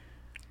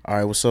All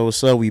right, what's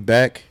up? We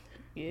back.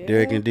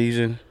 Derek Yeah, and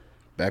Dejan,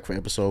 back for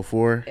episode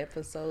 4.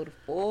 episode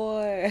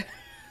 4.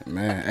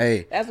 Man,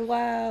 hey, That's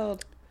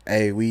wild.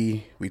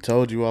 we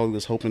told you all we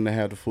was hoping to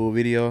have the full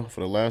video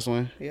for the last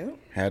one. Yep.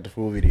 Had the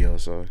full video,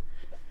 so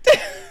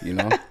you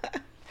know,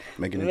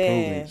 making Man,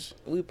 improvements.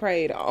 we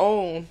prayed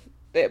on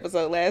the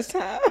episode last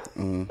time.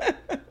 Mm,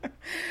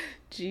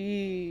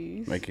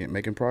 Jeez.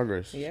 making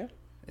progress. Yeah.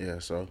 Yeah.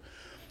 So,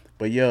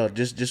 but yeah,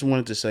 just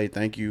wanted to say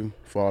thank you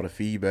for all the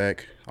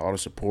feedback, all the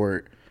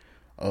support,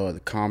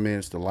 the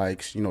comments, the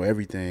likes,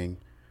 everything.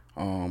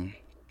 Um,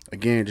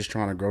 Again, just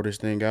trying to grow this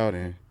thing out,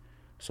 and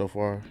so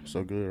far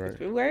so good, It's right?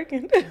 been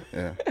working.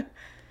 Yeah.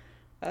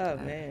 Oh,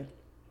 man.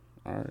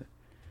 All right.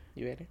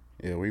 You ready?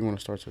 Yeah, where you want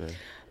to start today?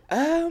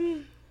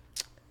 Um,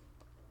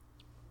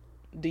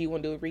 do you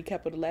want to do a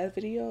recap of the last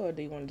video or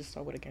do you want to just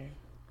start with a game?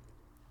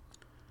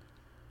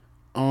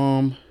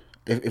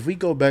 If we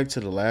go back to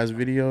the last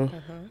video,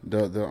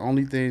 Uh-huh. the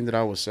only thing that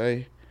I would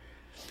say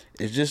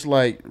is just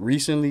like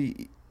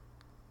recently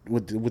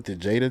with the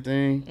Jada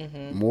thing,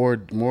 Mm-hmm. more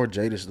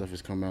Jada stuff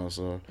has come out.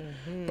 So,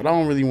 Mm-hmm. but I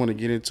don't really want to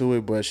get into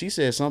it. But she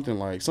said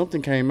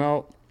something came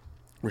out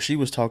where she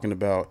was talking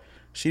about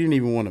she didn't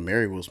even want to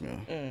marry Will Smith.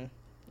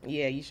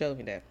 Yeah, you showed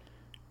me that.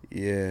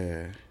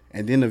 Yeah,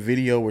 and then the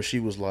video where she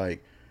was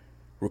like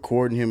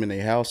recording him in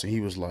their house, and he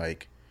was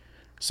like,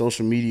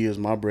 "Social media is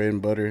my bread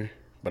and butter,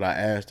 but I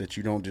ask that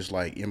you don't just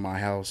like in my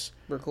house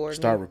Recording.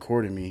 start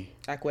recording me."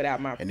 Like without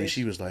my And then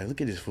she permission. was like,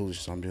 "Look at this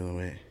foolishness I'm dealing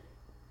with,"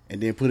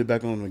 and then put it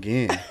back on him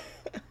again.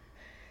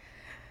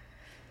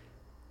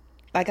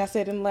 Like I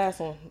said in the last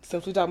one,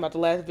 since we talking about the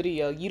last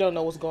video, you don't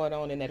know what's going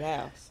on in that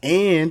house.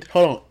 And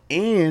hold on,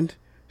 and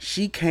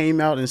she came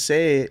out and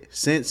said,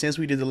 since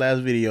we did the last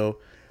video,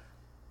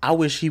 I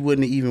wish he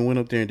wouldn't have even went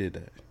up there and did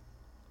that.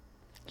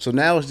 So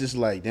now it's just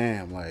like,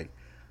 damn, like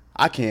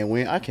I can't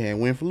win. I can't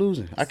win for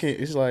losing. I can't.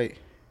 It's like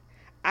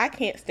I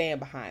can't stand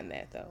behind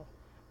that though,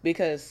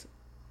 because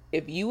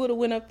if you would have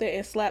went up there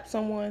and slapped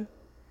someone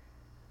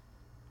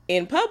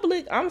in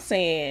public, I'm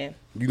saying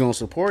you gonna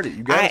support it.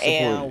 You I gotta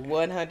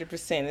support am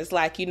 100%. It's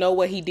like, you know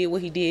what he did?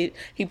 What he did?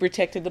 He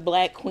protected the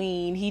black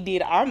queen. He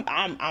did.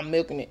 I'm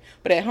milking it.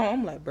 But at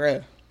home, I'm like,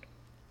 bruh,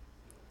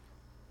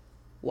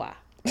 why?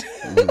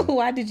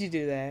 Why did you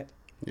do that? it.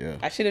 Yeah.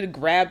 I should have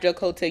grabbed your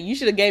coattail. You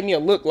should have gave me a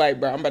look like,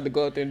 bro, I'm about to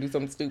go out there and do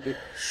something stupid.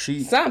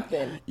 She.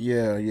 Something.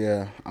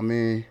 Yeah. I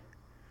mean,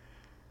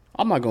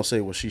 I'm not gonna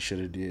say what she should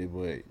have did,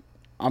 but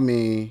I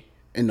mean,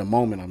 in the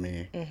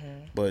moment,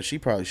 but she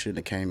probably shouldn't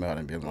have came out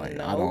and been like,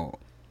 No.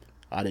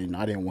 I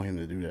didn't want him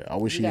to do that. I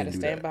wish You he gotta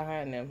didn't do stand that.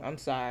 behind them. I'm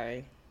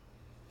sorry.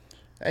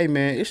 Hey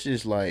man, it's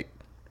just like,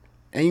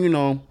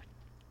 and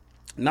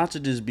not to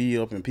just be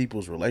up in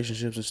people's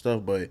relationships and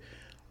stuff, but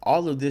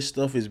all of this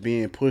stuff is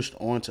being pushed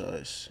onto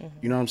us.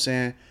 You know what I'm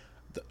saying?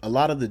 A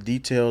lot of the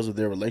details of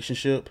their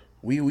relationship,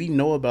 we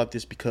know about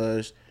this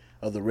because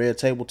of the red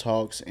table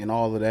talks and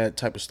all of that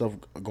type of stuff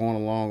going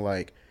along,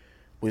 like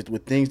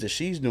with things that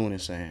she's doing and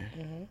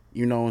saying.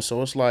 And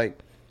so it's like,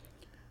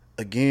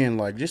 again,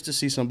 like just to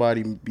see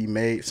somebody be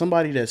made,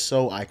 somebody that's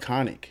so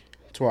iconic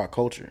to our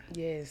culture,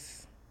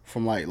 Yes.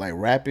 from like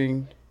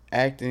rapping,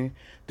 acting.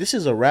 This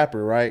is a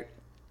rapper, right?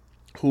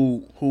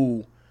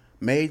 Who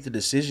made the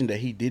decision that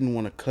he didn't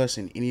want to cuss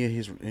in any of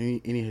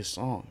his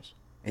songs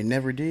and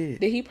never did.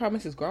 Did he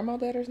promise his grandma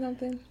that or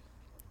something?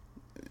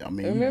 I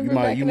mean, Remember you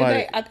might back you in the might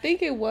day? I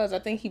think it was. I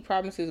think he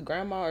promised his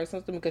grandma or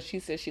something because she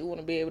said she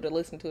wouldn't be able to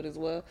listen to it as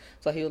well.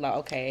 So he was like,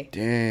 okay.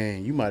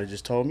 dang, you might have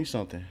just told me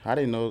something. I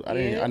didn't know.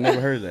 Yeah. I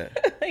never heard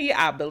that.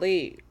 Yeah, I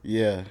believe.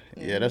 Yeah,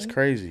 that's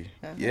crazy.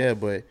 Uh-huh. Yeah,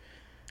 but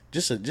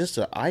just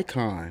a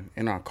icon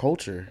in our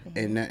culture,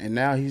 and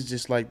now he's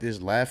just like this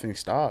laughing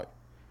stock,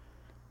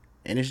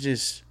 and it's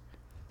just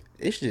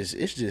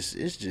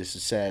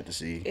sad to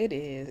see. It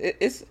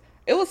is.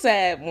 It was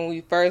sad when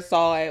we first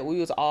saw it. We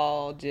was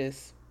all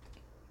just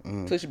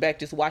pushed back,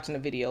 just watching the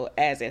video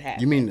as it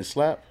happened. You mean the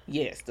slap?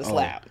 Yes, the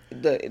slap.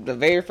 The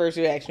very first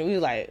reaction, we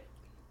was like,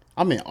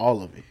 I mean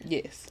all of it.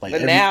 yes. Like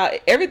But now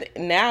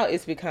everything now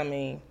it's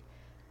becoming,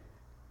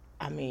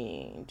 I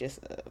mean, just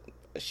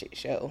a shit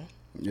show.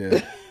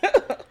 Yeah,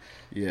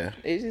 yeah.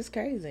 It's just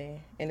crazy,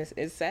 and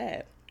it's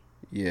sad.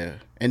 Yeah,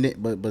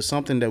 but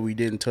something that we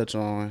didn't touch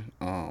on,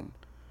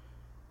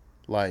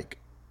 like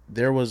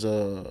there was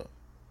a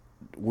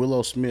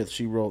Willow Smith.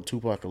 She wrote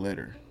Tupac a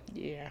letter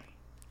Yeah.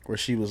 where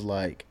she was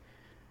like,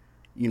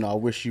 I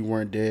wish you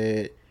weren't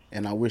dead,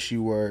 and I wish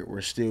you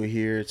were still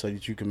here so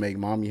that you can make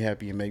mommy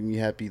happy and make me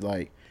happy.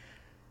 Like,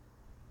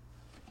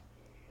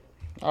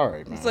 all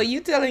right, man. So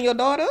you telling your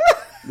daughter,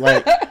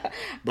 Like,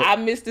 I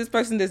miss this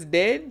person that's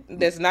dead,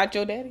 that's not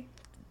your daddy?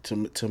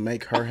 to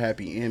make her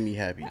happy and me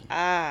happy.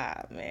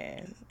 Ah,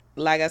 man.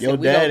 Like I Your said,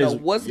 we don't dad know is-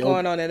 what's your-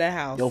 going on in that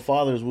house. Your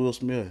father is Will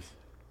Smith.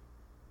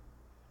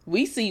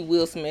 We see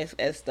Will Smith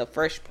as the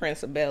Fresh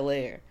Prince of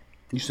Bel-Air.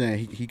 You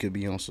saying he could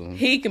be on some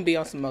He can be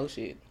on some more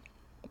shit.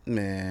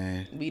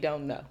 man? We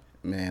don't know.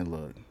 Man,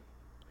 look,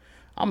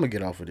 I'm gonna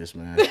get off of this,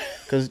 man.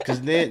 Cause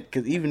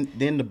even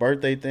then the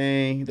birthday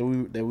thing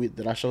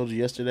that I showed you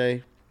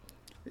yesterday,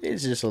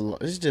 It's just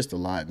a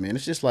lot, man.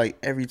 It's just like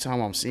every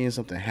time I'm seeing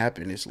something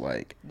happen, it's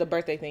like The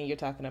birthday thing you're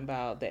talking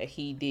about that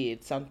he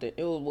did something.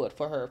 It was what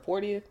for her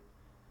 40th,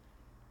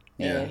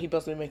 yeah. and he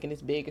supposed to be making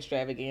this big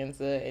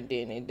extravaganza, and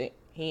then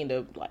he ended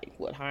up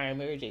like hiring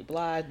Mary J.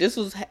 Blige. This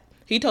was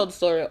he told the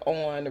story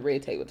on the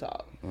Red Table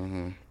Talk,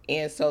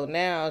 and so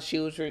now she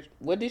was.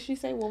 What did she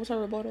say? What was her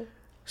rebuttal?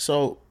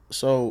 So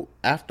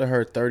after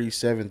her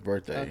 37th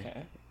birthday,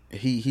 Okay.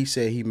 he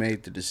said he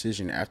made the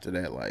decision after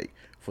that, like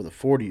for the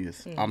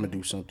 40th, I'm gonna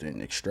do something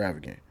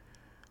extravagant.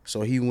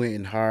 So he went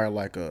and hired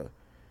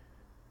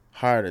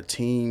a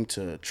team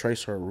to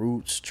trace her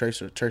roots, trace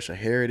her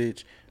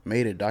heritage,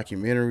 made a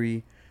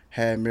documentary,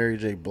 had Mary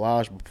J.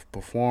 Blige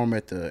perform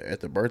at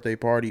the birthday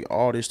party,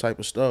 all this type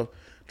of stuff,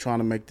 trying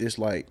to make this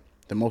like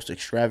the most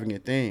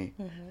extravagant thing.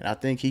 And I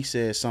think he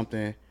said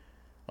something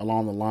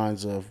along the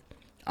lines of,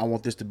 I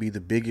want this to be the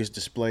biggest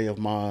display of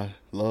my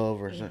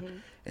love or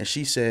something. And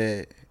he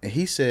said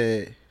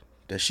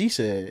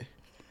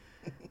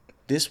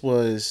this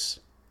was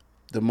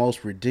the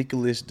most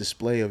ridiculous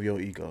display of your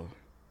ego.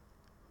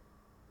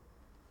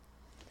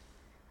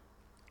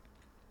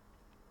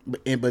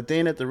 But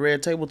then at the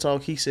Red Table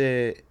Talk, he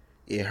said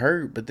it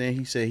hurt, but then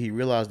he said he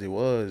realized it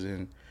was,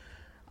 and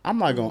I'm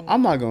not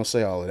gonna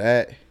say all of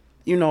that.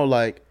 You know,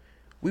 like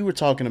we were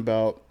talking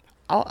about,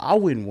 I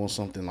wouldn't want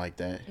something like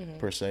that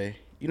per se.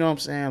 You know what I'm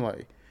saying?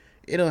 Like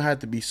it don't have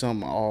to be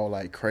something all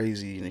like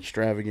crazy and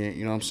extravagant.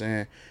 You know what I'm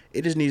saying?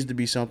 It just needs to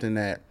be something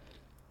that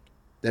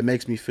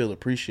makes me feel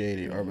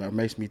appreciated, or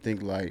makes me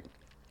think like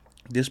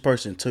this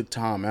person took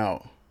time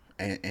out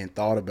and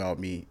thought about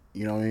me.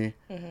 You know what I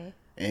mean?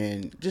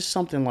 And just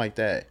something like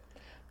that.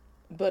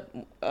 But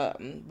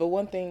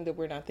one thing that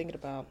we're not thinking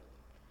about,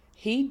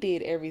 he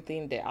did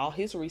everything that all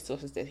his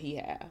resources that he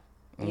had.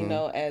 You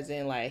know, as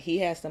in like he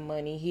has the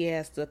money, he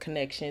has the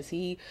connections,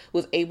 he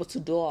was able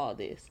to do all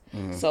this.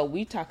 So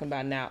we talking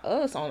about now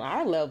us on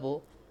our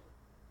level.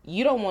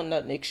 You don't want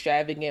nothing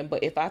extravagant,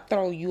 but if I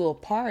throw you a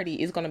party,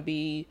 it's gonna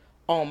be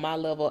on my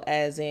level.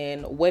 As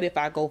in, what if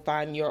I go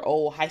find your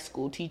old high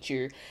school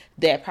teacher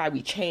that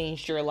probably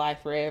changed your life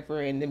forever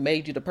and it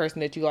made you the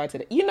person that you are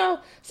today? You know,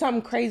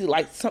 something crazy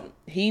like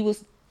he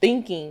was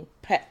thinking.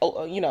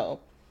 You know,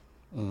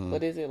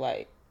 what is it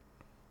like?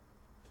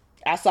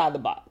 Outside the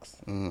box.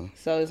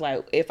 So it's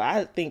like if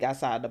I think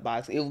outside the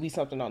box, it would be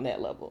something on that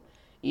level,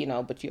 you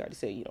know. But you already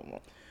said you don't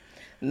want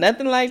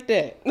nothing like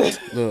that.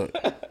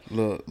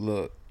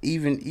 Look.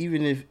 Even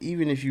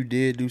if you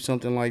did do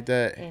something like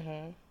that,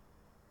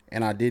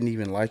 and I didn't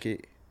even like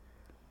it,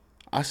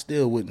 I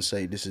still wouldn't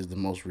say this is the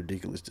most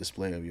ridiculous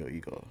display of your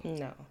ego.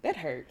 No, that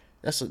hurt.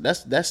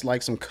 That's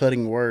like some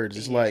cutting words.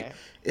 It's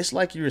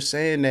like you were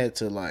saying that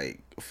to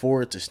like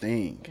for it to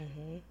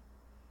sting.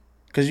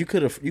 Cause you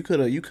could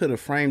have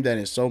framed that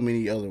in so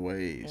many other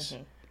ways.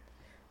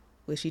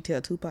 Would she tell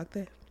Tupac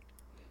that?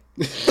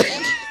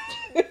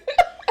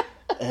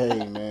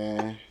 Hey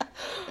man,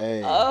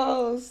 hey.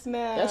 Oh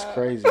snap! That's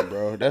crazy,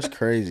 bro. That's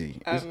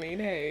crazy. I mean,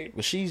 hey.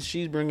 But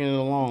she's bringing it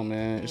along,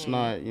 man. It's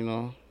not, you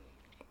know,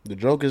 the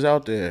joke is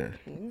out there.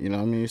 You know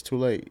what I mean? It's too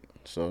late.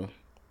 So.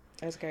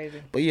 That's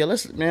crazy. But yeah,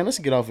 let's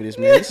get off of this,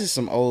 man. This is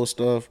some old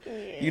stuff.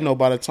 You know,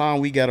 by the time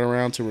we got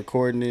around to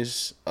recording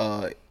this,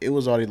 it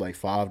was already like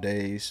 5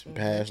 days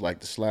past like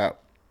the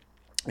slap,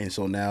 and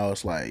so now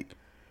it's like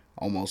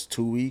almost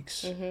 2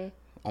 weeks.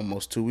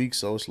 Almost 2 weeks.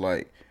 So it's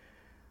like,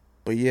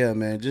 but yeah,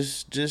 man,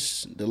 just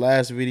the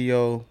last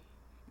video.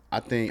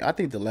 I think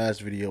the last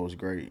video was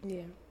great.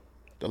 Yeah.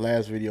 The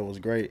last video was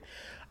great.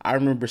 I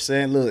remember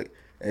saying, look,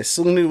 as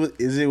soon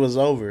as it was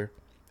over,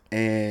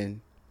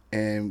 and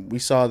we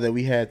saw that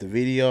we had the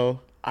video,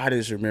 I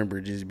just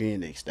remember just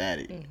being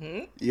ecstatic.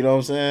 You know what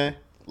I'm saying?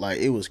 Like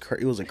it was a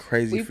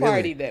crazy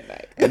feeling. We partied that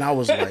night. And I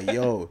was like,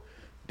 yo,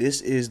 this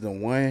is the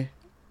one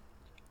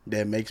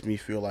that makes me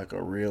feel like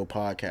a real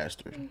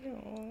podcaster.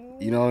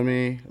 You know what I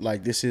mean?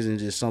 Like this isn't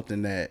just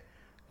something that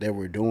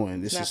we're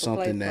doing. This is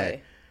something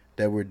that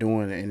we're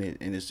doing,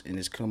 and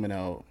it's coming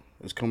out.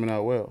 It's coming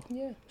out well.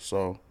 Yeah.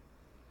 So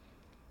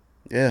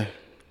yeah,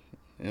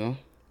 you know.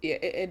 Yeah,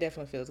 it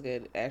definitely feels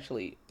good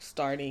actually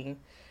starting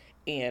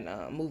and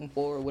moving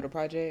forward with a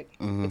project,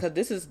 because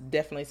this is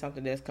definitely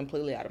something that's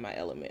completely out of my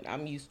element.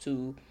 I'm used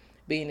to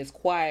being this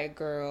quiet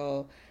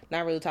girl,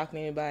 not really talking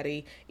to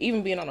anybody,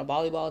 even being on a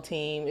volleyball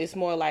team. It's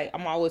more like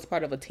I'm always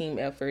part of a team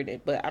effort,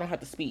 but I don't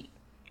have to speak.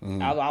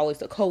 I was always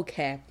the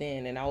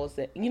co-captain, and I was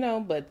the, you know,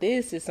 but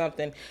this is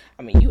something,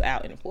 I mean, you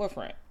out in the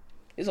forefront.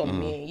 It's only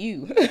me and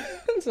you.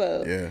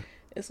 So yeah,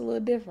 it's a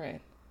little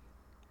different.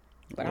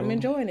 But I'm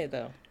enjoying it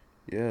though.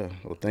 Yeah,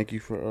 well, thank you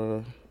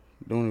for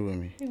doing it with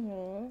me.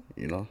 Aww.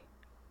 You know.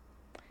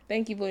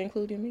 Thank you for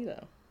including me,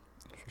 though.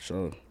 For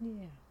sure.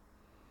 Yeah.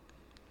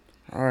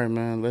 All right,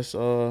 man. Let's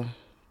you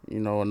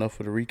know, enough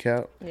of the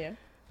recap. Yeah.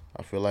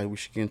 I feel like we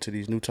should get into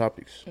these new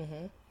topics.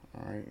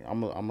 All right,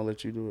 I'm gonna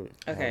let you do it.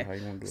 Okay. How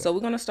you wanna do so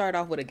we're gonna start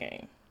off with a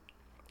game,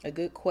 a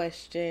good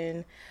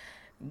question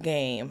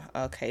game.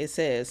 Okay. It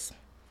says,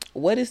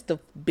 "What is the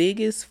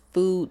biggest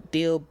food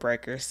deal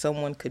breaker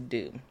someone could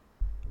do?"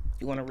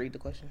 You want to read the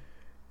question?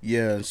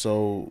 Yeah,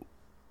 so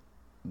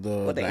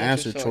the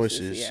answer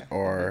choices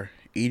are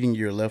eating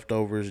your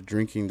leftovers,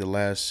 drinking the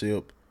last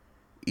sip,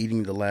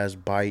 eating the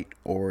last bite,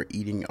 or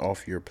eating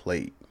off your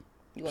plate.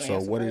 So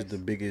what is the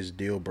biggest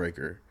deal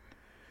breaker?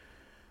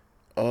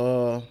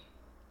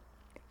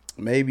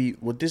 Maybe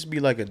would this be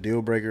like a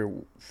deal breaker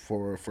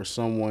for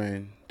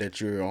someone that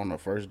you're on a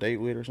first date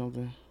with or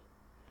something?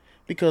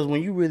 Because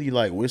when you really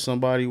like with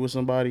somebody,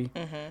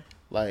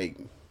 like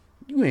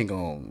you ain't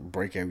gonna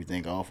break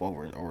everything off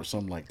over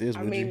something like this.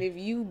 I mean, if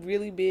you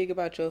really big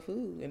about your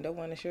food and don't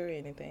want to share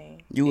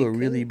anything, you would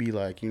really be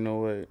like, you know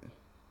what,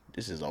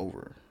 this is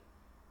over.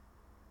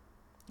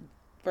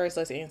 First,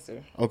 let's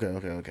answer.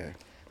 Okay.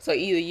 So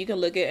either you can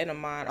look at it in a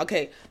mind.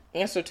 Okay,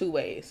 answer two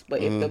ways.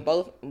 But if the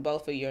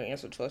both of your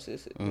answer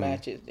choices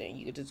matches, then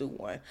you can just do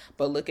one.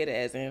 But look at it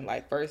as in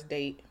like first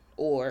date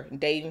or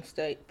dating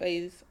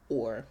phase,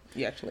 or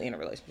you actually in a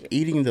relationship.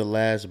 Eating the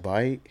last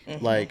bite,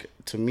 like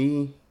to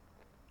me,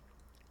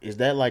 is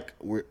that like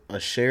we're a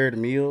shared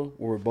meal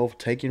where we're both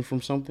taking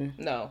from something?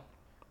 No.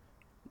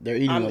 They're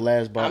eating the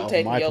last bite off my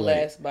plate. I'm taking your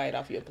last bite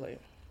off your plate.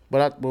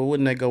 But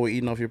wouldn't that go with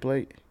eating off your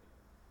plate?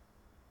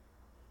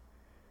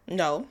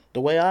 No.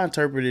 The way I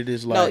interpret it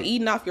is like... No,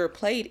 eating off your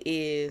plate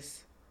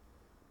is,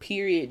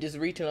 period, just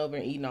reaching over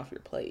and eating off your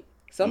plate.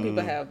 Some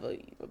people have a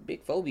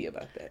big phobia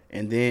about that.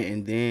 And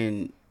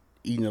then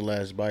eating the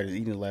last bite is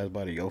eating the last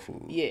bite of your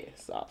food.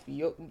 Yes.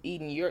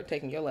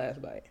 Taking your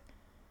last bite.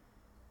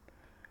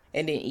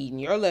 And then eating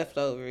your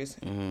leftovers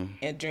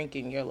and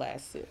drinking your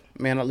last sip.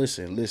 Man,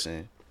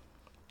 listen.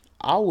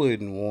 I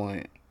wouldn't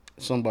want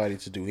somebody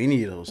to do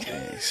any of those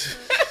things.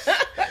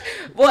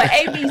 Boy,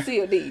 A, B, C,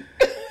 or D.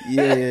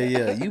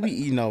 Yeah. You be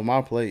eating off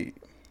my plate.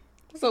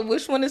 So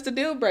which one is the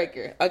deal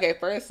breaker? Okay,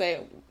 first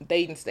say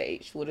dating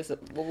stage. What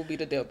would be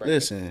the deal breaker?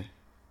 Listen,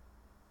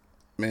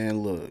 man,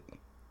 look.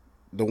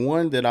 The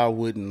one that I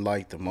wouldn't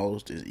like the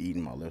most is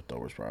eating my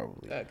leftovers,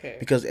 probably. Okay.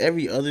 Because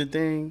every other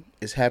thing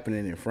is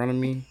happening in front of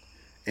me,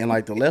 and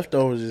like the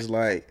leftovers is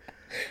like,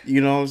 you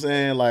know what I'm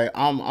saying? Like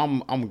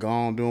I'm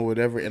gone doing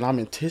whatever, and I'm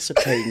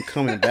anticipating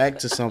coming back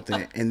to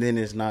something, and then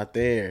it's not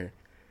there.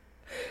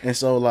 And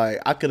so, like,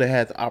 I could have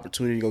had the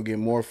opportunity to go get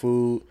more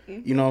food,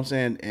 you know what I'm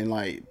saying, and,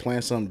 like,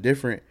 plan something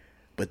different.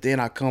 But then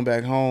I come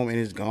back home and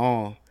it's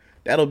gone.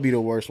 That'll be the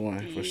worst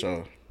one, for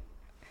sure.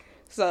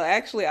 So,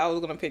 actually, I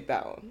was going to pick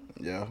that one.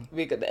 Yeah.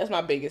 Because that's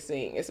my biggest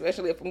thing,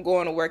 especially if I'm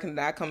going to work and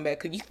then I come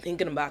back, because you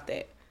thinking about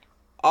that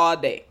all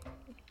day.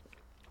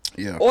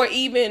 Yeah. Or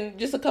even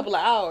just a couple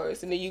of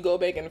hours, and then you go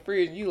back in the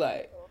fridge and you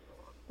like,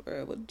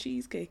 bro, what the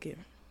cheesecake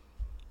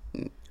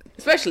in?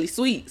 Especially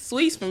sweets.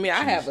 Sweets for me,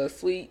 I have a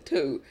sweet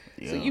too.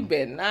 Yeah. So you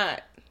better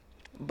not.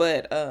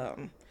 But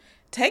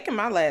taking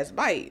my last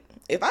bite,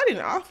 if I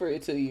didn't offer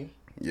it to you,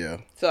 yeah.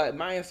 So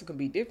my answer could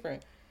be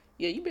different.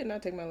 Yeah, you better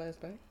not take my last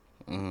bite.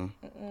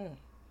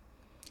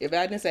 If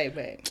I didn't say,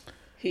 back,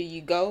 here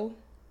you go,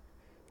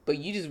 but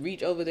you just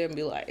reach over there and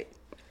be like,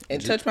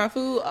 and touch my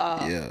food.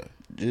 Yeah,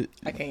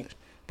 I can't.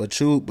 But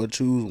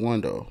choose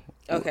one though.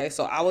 Okay,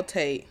 so I will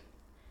take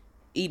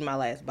eating my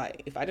last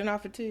bite. If I didn't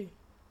offer to you.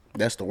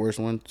 That's the worst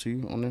one to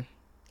you on there?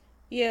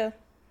 Yeah.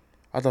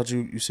 I thought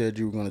you said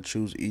you were going to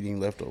choose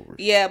eating leftovers.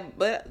 Yeah,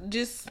 but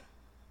just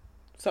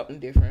something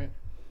different.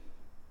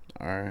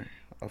 All right.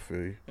 I feel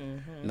you.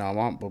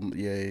 No,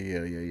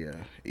 yeah.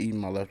 Eating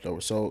my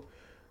leftovers.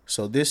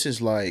 So this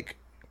is like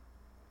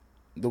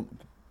the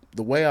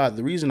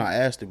reason I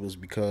asked it was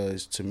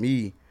because to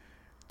me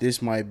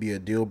this might be a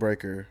deal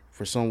breaker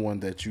for someone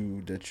that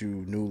you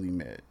newly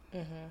met.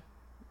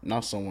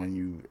 Not someone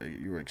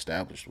you're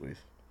established with.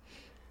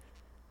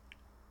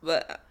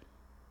 But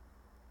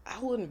I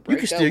wouldn't break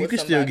up with somebody. You can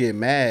still get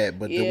mad,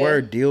 but the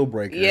word deal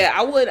breaker. Yeah,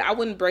 I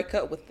wouldn't break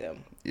up with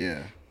them.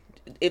 Yeah.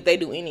 If they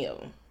do any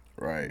of them.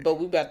 Right. But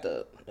we about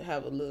to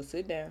have a little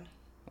sit down.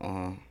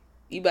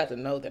 You about to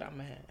know that I'm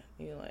mad.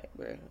 You're like,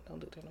 bro, don't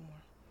do that no more.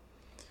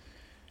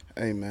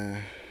 Hey,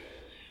 man.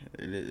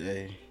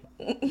 Hey,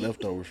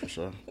 leftovers for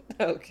sure.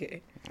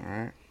 Okay. All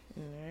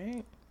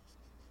right.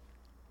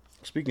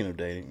 Speaking of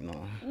dating,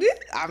 no.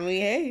 I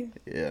mean, hey.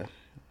 Yeah.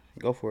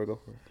 Go for it.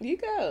 You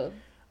go.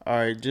 All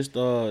right, just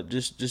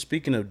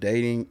speaking of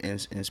dating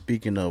and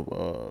speaking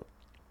of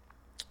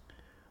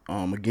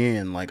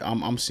again, like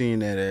I'm seeing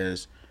that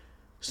as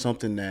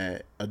something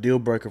that a deal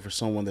breaker for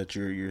someone that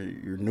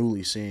you're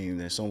newly seeing,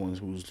 that someone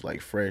who's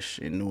like fresh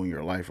and new in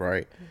your life,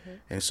 right?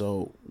 And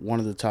so one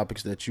of the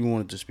topics that you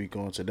wanted to speak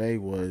on today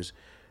was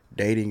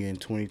dating in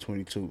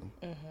 2022,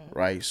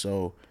 right?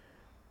 So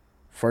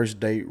first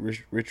date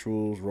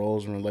rituals,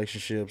 roles and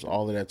relationships,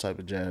 all of that type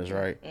of jazz,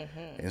 right?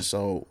 And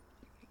so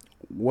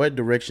what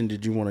direction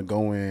did you want to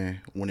go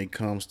in when it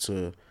comes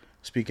to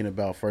speaking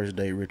about first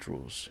date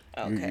rituals?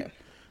 Okay.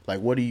 Like,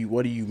 what do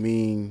you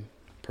mean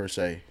per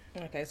se?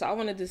 Okay, so I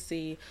wanted to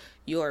see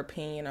your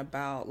opinion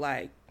about,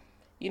 like,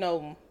 you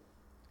know,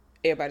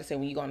 everybody say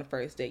when you go on a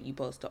first date, you're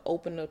supposed to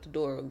open up the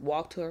door,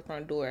 walk to her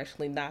front door,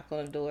 actually knock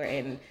on the door,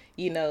 and,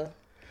 you know.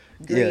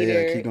 greet yeah,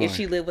 her. keep going. If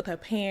she live with her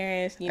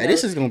parents, Hey,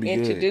 this is gonna be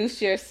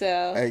introduce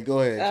yourself. Hey,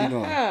 go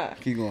ahead.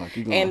 Keep going.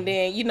 And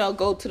then,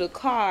 go to the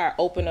car,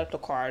 open up the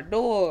car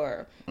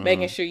door,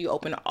 making sure you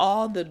open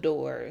all the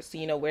doors,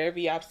 wherever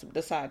you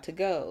decide to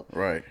go.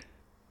 Right.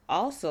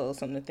 Also,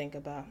 something to think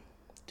about.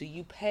 Do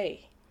you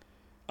pay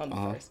on the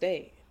first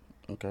date?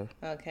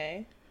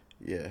 Okay.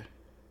 Yeah.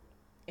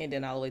 And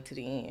then all the way to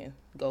the end.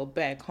 Go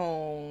back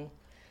home.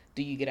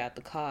 Do you get out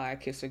the car,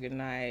 kiss her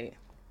goodnight?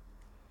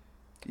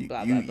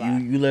 Blah, blah, blah.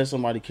 You let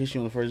somebody kiss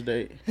you on the first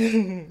date?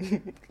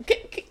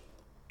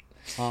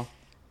 Huh?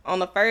 On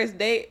the first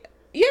date?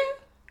 Yeah.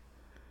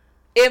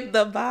 If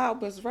the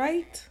vibe was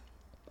right,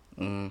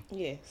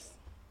 yes.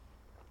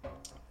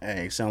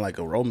 Hey, it sound like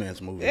a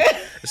romance movie.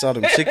 It's all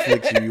them chick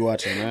flicks you be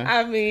watching, man.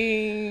 I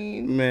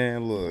mean,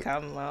 man, look.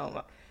 Come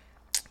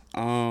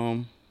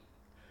on.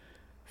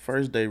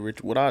 First date,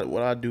 Rich. Would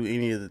I do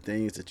any of the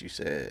things that you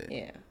said?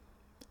 Yeah.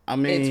 I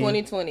mean, in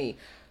 2020,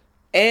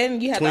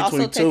 and you have to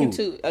also take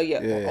into. Oh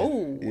yeah.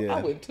 Yeah.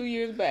 I went 2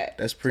 years back.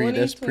 That's pre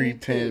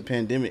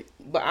pandemic.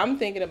 But I'm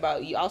thinking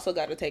about, you also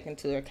got to take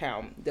into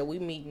account that we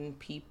meeting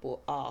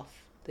people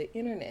off the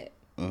internet.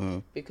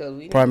 Because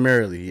we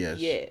primarily,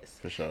 yes,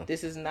 for sure.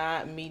 This is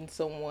not meeting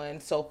someone.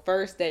 So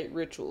first date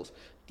rituals.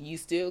 Do you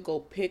still go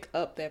pick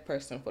up that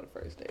person for the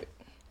first date?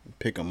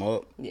 Pick them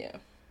up. Yeah.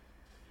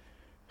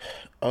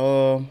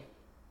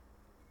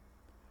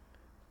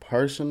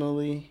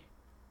 Personally,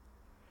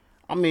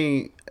 I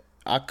mean,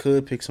 I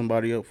could pick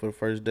somebody up for the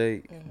first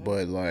date,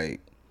 but like,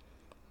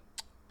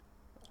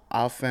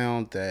 I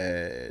found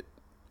that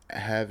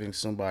having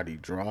somebody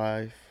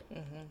drive,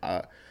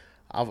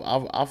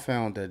 I've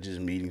found that just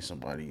meeting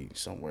somebody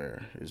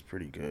somewhere is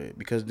pretty good,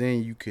 because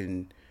then you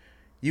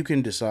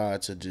can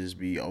decide to just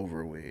be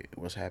over with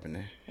what's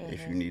happening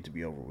if you need to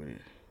be over with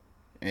it.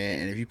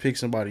 And if you pick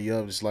somebody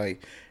up, it's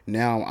like,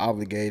 now I'm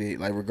obligated,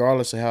 like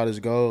regardless of how this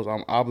goes,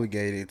 I'm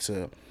obligated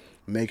to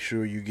make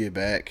sure you get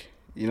back.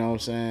 You know what I'm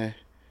saying?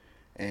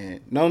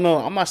 And no,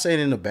 I'm not saying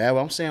in a bad way.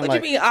 I'm saying, what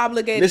like, you mean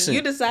obligated? Listen,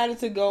 you decided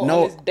to go on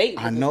this date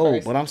with I know, this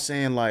person. but I'm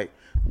saying, like,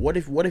 what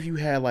if you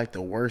had like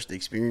the worst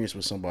experience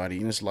with somebody,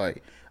 and it's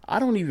like, I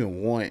don't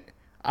even want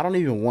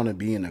to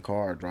be in the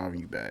car driving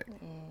you back.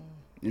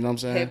 You know what I'm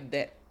saying? Have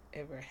that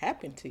ever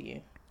happened to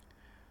you?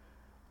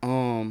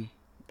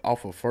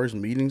 Off of first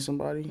meeting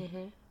somebody?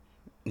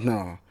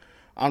 No.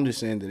 I'm just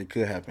saying that it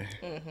could happen.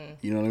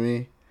 You know what I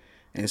mean?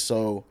 And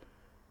so,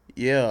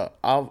 yeah,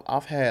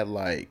 I've had,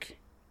 like,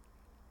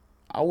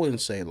 I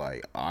wouldn't say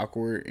like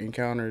awkward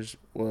encounters.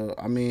 Well,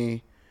 I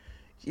mean,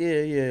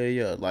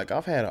 yeah. Like,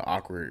 I've had an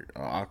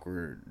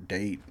awkward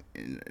date,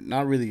 and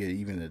not really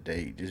even a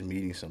date, just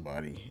meeting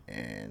somebody,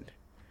 and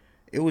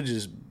it was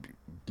just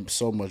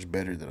so much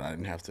better that I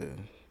didn't have to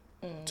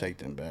take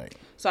them back.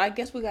 So I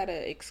guess we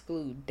gotta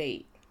exclude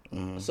date.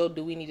 So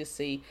do we need to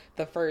see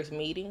the first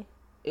meeting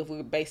if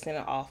we're basing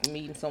it off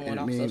meeting someone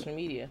off social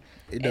media?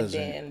 It doesn't.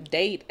 And then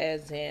date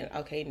as in,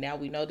 okay, now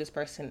we know this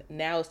person.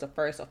 Now it's the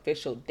first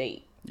official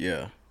date.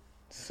 Yeah.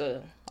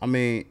 So I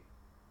mean,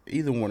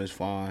 either one is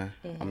fine.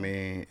 I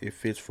mean, it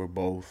fits for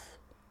both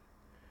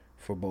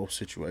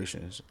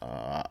situations.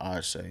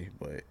 I'd say,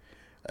 but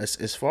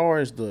as far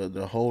as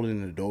the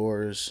holding the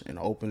doors and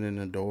opening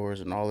the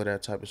doors and all of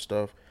that type of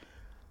stuff,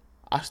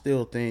 I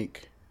still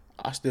think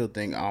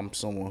I'm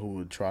someone who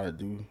would try to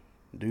do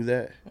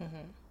that.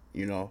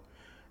 You know,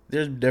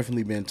 there's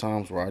definitely been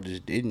times where I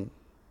just didn't.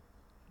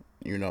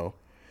 You know,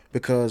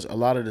 because a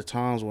lot of the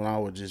times when I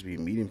would just be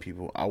meeting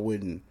people, I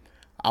wasn't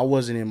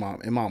in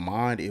my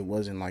mind. It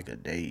wasn't like a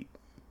date.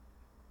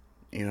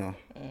 You know.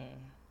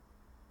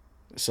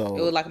 So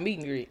it was like a meet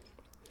and greet.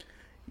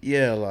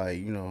 Yeah, like,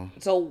 you know.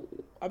 So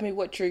I mean,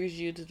 what triggers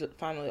you to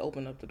finally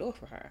open up the door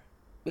for her?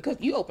 Because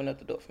you opened up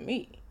the door for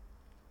me.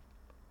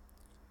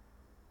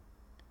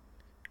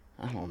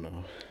 I don't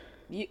know.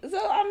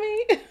 So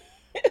I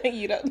mean,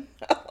 you don't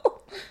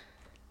know.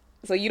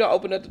 So you don't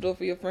open up the door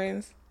for your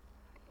friends?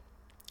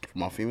 For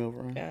my female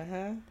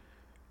friend?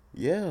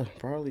 Yeah,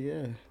 probably,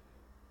 yeah.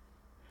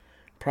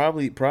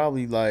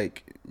 Probably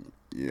like,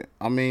 yeah.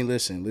 I mean,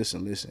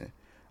 listen.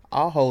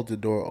 I'll hold the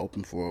door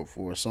open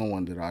for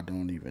someone that I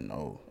don't even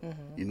know.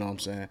 You know what I'm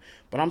saying?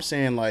 But I'm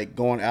saying, like,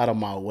 going out of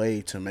my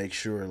way to make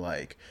sure,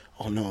 like,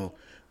 oh no,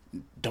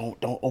 don't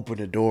open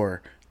the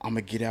door. I'm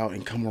gonna get out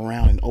and come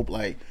around and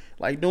open,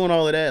 like doing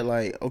all of that.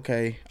 Like,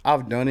 okay,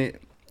 I've done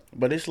it,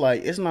 but it's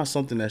like, it's not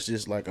something that's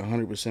just like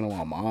 100% on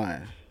my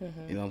mind.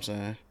 You know what I'm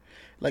saying?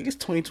 Like, it's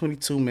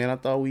 2022, man. I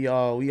thought we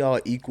all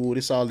equal.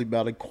 It's all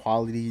about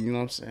equality. You know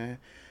what I'm saying?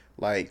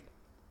 Like,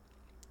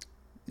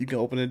 you can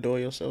open the door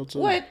yourself too.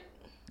 What?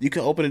 You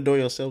can open the door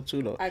yourself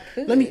too, though. I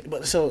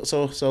could. So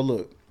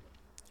look.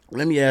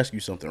 Let me ask you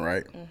something,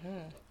 right?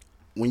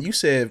 When you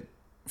said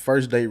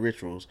first date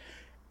rituals,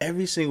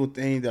 every single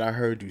thing that I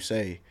heard you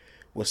say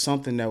was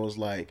something that was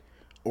like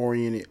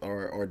oriented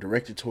or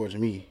directed towards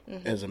me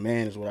as a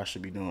man, is what I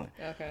should be doing.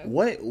 Okay.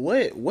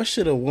 What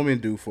should a woman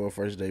do for a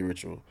first date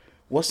ritual?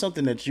 What's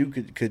something that you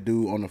could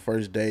do on the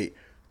first date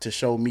to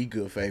show me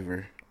good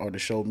favor, or to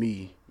show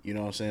me, you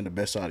know what I'm saying, the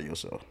best side of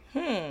yourself?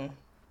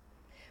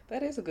 The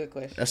That is a good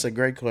question. That's a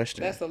great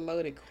question. That's a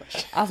loaded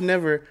question. I've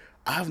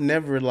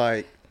never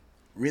like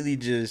really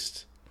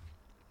just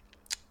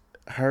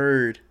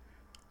heard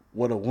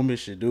what a woman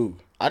should do.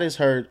 I just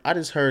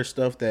heard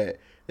stuff that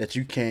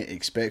you can't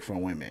expect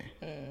from women.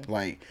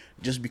 Like,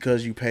 just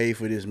because you pay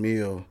for this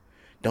meal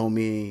don't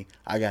mean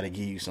I gotta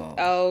give you something.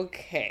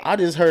 Okay. I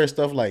just heard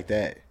stuff like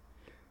that.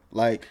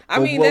 Like, I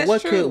mean,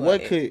 that's true.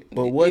 If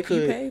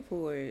you pay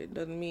for it,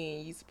 doesn't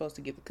mean you're supposed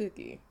to get the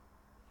cookie.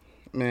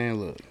 Man,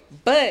 look.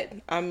 But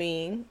I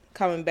mean,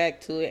 coming back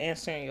to it,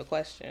 answering your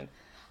question,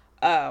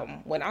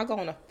 when I go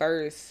on a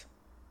first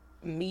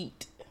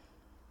meet,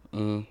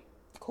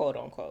 quote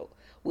unquote,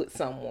 with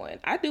someone,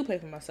 I do pay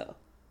for myself.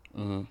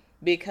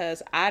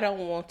 Because I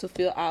don't want to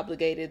feel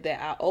obligated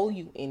that I owe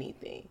you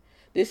anything.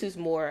 This is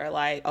more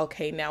like,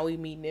 okay, now we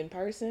meeting in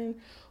person.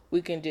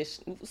 We can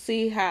just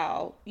see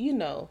how,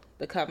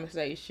 the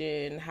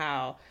conversation,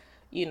 how,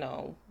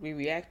 we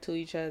react to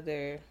each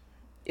other,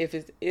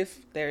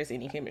 if there's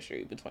any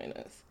chemistry between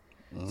us.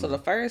 So the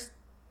first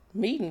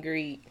meet and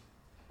greet,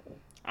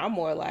 I'm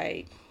more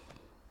like,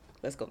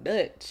 let's go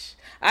Dutch.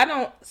 I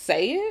don't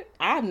say it.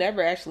 I've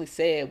never actually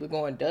said we're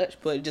going Dutch,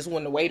 but just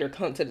when the waiter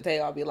comes to the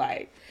table, he'll be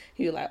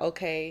like,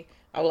 okay.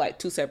 I would like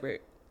 2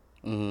 separate.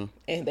 And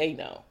they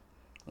know.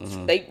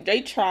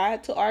 They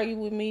tried to argue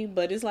with me,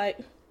 but it's like,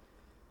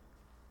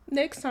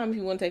 next time if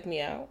you want to take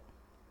me out,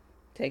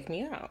 take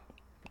me out.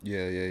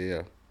 Yeah.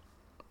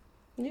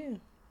 Yeah.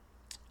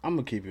 I'm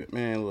gonna keep it,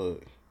 man.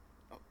 Look,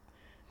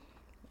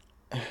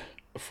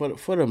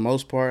 for the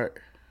most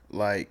part,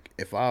 like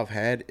if I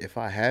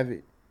have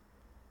it,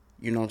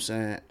 you know what I'm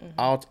saying.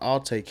 I'll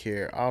take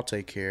care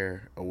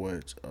of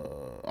what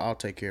I'll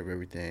take care of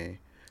everything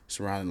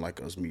surrounding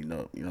like us meeting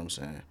up. You know what I'm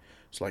saying.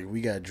 It's like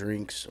we got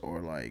drinks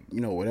or like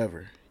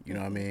whatever. You know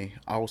what I mean.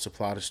 I will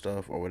supply the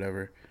stuff or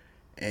whatever,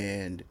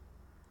 and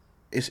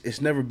it's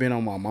never been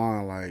on my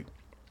mind like,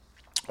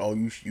 oh,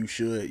 you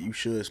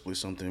should split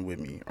something with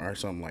me or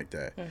something like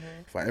that.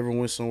 If I ever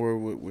went somewhere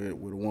with a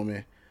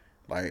woman,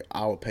 like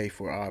I'll pay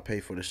for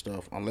the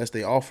stuff unless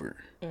they offer.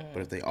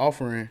 But if they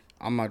offering,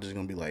 I'm not just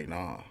gonna be like,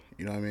 nah.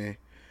 You know what I mean?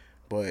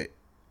 But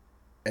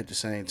at the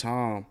same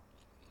time,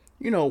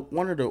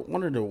 one of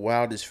the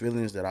wildest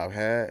feelings that I've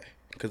had,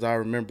 because I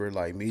remember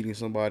like meeting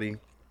somebody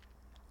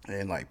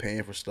and like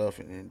paying for stuff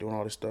and doing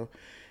all this stuff,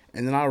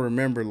 and then I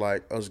remember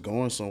like us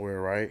going somewhere,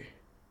 right?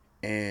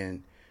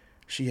 And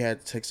she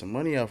had to take some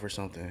money out for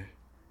something.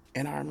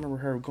 And I remember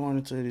her going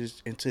into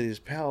this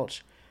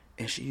pouch,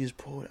 and she just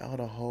pulled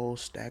out a whole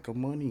stack of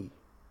money.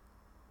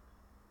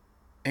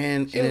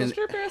 And she was a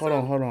stripper hold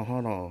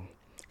on,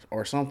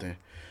 or something.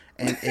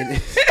 And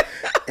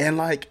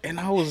and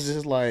I was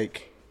just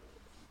like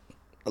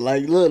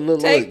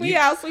look. Take me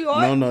out,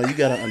 sweetheart. No, you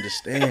gotta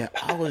understand.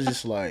 I was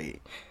just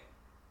like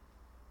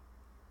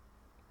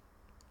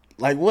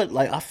what?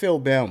 Like I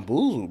felt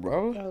bamboozled,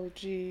 bro. Oh,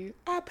 geez.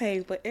 I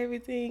paid for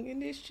everything,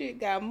 and this shit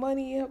got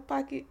money in her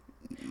pocket.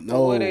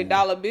 No. Were they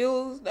dollar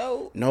bills?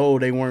 No,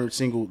 they weren't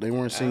single. They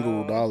weren't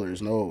single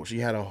dollars. No, she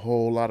had a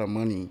whole lot of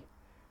money.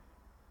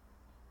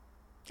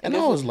 And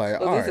I was like,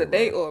 was this a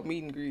date or a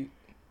meet and greet?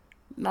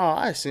 No,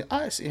 I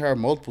seen her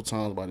multiple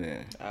times by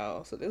then.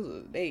 Oh, so this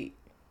was a date.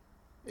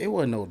 It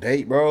wasn't no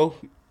date, bro.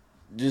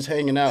 Just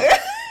hanging out.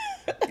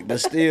 But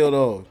still,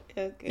 though.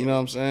 Okay. You know what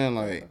I'm saying?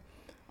 Like,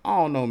 I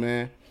don't know,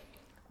 man.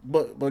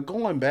 But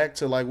going back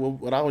to like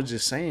what I was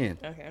just saying.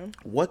 Okay.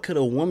 What could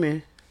a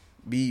woman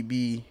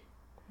be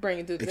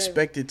bringing to the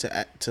expected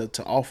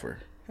to offer?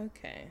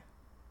 Okay.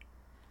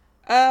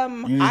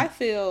 I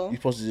feel you're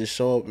supposed to just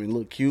show up and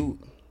look cute.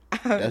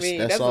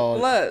 That's all. A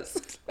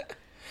plus.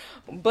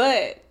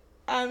 But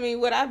I mean,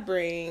 what I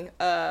bring,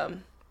 like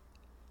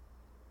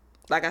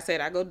I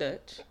said, I go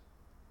Dutch.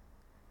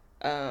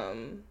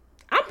 I'm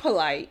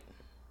polite.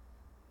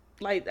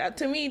 Like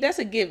to me, that's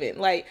a given.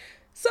 Like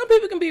some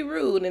people can be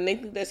rude and they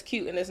think that's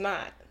cute and it's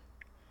not.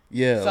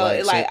 Yeah.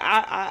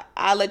 So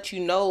I let you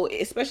know,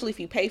 especially if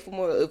you pay for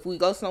more, if we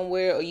go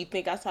somewhere or you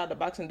think outside the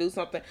box and do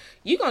something,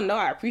 you're gonna know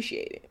I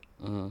appreciate it.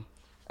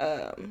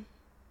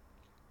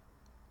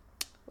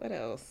 What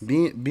else?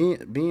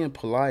 Being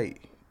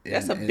polite.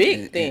 That's a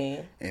big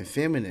thing. And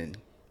feminine.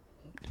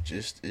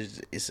 Just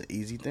it's an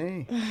easy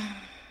thing.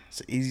 It's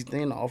an easy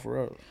thing to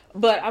offer up.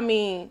 But I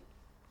mean,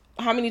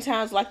 how many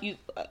times have you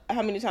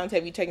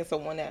taken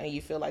someone out and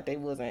you feel like they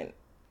wasn't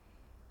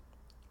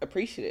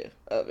appreciative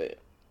of it?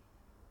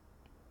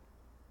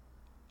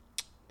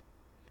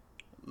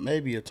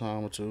 Maybe a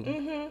time or two.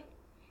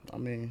 I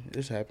mean,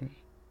 it's happened.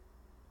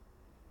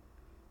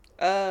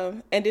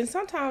 And then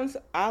sometimes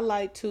I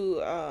like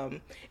to,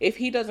 if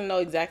he doesn't know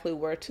exactly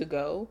where to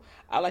go,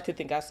 I like to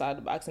think outside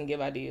the box and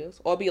give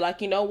ideas. Or be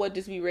like, you know what,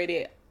 just be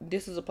ready.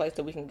 This is a place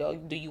that we can go.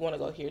 Do you want to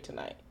go here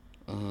tonight?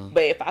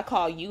 But if I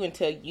call you and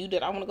tell you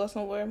that I want to go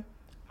somewhere,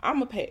 I'm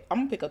gonna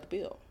pick up the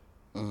bill.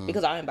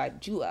 Because I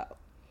invited you out.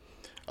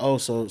 Oh,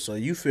 so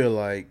you feel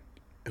like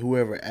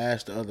whoever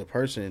asked the other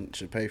person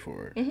should pay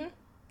for it?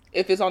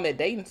 If it's on the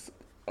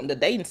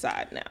dating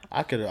side now.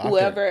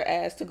 Whoever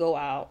asked to go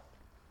out,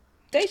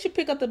 they should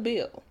pick up the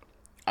bill.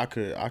 I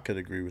could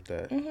agree with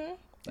that.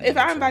 If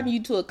I'm inviting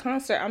you to a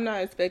concert, I'm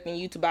not expecting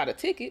you to buy the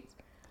tickets.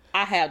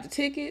 I have the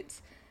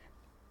tickets.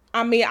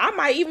 I mean, I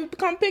might even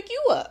come pick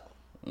you up.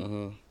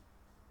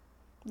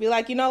 Be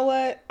like, you know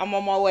what? I'm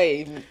on my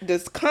way.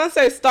 This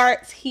concert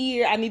starts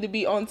here. I need to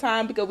be on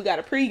time because we got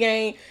a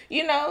pregame.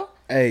 You know.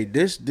 Hey,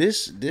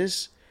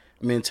 this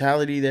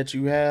mentality that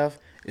you have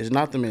is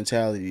not the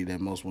mentality that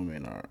most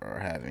women are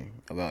having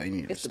about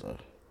any of this stuff.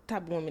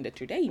 Type of women that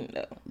you're dating,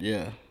 though.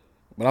 Yeah,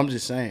 but I'm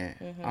just saying.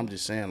 I'm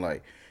just saying,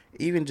 like,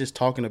 even just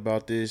talking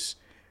about this,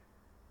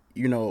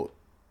 you know,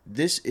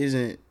 this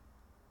isn't,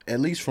 at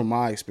least from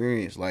my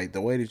experience, like the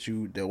way that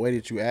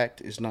you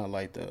act is not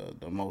like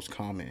the most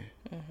common.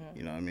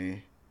 You know what I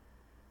mean?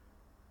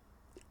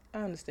 I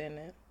understand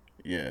that.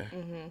 Yeah.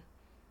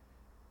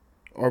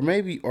 Or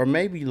maybe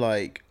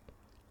like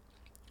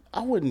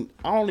I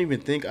don't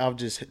even think I've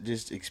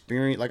just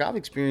experienced, like, I've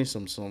experienced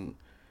some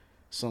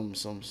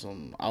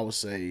I would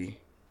say,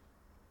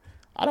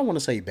 I don't want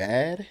to say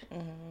bad.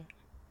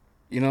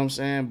 You know what I'm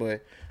saying?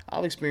 But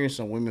I've experienced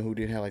some women who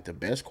didn't have like the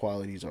best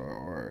qualities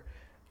or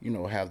you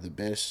know, have the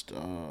best,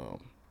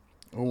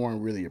 who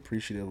weren't really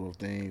appreciative of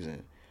things,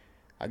 and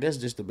I guess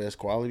just the best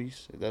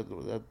qualities. Is that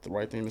the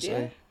right thing to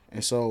say?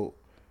 And so,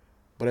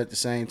 but at the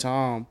same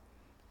time,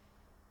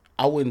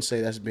 I wouldn't say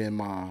that's been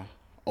my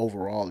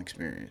overall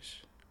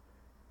experience.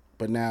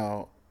 But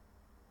now,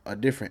 a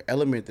different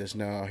element that's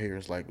now out here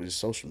is like with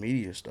social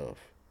media stuff,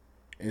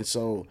 and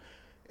so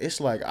it's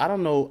like I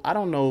don't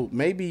know.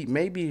 Maybe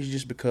it's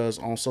just because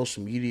on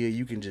social media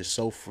you can just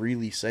so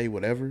freely say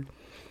whatever,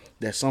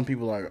 that some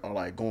people are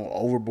like going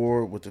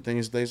overboard with the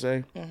things they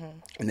say,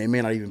 and they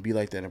may not even be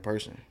like that in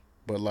person.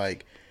 But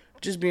like,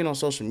 just being on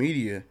social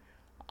media,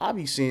 I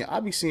be seeing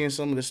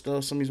some of the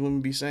stuff some of these women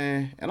be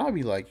saying, and I'll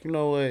be like, you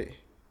know what,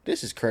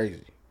 this is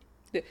crazy.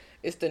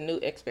 It's the new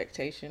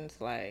expectations,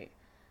 like,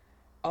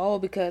 oh,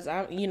 because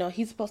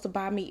he's supposed to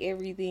buy me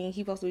everything.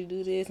 He's supposed to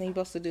do this and he's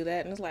supposed to do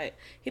that, and it's like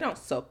he don't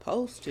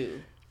supposed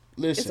to.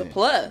 Listen, it's a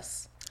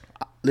plus.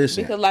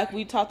 Listen, because like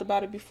we talked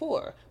about it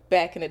before.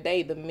 Back in the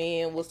day, the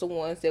men was the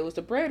ones that was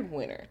the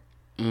breadwinner.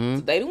 So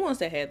they the ones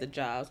that had the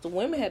jobs. The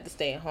women had to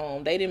stay at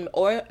home. They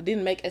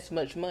didn't make as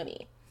much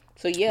money.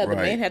 So yeah, the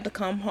man had to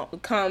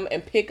come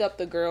and pick up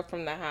the girl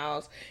from the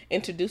house,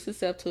 introduce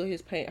himself to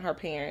her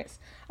parents.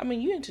 I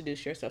mean, you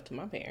introduce yourself to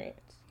my parents.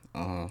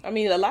 I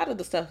mean, a lot of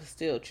the stuff is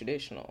still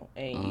traditional,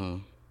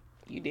 and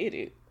you did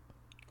it.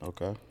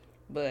 Okay.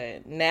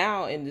 But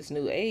now in this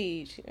new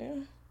age,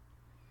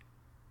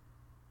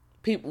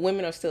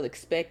 women are still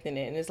expecting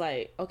it, and it's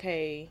like,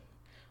 okay,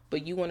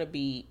 but you want to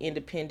be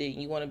independent,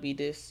 you want to be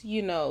this,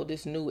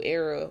 this new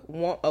era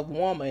of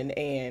woman,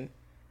 and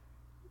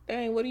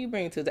dang, what are you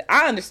bringing to the?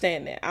 I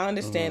understand that. I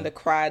understand the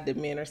cry that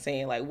men are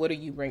saying, like, what are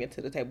you bringing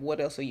to the table?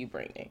 What else are you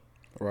bringing?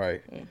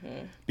 Right.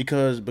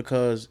 Because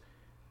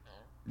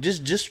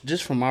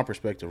just from my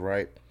perspective,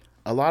 right,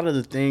 a lot of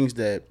the things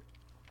that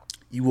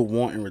you would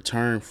want in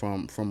return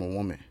from a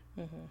woman,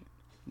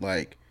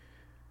 like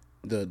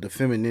the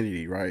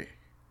femininity, right?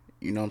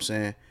 You know what I'm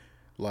saying?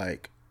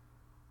 Like,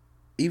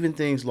 even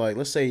things like,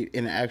 let's say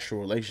in an actual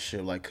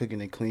relationship, like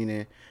cooking and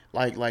cleaning,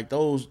 like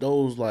those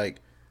like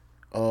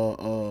I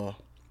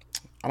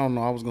don't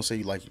know, I was gonna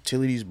say like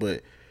utilities,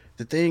 but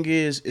the thing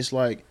is, it's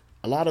like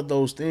a lot of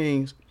those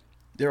things,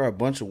 there are a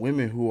bunch of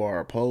women who are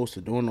opposed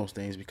to doing those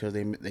things because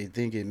they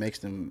think it makes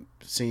them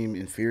seem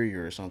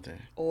inferior or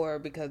something, or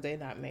because they're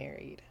not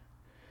married.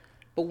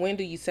 But when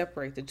do you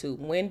separate the two?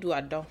 When do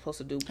I don't supposed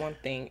to do one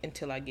thing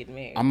until I get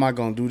married? I'm not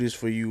gonna do this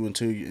for you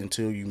until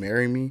you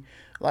marry me.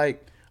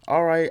 Like,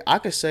 all right, I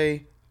could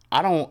say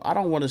I don't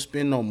want to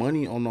spend no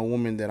money on no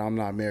woman that I'm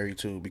not married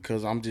to,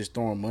 because I'm just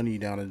throwing money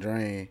down the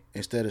drain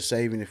instead of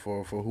saving it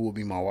for who will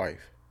be my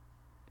wife.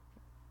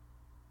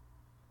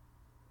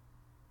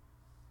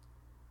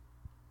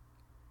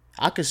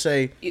 I could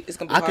say it's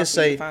gonna be hard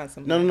for you to find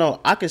somebody. No.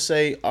 I could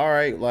say, all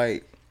right,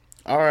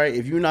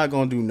 if you aren't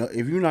gonna do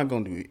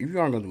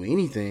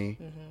anything,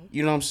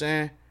 you know what I'm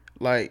saying?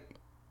 Like,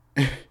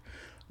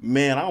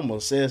 man, I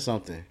almost said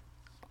something.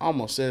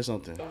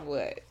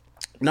 What?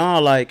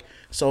 No, like,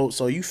 so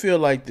you feel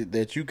like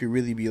that you could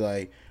really be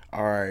like,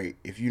 all right,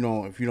 if you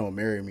don't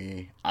marry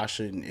me, I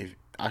shouldn't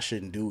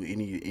do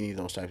any of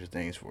those types of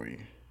things for you,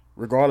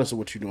 regardless of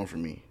what you're doing for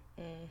me.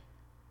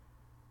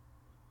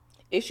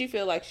 If she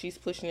feel like she's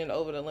pushing it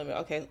over the limit,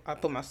 okay, I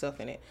put myself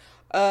in it.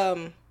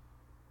 But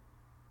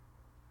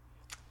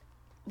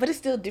it's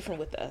still different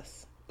with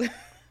us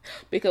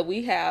because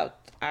we have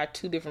our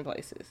two different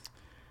places.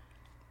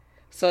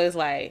 So it's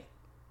like,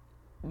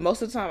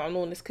 most of the time I'm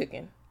doing this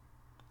cooking,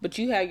 but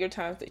you have your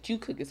times that you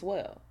cook as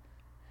well.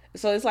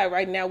 So it's like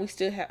right now we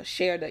still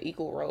share the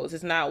equal roles.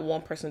 It's not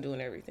one person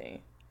doing everything.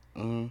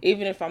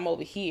 Even if I'm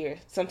over here,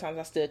 sometimes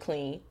I still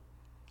clean.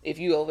 If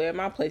you over at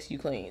my place, you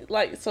clean.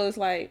 Like, so it's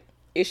like,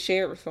 it's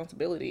shared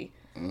responsibility.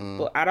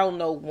 But I don't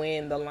know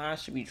when the line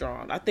should be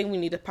drawn. I think we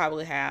need to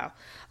probably have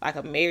like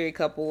a married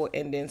couple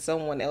and then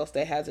someone else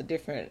that has a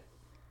different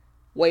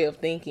way of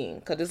thinking.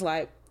 Because it's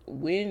like,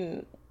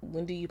 when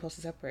do you supposed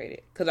to separate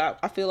it? Because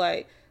I feel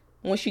like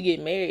once you get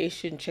married, it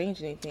shouldn't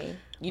change anything.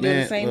 You do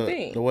the same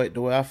thing. The way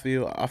I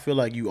feel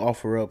like you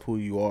offer up who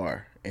you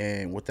are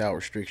and without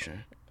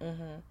restriction.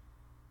 Mm-hmm.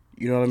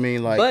 You know what I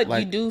mean? But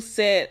you do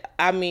set.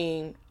 I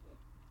mean,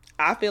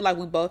 I feel like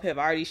we both have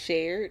already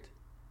shared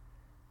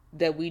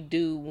that we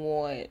do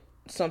want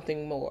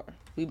something more.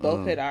 We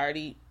both had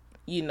already,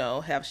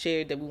 have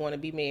shared that we want to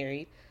be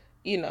married.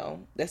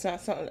 That's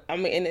not something. I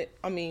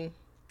mean,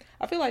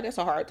 I feel like that's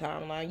a hard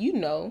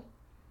timeline.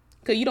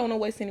 Because you don't want to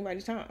waste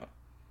anybody's time.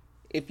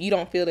 If you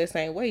don't feel the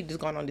same way, just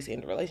go on this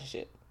end of the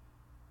relationship.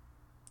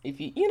 If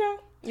you know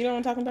what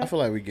I'm talking about. I feel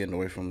like we're getting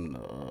away from.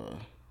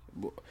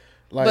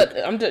 But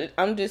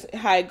I'm just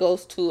how it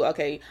goes to.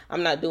 Okay,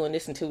 I'm not doing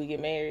this until we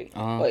get married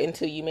or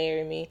until you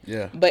marry me.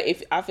 Yeah. But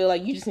if I feel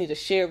like you just need to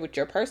share with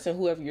your person,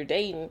 whoever you're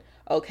dating.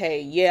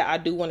 Okay, yeah, I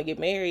do want to get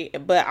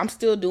married, but I'm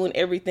still doing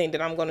everything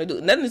that I'm going to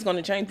do. Nothing's going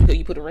to change because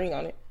you put a ring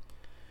on it.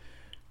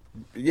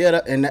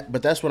 Yeah,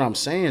 but that's what I'm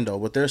saying though.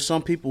 But there's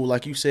some people,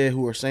 like you said,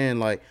 who are saying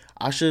like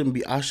I shouldn't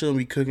be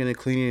cooking and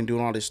cleaning and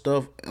doing all this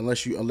stuff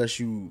unless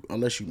you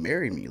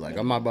marry me. Like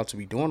I'm not about to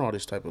be doing all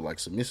this type of like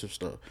submissive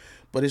stuff.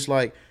 But it's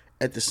like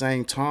at the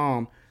same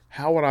time,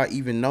 how would I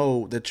even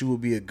know that you would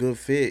be a good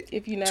fit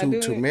if you're not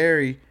to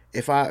marry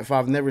if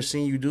I've never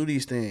seen you do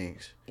these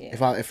things? Yeah.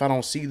 If I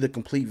don't see the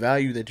complete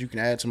value that you can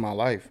add to my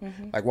life,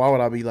 like why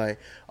would I be like,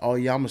 oh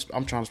yeah,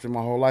 I'm trying to spend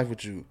my whole life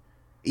with you,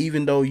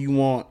 even though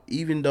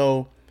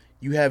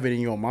you have it in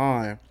your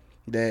mind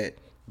that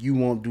you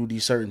won't do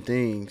these certain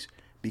things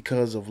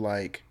because of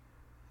like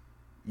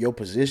your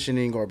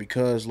positioning or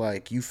because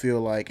like you feel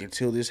like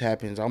until this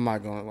happens I'm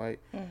not gonna like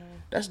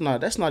that's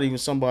not even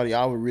somebody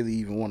I would really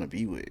even want to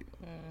be with.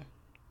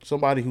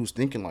 Somebody who's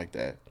thinking like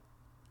that,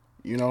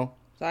 So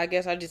I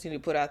guess I just need to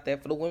put out there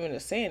for the women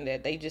that's saying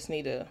that they just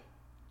need to.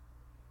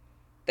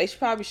 They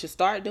probably should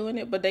start doing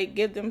it, but they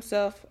give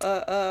themselves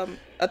a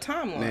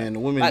timeline. Man, the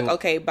women like,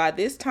 okay, by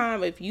this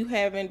time, if you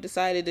haven't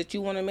decided that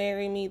you want to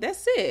marry me,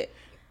 that's it.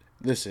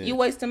 Listen, you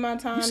wasting my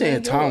time. You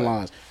saying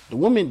timelines? The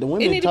women.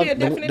 It need to be a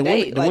definite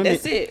date. Like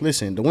that's it.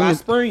 Listen, the women. By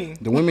spring.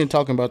 The women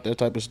talking about that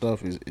type of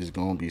stuff is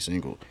gonna be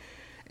single,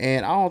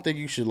 and I don't think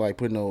you should like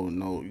put no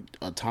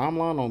a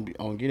timeline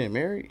on getting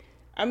married.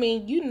 I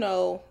mean,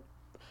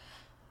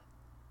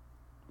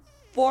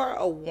 for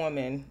a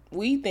woman,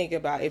 we think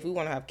about if we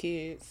want to have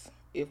kids.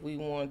 If we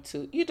want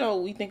to,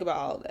 we think about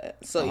all that.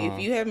 So if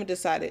you haven't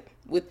decided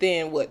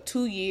within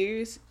 2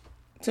 years,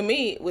 to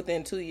me,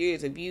 within 2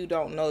 years, if you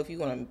don't know if you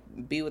want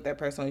to be with that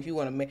person,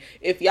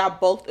 if y'all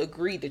both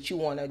agree that you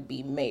want to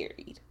be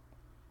married,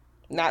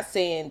 not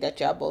saying that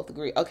y'all both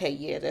agree, okay,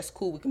 yeah, that's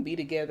cool, we can be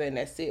together and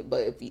that's it.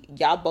 But if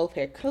y'all both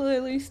had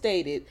clearly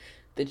stated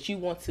that you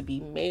want to be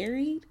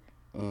married,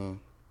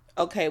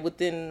 okay,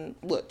 within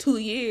 2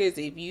 years,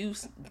 if you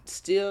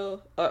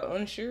still are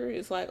unsure,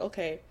 it's like,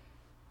 okay,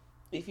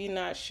 if you're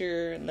not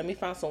sure, let me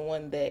find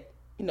someone that,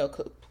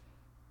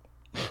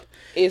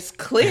 is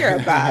clear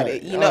about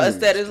it.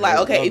 Instead it's like,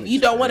 okay, if you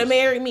don't want to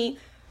marry me,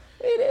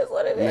 it is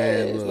what it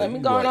is. Look, let me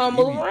go on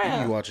move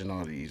around. You be watching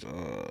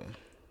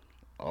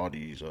all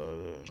these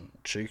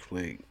chick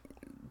flick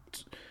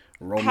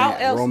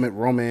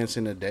romance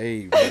in a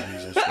day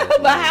movies and stuff.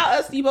 But how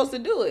else are you supposed to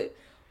do it?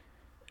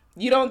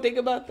 You don't think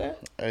about that?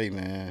 Hey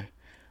man,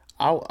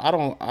 I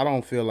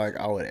don't feel like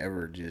I would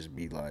ever just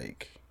be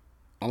like,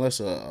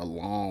 unless a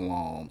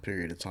long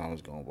period of time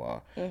is going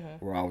by,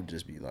 where I would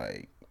just be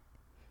like,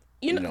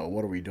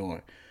 what are we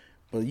doing?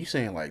 But you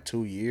saying like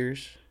 2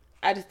 years?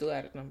 I just threw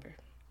out a number.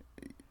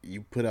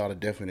 You put out a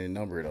definite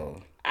number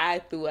though. I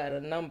threw out a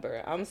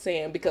number. I'm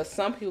saying because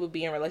some people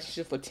be in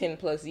relationships for 10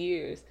 plus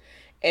years,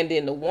 and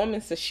then the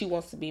woman says she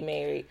wants to be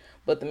married,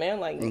 but the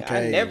man I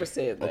never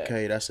said that.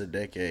 Okay, that's a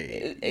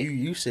decade.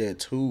 You said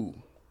 2.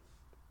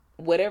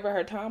 Whatever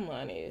her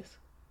timeline is.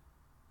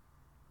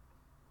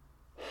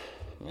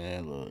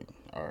 Man, look,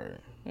 all right.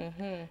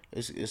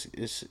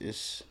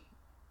 It's.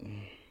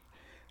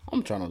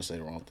 I'm trying not to say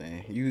the wrong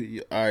thing.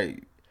 You all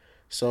right?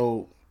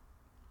 So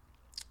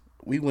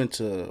we went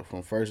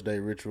from first day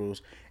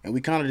rituals, and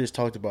we kind of just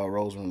talked about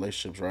roles in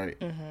relationships, right?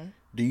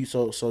 Do you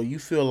so you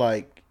feel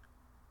like,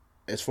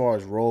 as far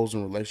as roles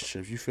in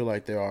relationships, you feel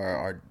like there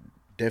are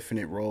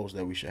definite roles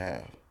that we should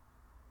have?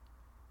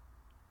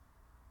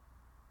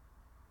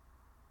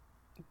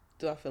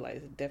 Do I feel like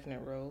it's definite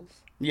roles?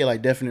 Yeah,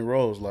 like definite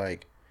roles,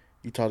 like.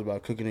 You talked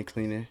about cooking and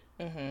cleaning,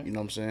 you know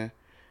what I'm saying?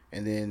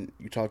 And then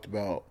you talked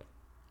about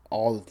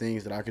all the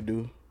things that I could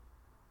do.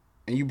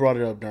 And you brought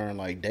it up during,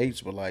 like, dates,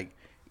 but, like,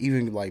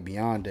 even, like,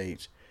 beyond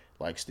dates,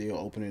 like, still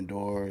opening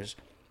doors,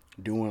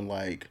 doing,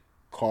 like,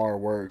 car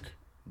work,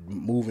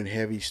 moving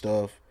heavy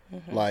stuff,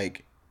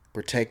 like,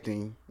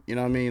 protecting, you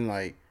know what I mean?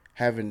 Like,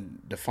 having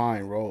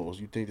defined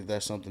roles. You think that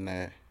that's something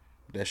that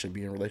should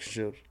be in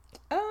relationships?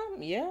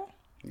 Yeah.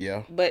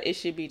 Yeah? But it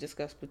should be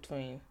discussed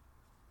between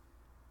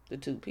the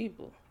two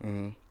people.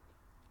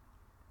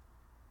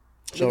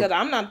 Because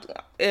I'm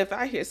not. If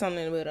I hear something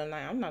in the middle of the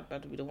night, I'm not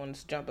about to be the one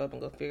to jump up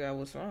and go figure out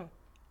what's wrong.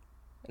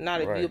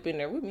 Not if you up in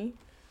there with me.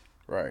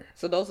 Right.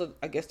 So those are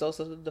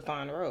the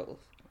defined roles.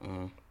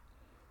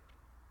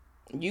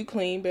 You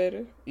clean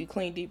better. You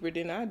clean deeper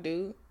than I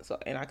do. So,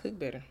 and I cook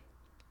better.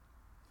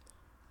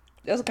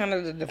 That's kind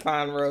of the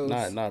defined roles.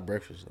 Not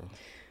breakfast though.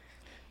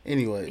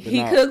 Anyway, but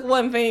he cooked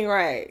one thing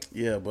right.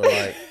 Yeah, but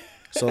like,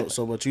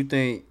 so but you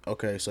think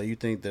okay? So you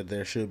think that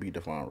there should be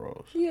defined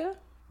roles? Yeah.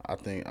 I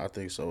think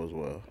so as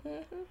well.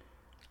 Mm-hmm.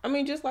 I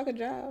mean, just like a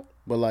job.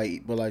 But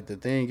like the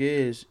thing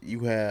is,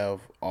 you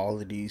have all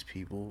of these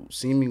people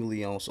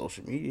seemingly on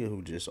social media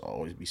who just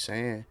always be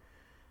saying,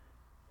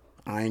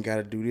 "I ain't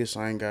gotta do this.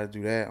 I ain't gotta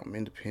do that. I'm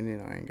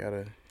independent. I ain't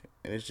gotta."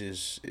 And it's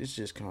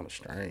just kind of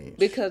strange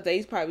because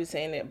they's probably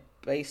saying it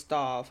based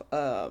off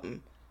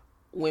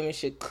women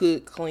should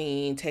cook,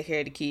 clean, take care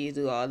of the kids,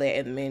 do all that,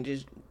 and men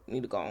just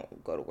need to go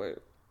to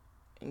work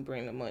and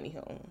bring the money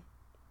home.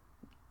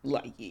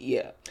 Like,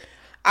 yeah,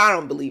 I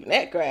don't believe in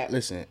that crap.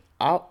 Listen,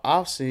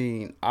 I've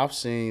seen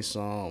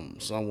some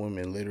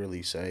women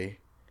literally say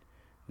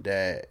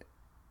that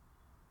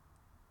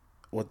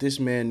what this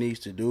man needs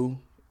to do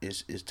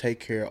is take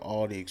care of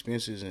all the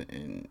expenses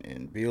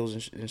and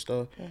bills and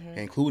stuff,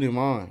 including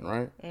mine,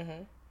 right?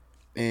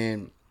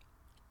 And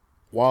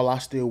while I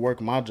still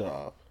work my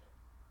job,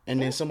 and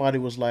then somebody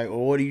was like, "Oh,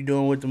 what are you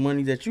doing with the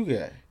money that you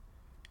got?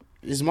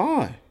 It's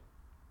mine."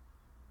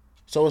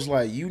 So it's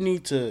like you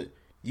need to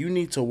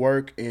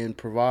work and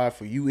provide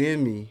for you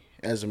and me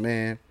as a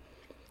man,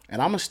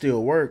 and I'ma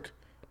still work,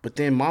 but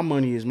then my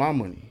money is my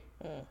money.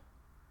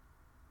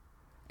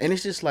 And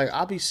it's just like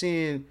I'll be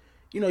seeing,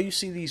 you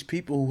see these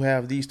people who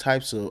have these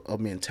types of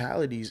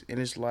mentalities, and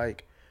it's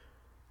like,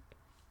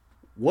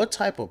 what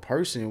type of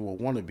person will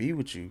want to be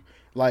with you?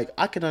 Like,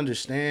 I can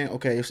understand,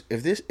 okay,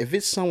 if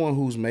it's someone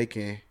who's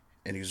making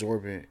an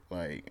exorbitant,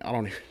 like,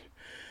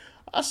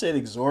 I said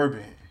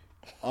exorbitant.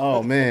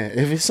 Oh man,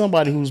 if it's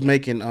somebody who's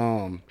making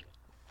a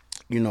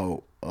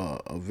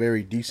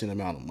very decent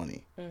amount of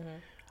money,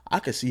 I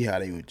could see how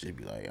they would just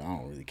be like, I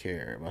don't really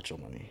care about your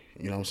money.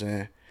 You know what I'm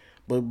saying?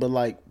 But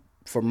like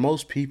for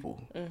most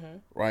people,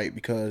 right?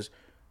 Because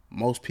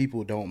most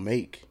people don't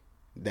make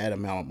that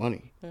amount of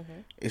money.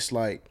 It's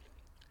like,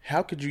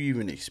 how could you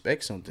even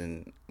expect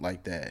something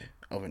like that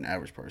of an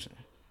average person?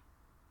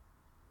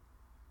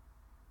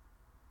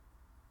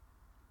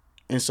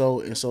 And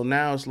so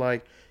now it's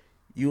like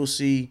you'll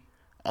see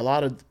a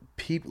lot of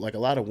people, like a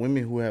lot of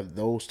women who have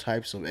those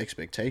types of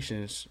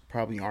expectations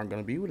probably aren't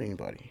going to be with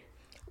anybody.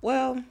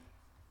 Well,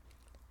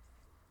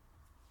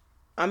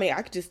 I mean,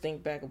 I could just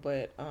think back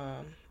about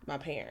my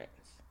parents.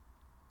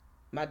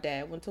 My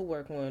dad went to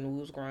work when we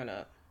was growing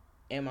up,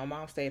 and my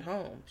mom stayed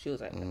home. She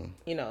was like,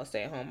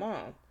 stay-at-home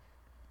mom.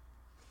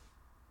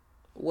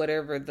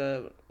 Whatever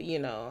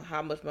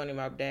how much money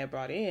my dad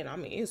brought in, I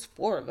mean, it's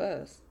 4 of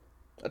us.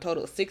 A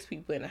total of 6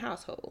 people in the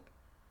household.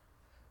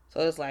 So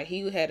it's like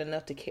he had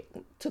enough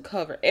to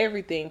cover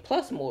everything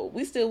plus more.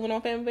 We still went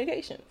on family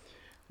vacations.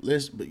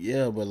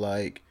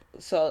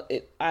 So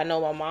I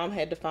know my mom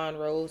had defined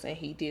roles and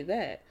he did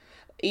that.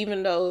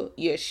 Even though,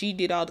 she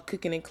did all the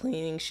cooking and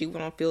cleaning. She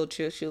went on field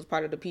trips. She was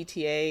part of the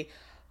PTA.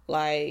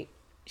 Like,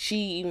 she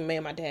even made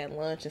my dad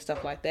lunch and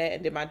stuff like that.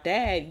 And then my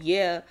dad,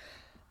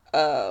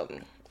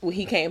 when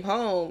he came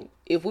home,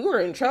 if we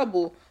were in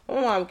trouble, my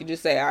mom could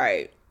just say, all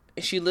right.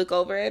 And she look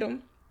over at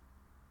him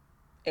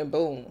and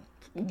boom.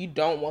 You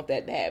don't want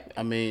that to happen.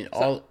 I mean,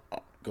 go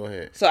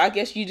ahead. So I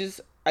guess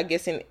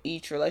in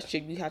each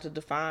relationship you have to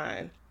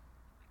define.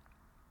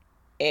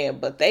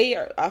 But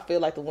I feel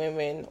like the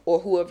women or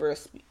whoever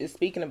is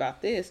speaking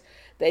about this,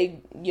 they,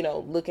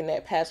 looking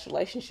at past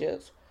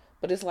relationships,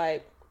 but it's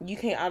like, you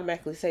can't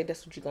automatically say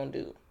that's what you're going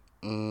to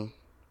do.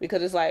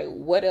 Because it's like,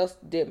 what else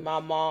did my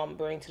mom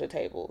bring to the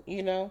table?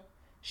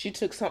 She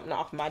took something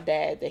off my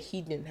dad that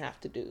he didn't have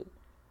to do.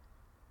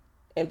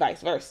 And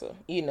vice versa.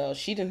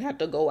 She didn't have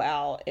to go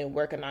out and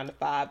work a 9 to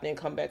 5, then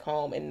come back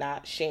home and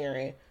not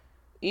sharing.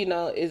 It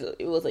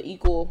was an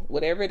equal,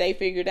 whatever they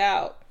figured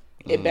out,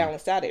 it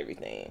balanced out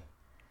everything.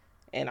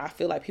 And I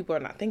feel like people are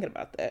not thinking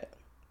about that.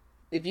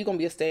 If you're going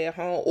to be a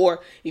stay-at-home,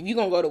 or if you're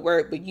going to go to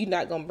work, but you're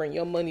not going to bring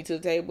your money to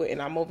the table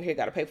and I'm over here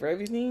got to pay for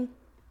everything.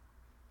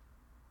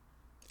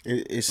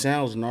 It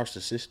sounds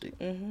narcissistic.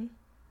 And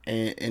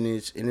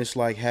it's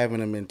like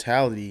having a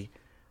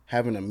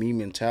me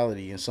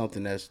mentality, and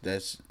something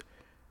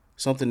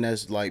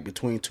that's like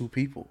between two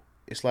people.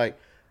 It's like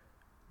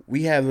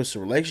we have this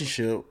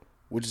relationship,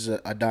 which is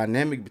a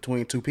dynamic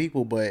between two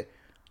people, but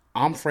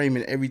I'm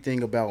framing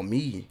everything about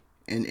me,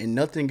 and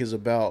nothing is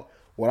about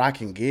what I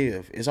can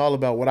give. It's all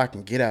about what I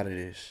can get out of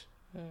this.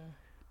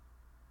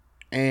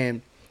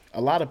 And a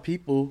lot of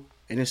people,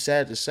 and it's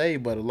sad to say,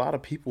 but a lot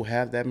of people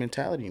have that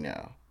mentality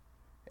now.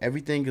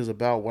 Everything is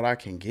about what I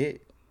can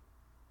get.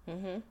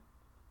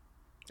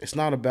 It's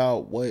not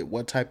about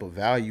what type of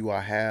value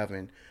I have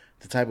and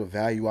the type of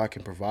value I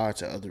can provide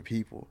to other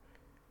people.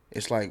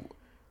 It's like,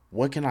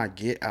 what can I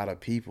get out of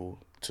people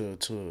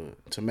to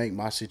make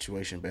my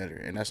situation better?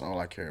 And that's all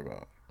I care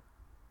about.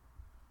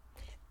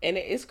 And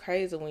it's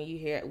crazy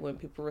when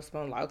people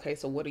respond like, okay,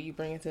 so what are you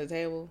bringing to the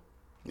table?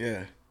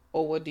 Yeah.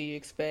 Or what do you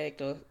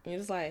expect? Or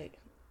it's like,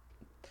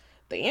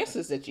 the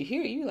answers that you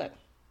hear, you like,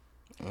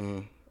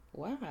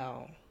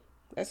 wow,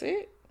 that's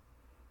it?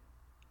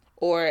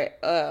 Or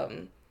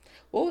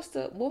what was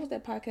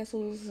that podcast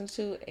we listened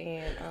to?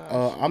 And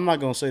I'm not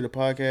gonna say the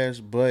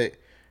podcast, but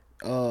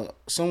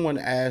someone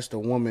asked a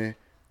woman,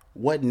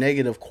 "What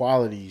negative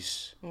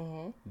qualities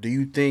do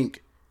you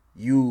think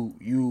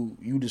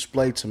you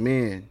display to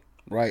men,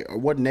 right? Or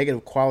what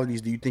negative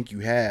qualities do you think you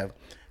have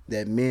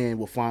that men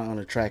will find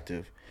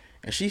unattractive?"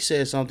 And she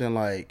said something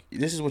like,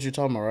 "This is what you're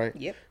talking about, right?"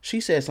 Yep. She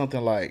said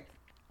something like,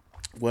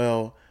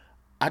 "Well,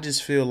 I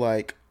just feel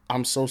like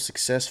I'm so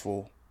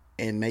successful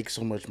and make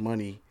so much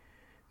money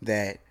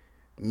that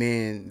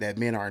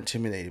men are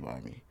intimidated by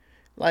me."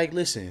 Like,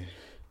 listen,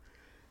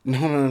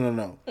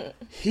 no.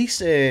 He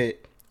said,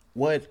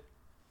 "What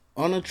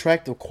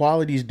unattractive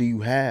qualities do you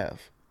have?"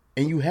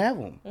 And you have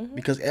them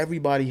because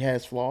everybody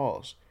has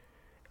flaws.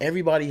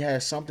 Everybody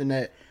has something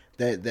that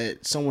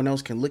someone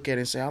else can look at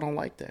and say, "I don't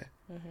like that."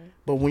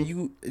 But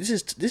when this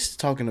is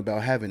talking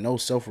about having no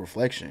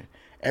self-reflection.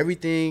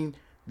 Everything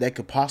that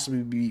could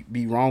possibly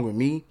be wrong with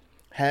me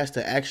has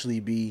to actually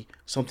be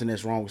something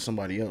that's wrong with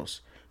somebody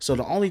else. So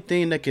the only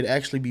thing that could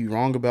actually be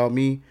wrong about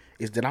me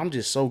is that I'm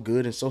just so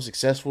good and so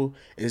successful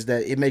is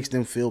that it makes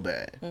them feel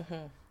bad.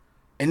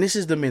 And this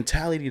is the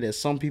mentality that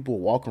some people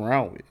walk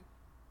around with.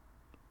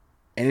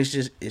 And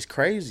it's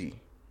crazy.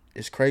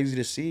 It's crazy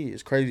to see.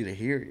 It's crazy to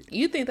hear it.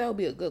 You think that would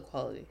be a good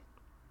quality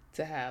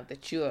to have,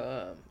 that you're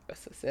a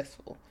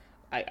successful?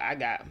 I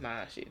got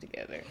my shit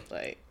together.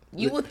 Like,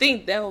 you would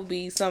think that would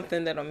be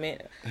something that a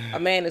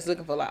man is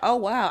looking for. Like, oh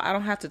wow, I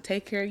don't have to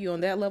take care of you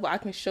on that level. I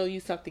can show you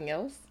something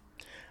else.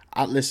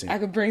 I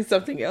could bring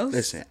something else.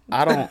 Listen,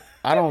 I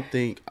don't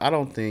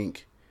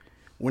think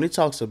when it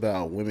talks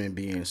about women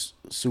being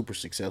super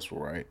successful,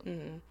 right?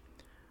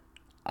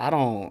 I'm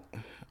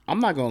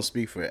not gonna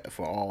speak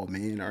for all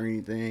men or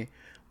anything,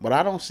 but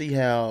I don't see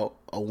how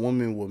a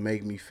woman would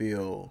make me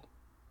feel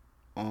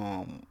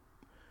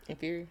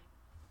inferior.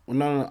 Well,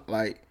 no,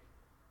 like,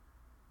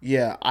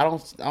 yeah, I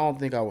don't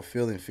think I would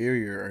feel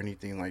inferior or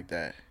anything like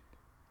that.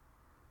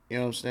 You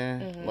know what I'm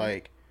saying?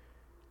 Like,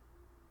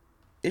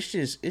 it's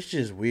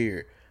just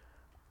weird.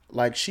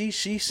 Like, she's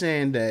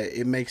saying that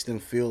it makes them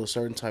feel a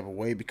certain type of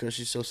way because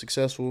she's so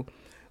successful,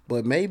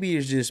 but maybe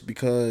it's just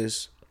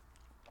because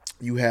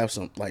you have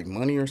some like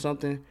money or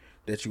something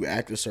that you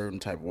act a certain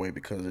type of way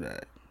because of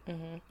that,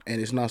 and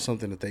it's not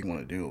something that they want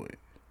to deal with.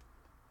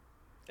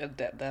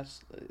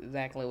 That's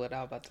exactly what I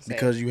was about to say.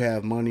 Because you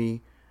have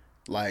money,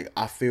 like,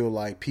 I feel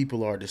like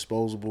people are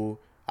disposable.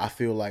 I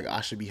feel like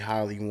I should be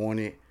highly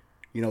wanted.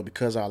 You know,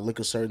 because I look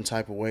a certain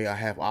type of way, I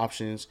have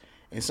options.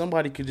 And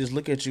somebody could just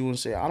look at you and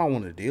say, "I don't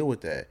want to deal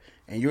with that."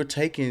 And you're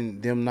taking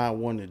them not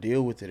wanting to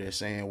deal with it as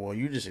saying, "Well,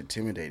 you're just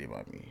intimidated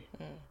by me."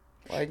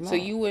 Like, no. So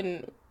you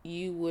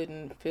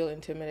wouldn't feel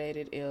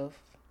intimidated if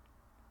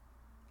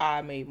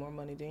I made more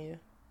money than you?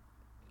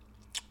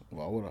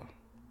 Why would I?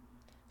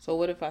 So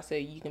what if I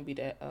say you can be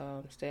that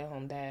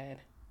stay-at-home dad?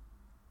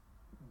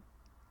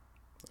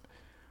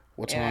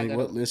 What time you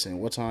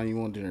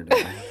want dinner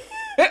done?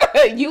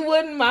 You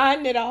wouldn't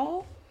mind at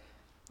all?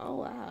 Oh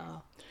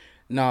wow.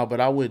 No,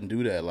 but I wouldn't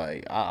do that.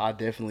 Like, I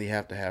definitely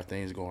have to have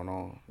things going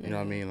on. You know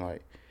what I mean?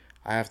 Like,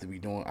 I have to be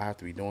doing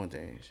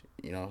things,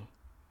 you know?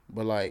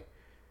 But like,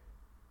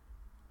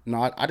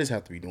 no, I just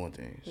have to be doing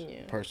things.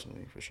 Yeah.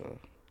 Personally, for sure.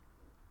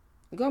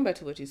 Going back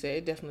to what you said,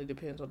 it definitely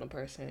depends on the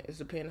person. It's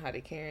depending how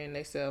they carrying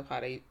themselves,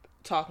 how they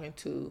talking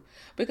to,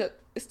 because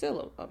it's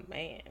still a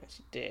man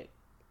that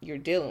you're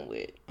dealing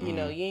with. You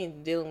know, you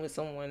ain't dealing with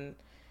someone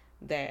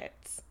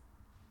that's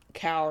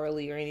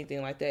cowardly or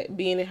anything like that.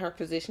 Being in her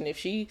position, if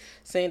she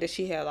saying that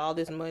she has all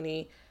this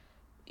money,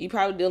 you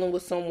probably dealing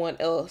with someone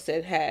else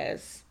that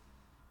has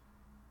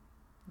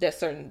that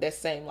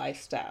same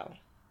lifestyle.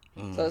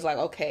 So it's like,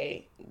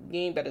 okay,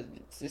 you ain't better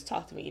just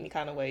talk to me any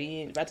kind of way. You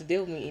ain't about to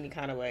deal with me any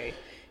kind of way.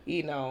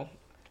 You know,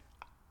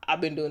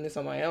 I've been doing this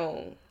on my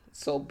own.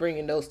 So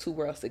bringing those two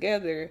worlds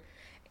together,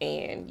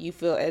 and you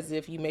feel as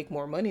if you make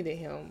more money than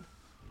him,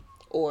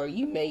 or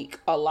you make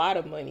a lot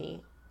of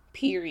money,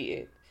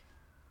 period.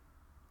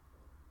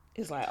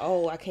 It's like,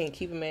 oh, I can't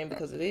keep a man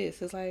because of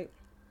this. It's like,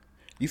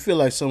 you feel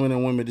like some of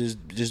them women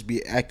just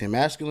be acting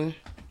masculine?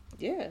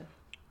 Yeah.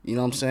 You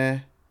know what I'm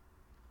saying?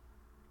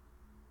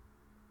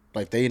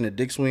 Like, they in a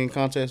dick swing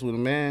contest with a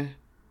man.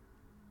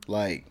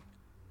 Like,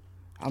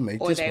 I make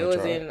this much. Or they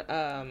was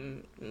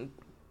in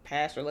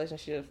past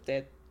relationships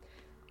that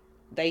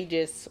they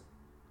just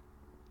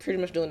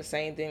pretty much doing the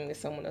same thing that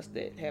someone else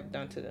that have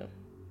done to them.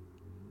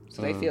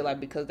 So they feel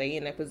like because they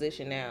in that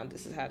position now,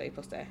 this is how they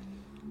supposed to act.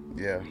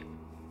 Yeah.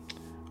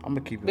 I'm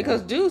gonna keep it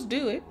because dudes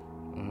do it.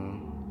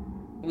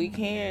 We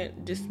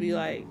can't just be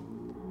like,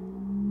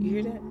 you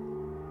hear that?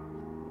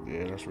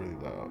 Yeah, that's really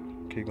loud.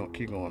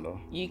 Keep going though.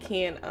 You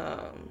can't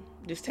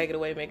just take it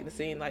away, making it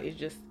seem like it's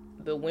just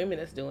the women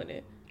that's doing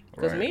it.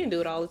 Because men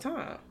do it all the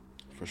time.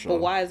 For sure.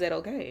 But why is that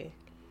okay?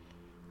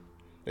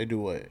 They do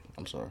what?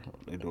 I'm sorry.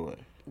 They do what?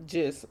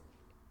 Just,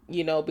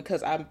 you know,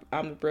 because I'm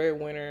the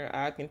breadwinner,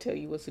 I can tell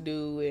you what to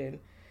do and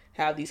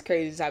have these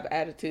crazy type of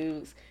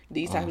attitudes,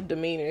 these type of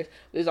demeanors.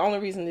 There's the only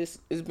reason this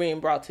is being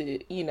brought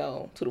to, you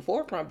know, to the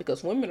forefront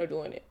because women are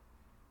doing it.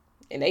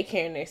 And they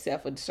carrying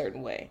themselves a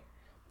certain way.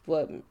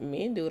 What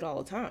men do it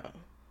all the time.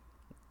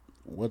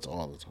 What's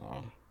all the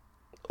time?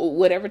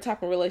 Whatever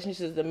type of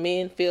relationships the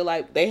men feel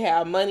like they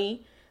have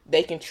money,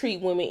 they can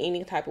treat women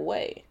any type of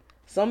way.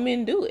 Some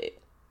men do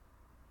it.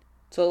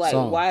 So like,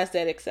 why is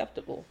that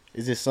acceptable?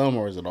 Is it some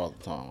or is it all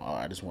the time? Oh,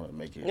 I just want to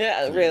make it.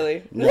 Yeah, clear.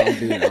 really. No,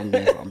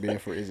 I'm being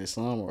for. Is it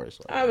some or is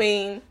it? I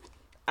mean,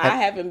 I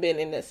haven't been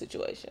in that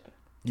situation.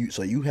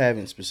 So you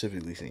haven't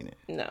specifically seen it.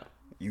 No.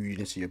 You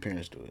didn't see your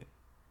parents do it.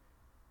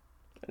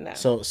 No.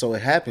 So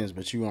it happens,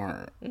 but you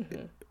aren't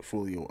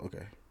fully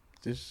okay.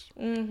 Just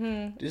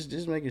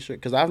making sure,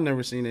 because I've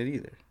never seen it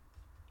either.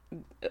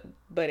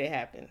 But it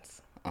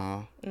happens.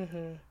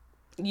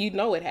 You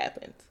know it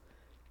happens.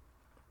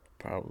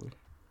 Probably.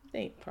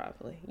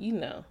 Probably. You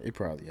know. It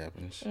probably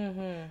happens.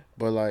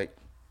 But like,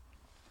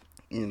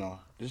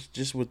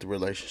 just with the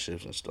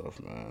relationships and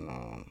stuff,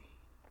 man.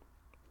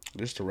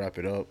 Just to wrap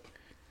it up,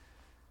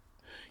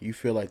 you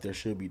feel like there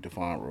should be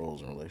defined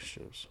roles in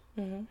relationships.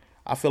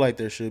 I feel like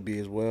there should be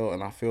as well,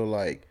 and I feel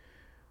like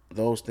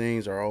those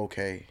things are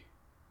okay.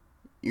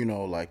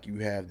 Like you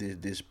have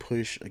this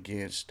push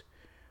against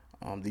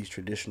these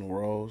traditional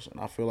roles, and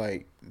I feel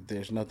like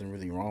there's nothing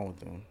really wrong with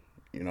them.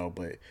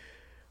 But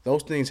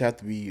those things have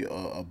to be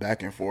a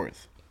back and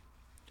forth.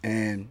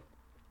 And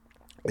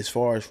as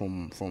far as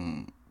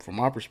from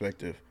my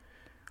perspective,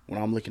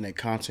 when I'm looking at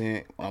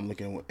content, when I'm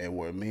looking at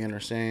what men are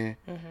saying,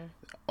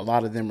 a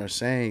lot of them are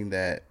saying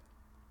that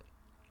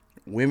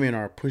women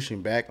are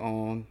pushing back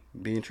on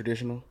being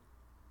traditional,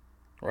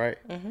 right?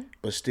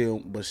 But still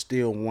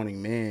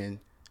wanting men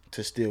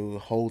to still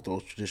hold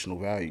those traditional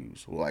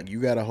values. Like, you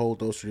got to hold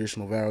those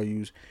traditional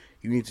values.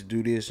 You need to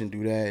do this and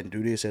do that and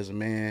do this as a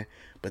man.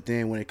 But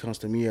then when it comes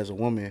to me as a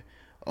woman,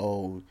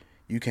 oh,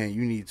 you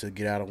need to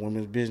get out of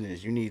women's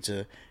business. You need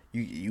to,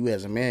 you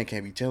as a man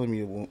can't be telling me,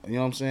 you know what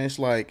I'm saying? It's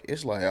like,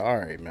 all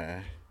right,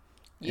 man.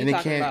 You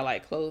talking about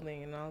like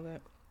clothing and all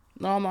that?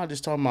 No, I'm not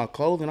just talking about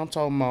clothing. I'm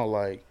talking about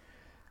like,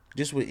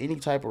 just with any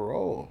type of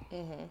role.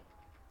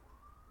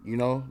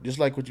 Just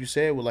like what you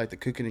said with like the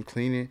cooking and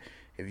cleaning.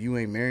 If you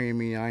ain't marrying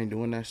me, I ain't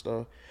doing that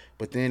stuff.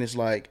 But then it's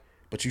like,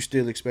 but you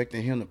still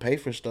expecting him to pay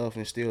for stuff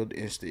and still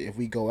if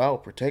we go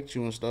out, protect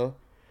you and stuff.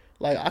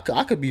 Like,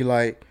 I could be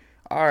like,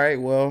 all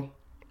right, well,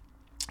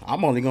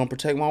 I'm only going to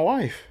protect my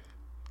wife.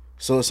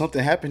 So if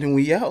something happened and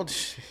we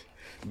out,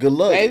 good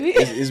luck. Baby.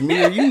 It's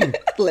me or you.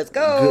 Let's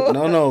go.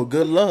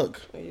 Good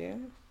luck. Yeah.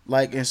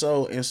 Like, and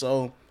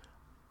so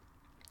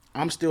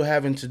I'm still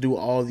having to do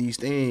all these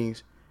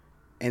things,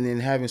 and then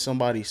having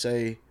somebody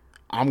say,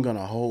 I'm going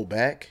to hold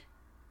back.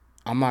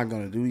 I'm not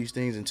going to do these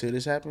things until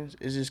this happens.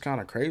 It's just kind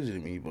of crazy to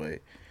me, but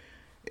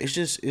it's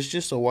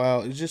just a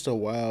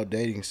wild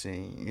dating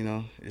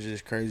scene, It's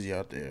just crazy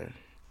out there.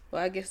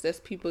 Well, I guess that's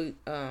people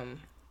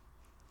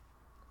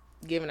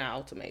giving out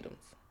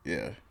ultimatums.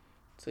 Yeah.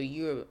 So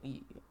you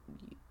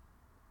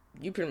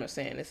pretty much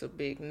saying it's a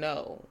big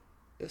no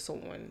if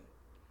someone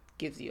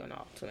gives you an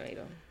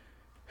ultimatum.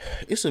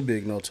 It's a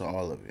big no to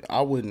all of it.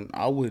 I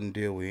wouldn't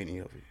deal with any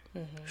of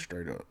it.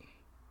 Straight up.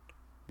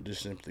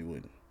 Just simply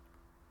wouldn't.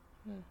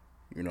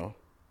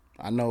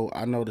 I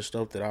know the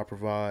stuff that I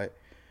provide.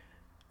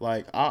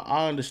 Like,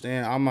 I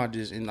understand. I'm not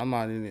just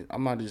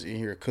in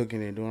here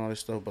cooking and doing all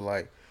this stuff, but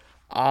like,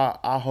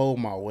 I hold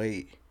my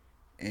weight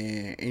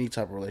in any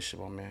type of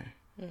relationship I'm in.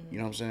 You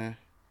know what I'm saying?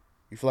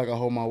 You feel like I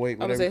hold my weight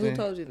with everything? Who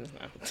told you this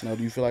now? No,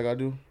 do you feel like I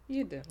do?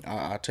 You do.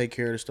 I take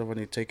care of the stuff I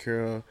need to take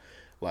care of.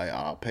 Like,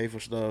 I'll pay for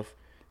stuff.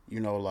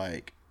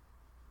 Like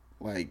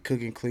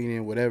cooking,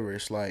 cleaning, whatever.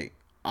 It's like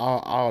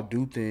I'll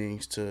do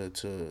things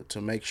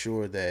to make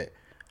sure that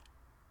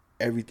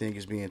everything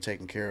is being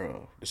taken care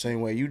of the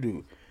same way you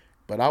do.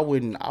 But I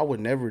would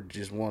never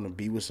just want to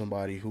be with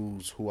somebody who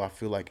I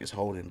feel like is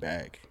holding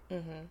back.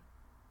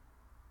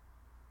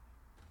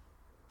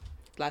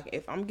 Like,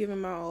 if I'm giving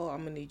my all,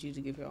 I'm gonna need you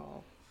to give your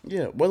all.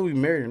 Yeah, whether we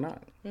married or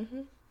not.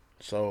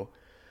 So,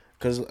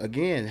 because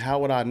again, how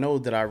would I know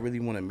that I really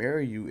want to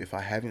marry you if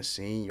I haven't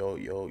seen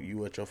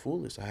you at your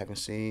fullest? I haven't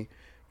seen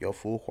your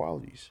full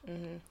qualities.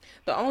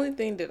 The only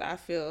thing that I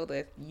feel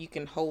that you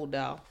can hold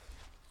off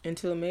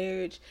until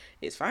marriage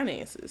is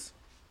finances.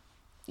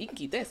 You can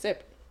keep that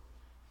separate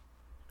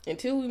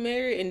until we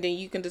marry, and then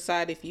you can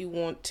decide if you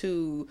want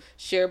to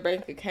share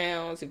bank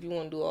accounts, if you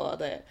want to do all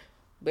that.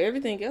 But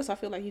everything else, I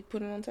feel like you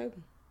put it on the table.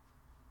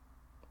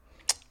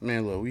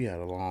 Man, look, we had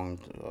a long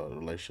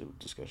relationship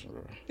discussion,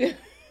 bro.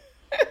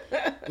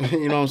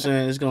 You know what I'm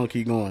saying? It's gonna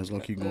keep going.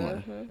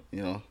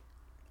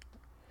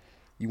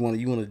 You want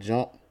to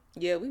jump?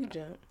 Yeah, we can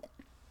jump.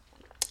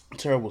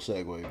 Terrible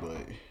segue, but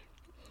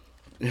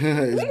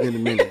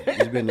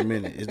it's been a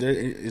minute.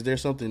 Is there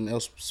something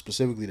else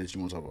specifically that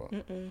you want to talk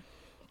about?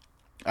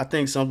 I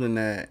think something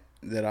that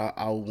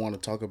I want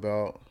to talk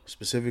about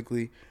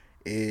specifically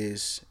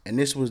is, and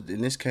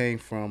this came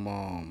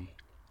from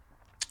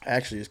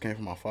actually this came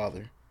from my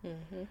father.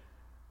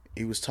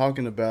 He was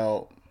talking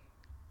about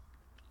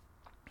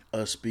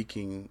us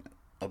speaking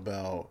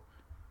about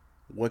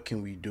what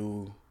can we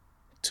do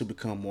to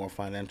become more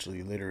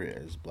financially literate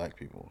as black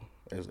people,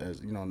 as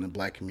in the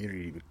black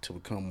community, to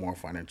become more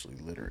financially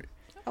literate.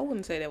 I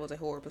wouldn't say that was a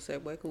horrible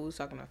segue because we was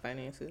talking about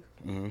finances.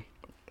 Mm-hmm.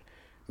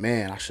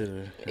 Man, I should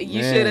have.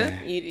 You should have.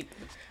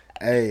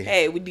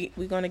 Hey,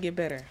 we gonna get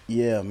better.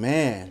 Yeah,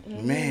 man,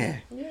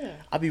 man. Yeah.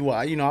 I'll be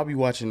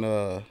watching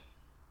No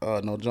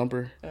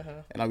Jumper,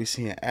 and I'll be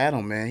seeing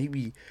Adam.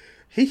 Man,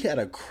 he had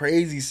a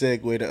crazy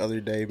segue the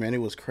other day. Man,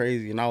 it was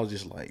crazy, and I was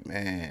just like,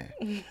 man,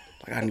 like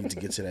I need to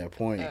get to that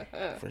point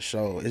for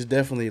sure. It's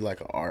definitely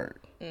like an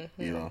art,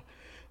 you know.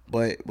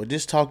 But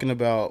just talking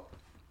about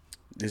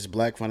this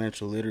Black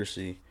financial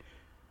literacy,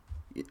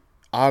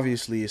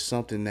 obviously, it's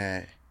something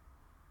that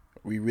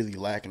we really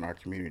lack in our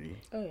community.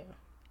 Oh yeah.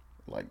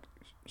 Like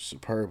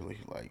superbly,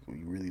 like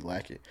we really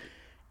lack it.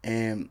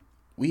 And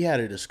we had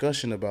a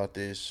discussion about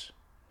this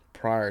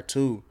prior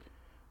to,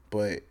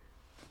 but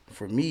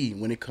for me,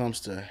 when it comes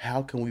to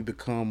how can we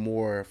become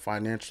more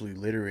financially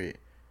literate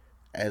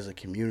as a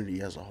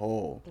community as a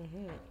whole,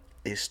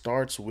 it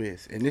starts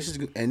with,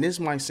 and this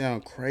might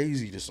sound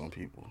crazy to some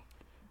people,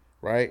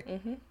 right?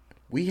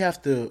 We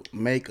have to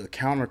make a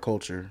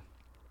counterculture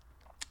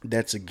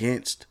that's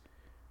against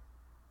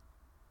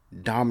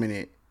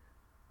dominant,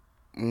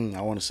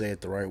 I want to say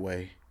it the right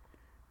way,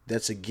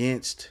 that's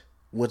against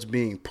what's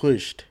being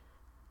pushed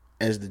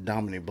as the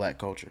dominant Black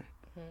culture.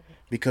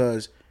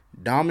 Because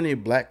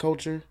dominant Black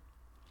culture,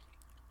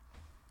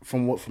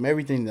 from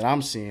everything that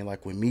I'm seeing,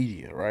 like with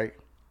media, right?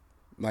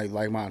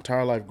 Like my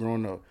entire life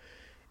growing up,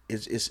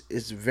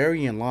 it's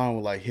very in line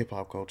with like hip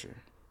hop culture,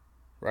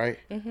 right?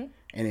 And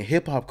in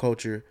hip hop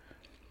culture,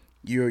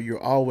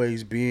 you're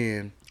always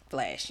being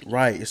flashy.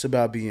 Right. It's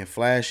about being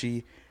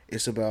flashy.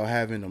 It's about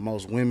having the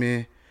most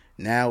women.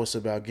 Now it's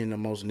about getting the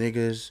most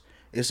niggas.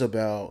 It's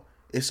about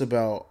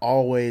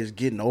always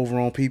getting over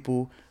on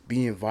people,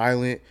 being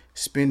violent,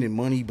 spending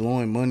money,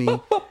 blowing money,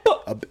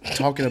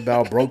 talking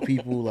about broke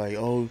people like,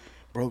 oh,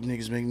 broke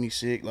niggas make me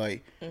sick.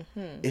 Like,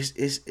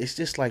 it's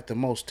just like the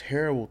most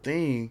terrible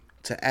thing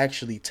to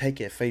actually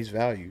take at face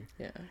value.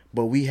 Yeah.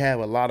 But we have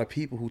a lot of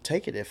people who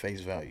take it at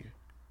face value,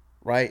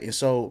 right? And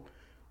so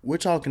we're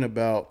talking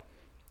about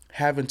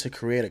having to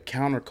create a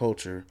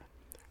counterculture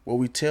where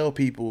we tell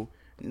people,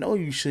 no,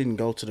 you shouldn't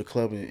go to the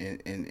club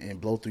and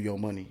blow through your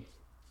money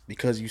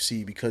because you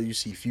see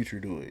Future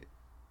do it.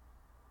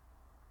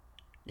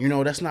 You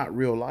know, that's not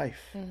real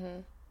life.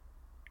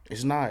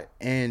 It's not.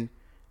 And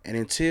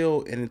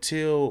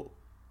until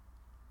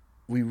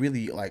we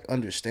really like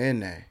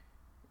understand that,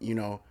 you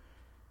know,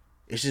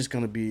 it's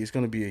gonna be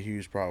a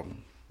huge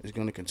problem. It's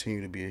gonna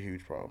continue to be a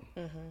huge problem.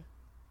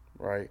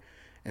 Right?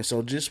 And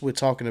so just with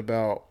talking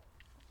about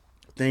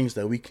things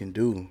that we can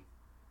do,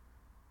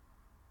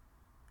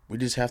 we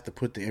just have to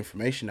put the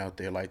information out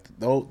there. Like,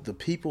 though the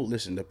people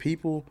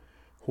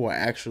who are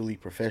actually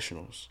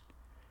professionals,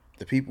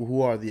 the people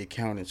who are the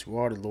accountants, who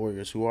are the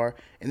lawyers,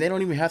 and they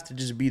don't even have to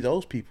just be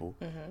those people.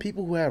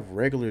 People who have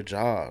regular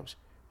jobs,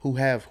 who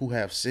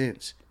have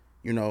sense,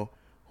 you know,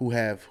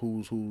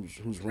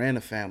 who's ran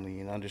a family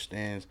and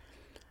understands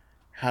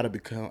how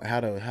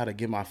to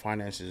get my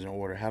finances in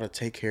order, how to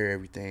take care of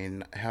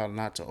everything, how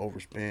not to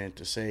overspend,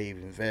 to save,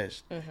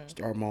 invest,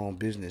 start my own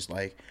business.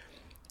 Like,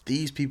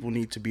 these people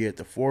need to be at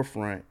the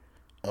forefront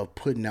of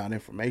putting out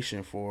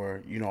information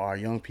for, you know, our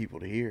young people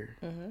to hear.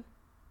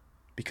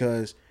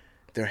 Because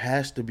there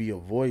has to be a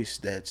voice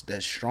that's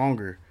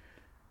stronger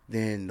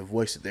than the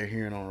voice that they're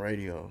hearing on the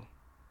radio,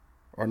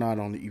 or not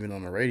even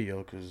on the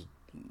radio, because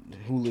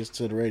who listens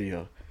to the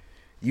radio?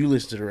 You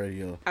listen to the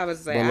radio. I was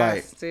saying, like, I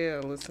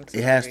still listen to it.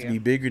 It has to be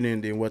bigger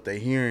than what they're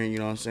hearing, you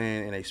know what I'm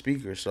saying, in a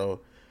speaker.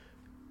 So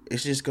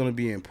it's just going to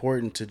be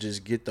important to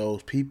just get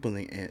those people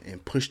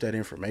and push that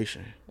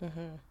information.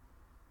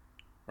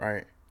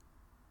 Right?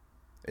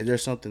 Is there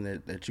something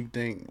that you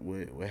think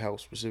would help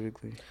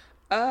specifically?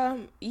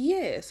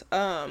 Yes.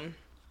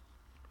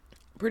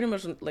 Pretty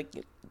much like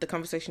the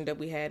conversation that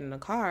we had in the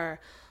car,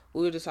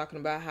 we were just talking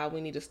about how we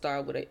need to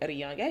start at a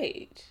young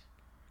age.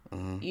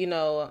 You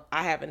know,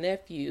 I have a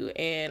nephew,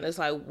 and it's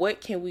like,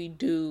 what can we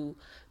do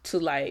to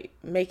like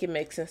make it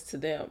make sense to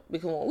them?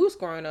 Because when we was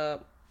growing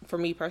up, for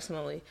me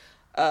personally,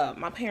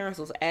 my parents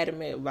was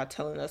adamant about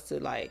telling us to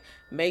like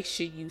make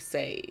sure you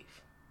save.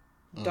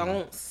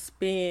 Don't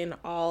spend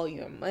all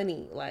your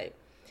money. Like,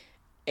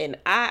 and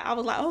I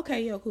was like,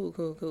 okay, yo, cool.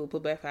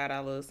 Put back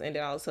 $5, and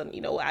then all of a sudden,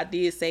 you know, I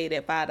did say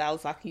that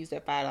 $5. I can use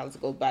that $5 to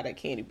go buy that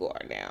candy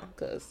bar now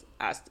because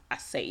I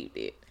saved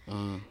it.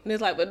 And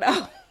it's like, but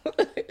no,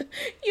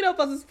 you don't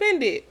supposed to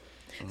spend it.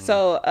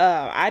 So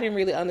I didn't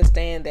really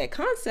understand that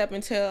concept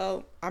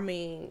until, I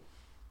mean,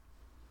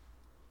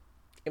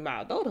 in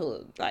my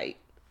adulthood, like,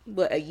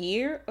 but a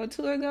year or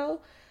two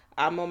ago,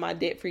 I'm on my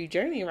debt-free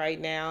journey right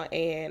now,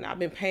 and I've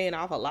been paying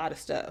off a lot of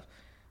stuff.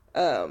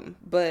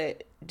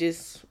 But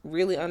just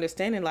really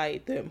understanding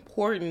like the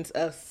importance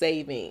of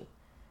saving.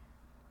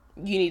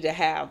 You need to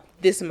have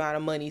this amount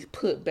of money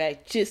put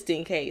back just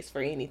in case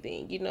for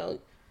anything, you know.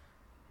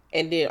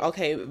 And then,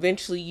 okay,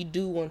 eventually you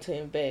do want to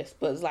invest,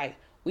 but it's like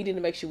we need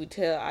to make sure we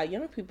tell our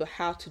young people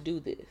how to do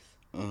this.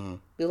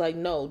 They're like,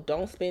 no,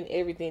 don't spend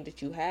everything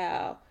that you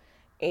have,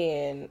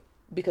 and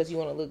because you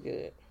want to look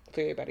good for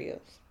everybody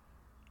else.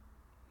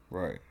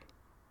 Right.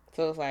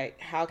 So it's like,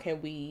 how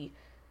can we,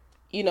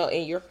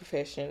 in your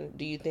profession,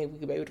 do you think we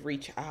could be able to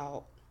reach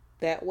out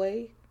that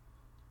way?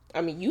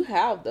 I mean, you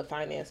have the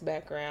finance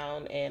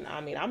background, and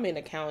I mean, I'm in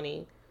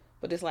accounting,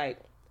 but it's like,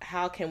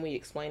 how can we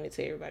explain it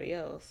to everybody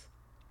else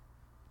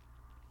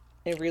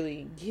and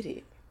really get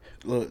it?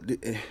 Look,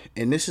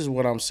 and this is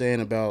what I'm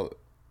saying about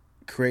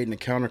creating a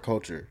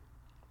counterculture.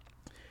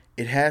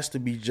 It has to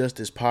be just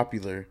as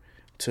popular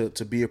to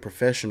be a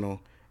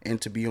professional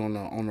and to be on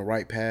the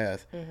right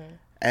path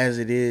as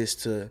it is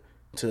to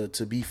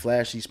be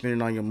flashy,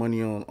 spending all your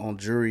money on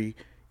jewelry.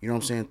 You know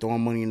what I'm saying?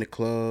 Throwing money in the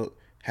club,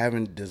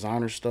 having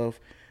designer stuff,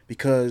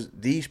 because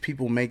these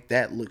people make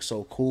that look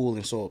so cool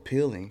and so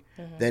appealing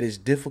that it's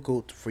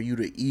difficult for you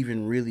to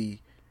even really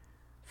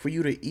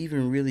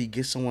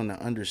get someone to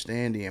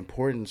understand the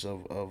importance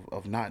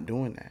of not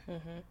doing that.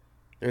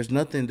 There's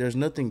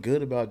nothing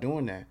good about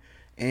doing that.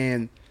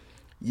 And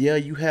yeah,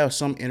 you have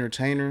some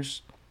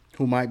entertainers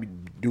who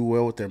might do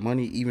well with their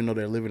money, even though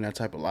they're living that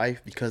type of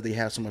life because they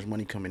have so much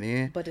money coming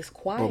in. But it's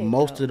quiet. But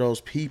most of those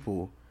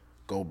people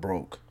go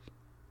broke.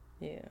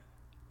 Yeah.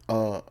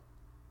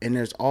 And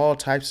there's all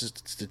types of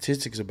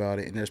statistics about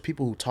it, and there's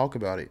people who talk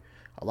about it.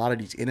 A lot of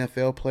these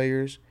NFL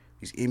players,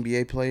 these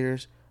NBA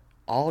players,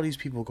 all these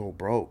people go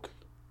broke.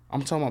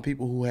 I'm talking about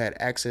people who had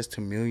access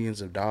to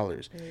millions of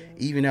dollars. Yeah.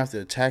 Even after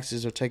the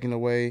taxes are taken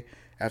away,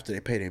 after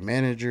they pay their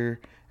manager,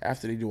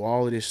 after they do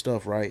all of this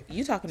stuff, right?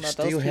 You talking about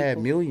those people? Still had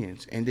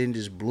millions and then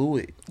just blew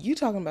it. You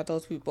talking about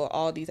those people,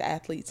 all these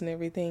athletes and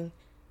everything.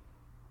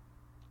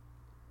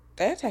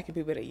 They're attacking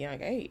people at a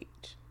young age.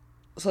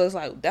 So it's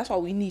like, that's why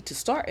we need to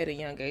start at a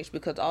young age,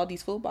 because all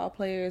these football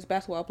players,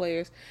 basketball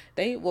players,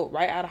 they were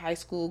right out of high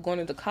school, going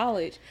into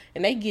college,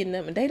 and they getting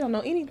them, and they don't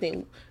know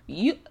anything.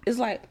 It's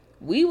like,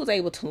 we was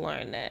able to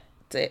learn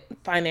that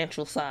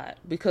financial side,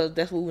 because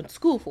that's what we went to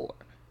school for.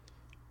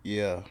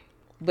 Yeah.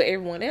 But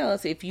everyone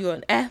else, if you're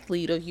an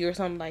athlete or you're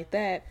something like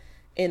that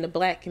in the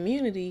black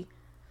community,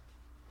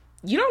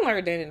 you don't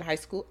learn that in high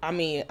school. I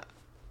mean,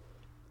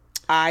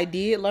 I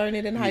did learn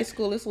it in high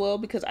school as well,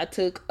 because I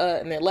took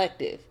an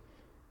elective.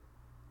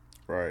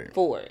 Right.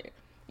 For it.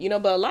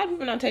 But a lot of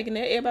people not taking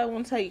that. Everybody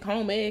want to take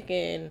home ec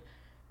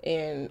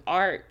and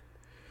art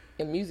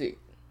and music.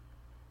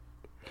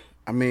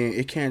 I mean,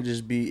 it can't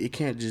just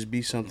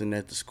be something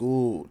at the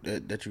school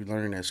that you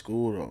learn at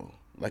school though.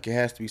 Like, it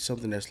has to be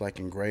something that's like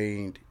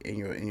ingrained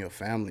in your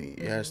family.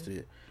 It has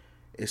to.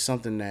 It's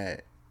something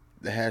that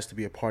has to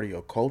be a part of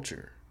your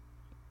culture.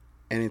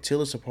 And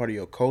until it's a part of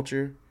your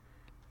culture,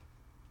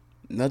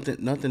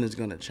 nothing is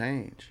gonna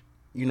change.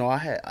 I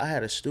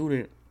had a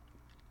student,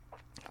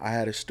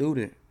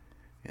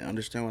 and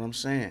understand what I'm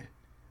saying.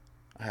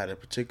 I had a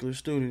particular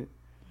student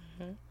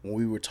when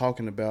we were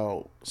talking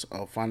about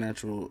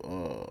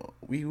financial.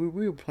 We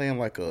were playing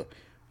like a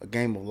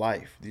game of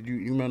life. Did you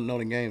remember know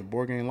the game,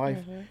 board game life?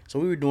 So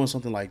we were doing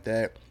something like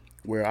that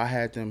where I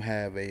had them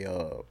have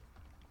a.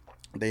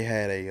 They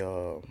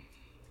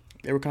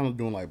were kind of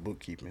doing like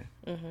bookkeeping,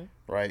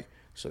 right?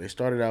 So they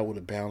started out with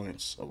a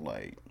balance of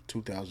like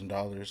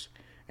 $2,000,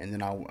 and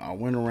then I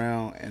went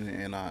around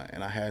and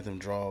I had them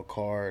draw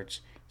cards.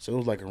 So it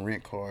was like a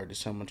rent card. This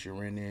is how much your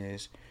rent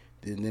is.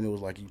 Then it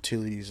was like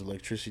utilities,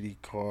 electricity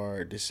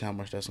card. This is how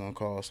much that's gonna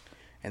cost.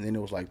 And then it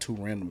was like 2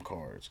 random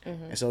cards.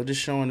 And so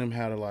just showing them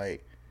how to,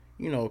 like,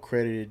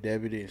 credit it,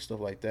 debit it, and stuff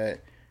like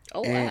that.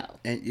 Oh, wow.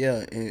 And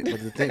yeah,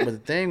 but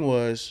the thing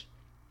was,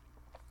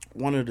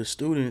 one of the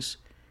students,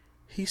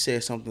 he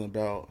said something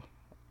about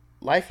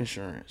life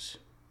insurance,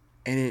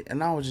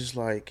 and I was just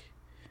like,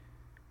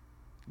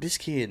 this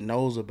kid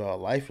knows about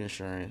life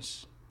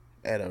insurance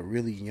at a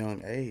really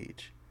young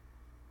age.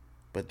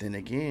 But then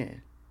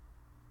again,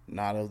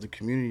 not of the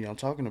community I'm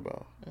talking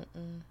about.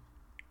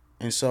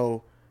 And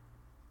so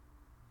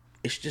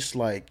it's just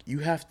like you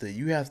have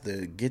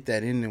to get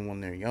that in them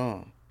when they're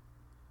young.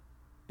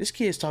 This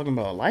kid's talking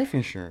about life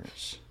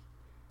insurance.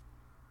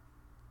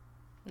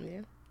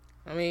 Yeah.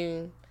 I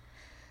mean,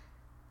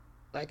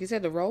 like you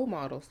said, the role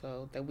models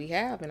though that we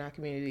have in our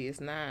community is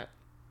not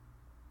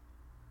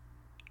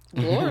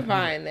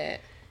glorifying that.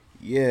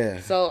 Yeah.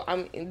 So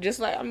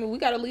we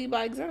gotta lead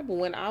by example.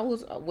 When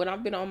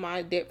I've been on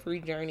my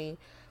debt-free journey,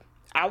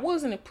 I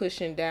wasn't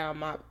pushing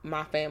down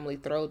my family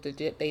throat that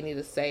they need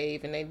to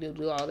save and they need to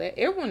do all that.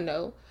 Everyone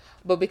know,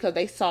 but because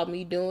they saw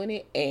me doing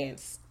it and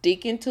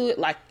sticking to it,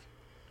 like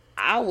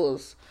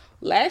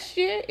last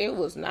year, it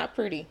was not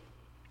pretty.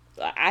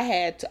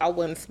 I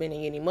wasn't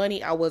spending any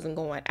money. I wasn't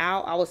going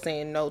out. I was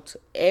saying no to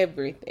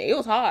everything. It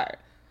was hard,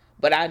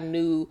 but I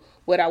knew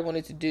what I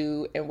wanted to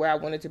do and where I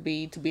wanted to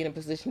be in a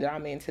position that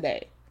I'm in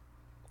today.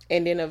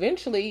 And then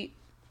eventually,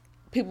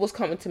 people was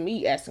coming to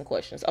me asking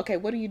questions. Okay,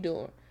 what are you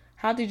doing?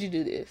 How did you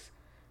do this?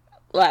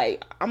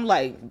 Like, I'm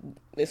like,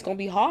 it's going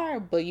to be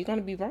hard, but you're going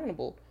to be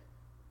vulnerable.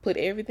 Put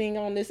everything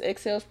on this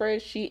Excel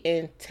spreadsheet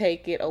and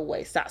take it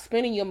away. Stop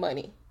spending your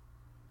money.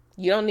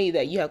 You don't need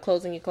that. You have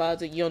clothes in your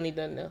closet. You don't need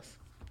nothing else.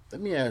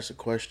 Let me ask a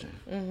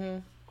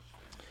question.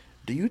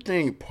 Do you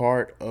think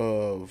part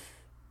of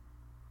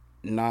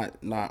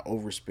not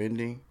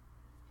overspending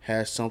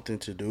has something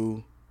to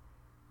do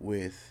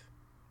with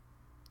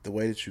the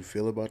way that you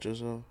feel about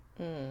yourself,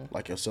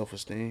 like your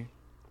self-esteem.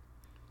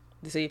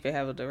 To see if it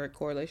have a direct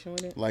correlation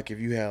with it. Like if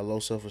you have low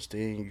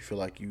self-esteem, you feel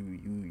like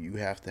you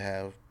have to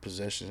have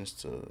possessions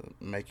to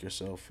make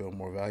yourself feel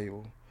more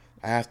valuable.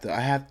 I have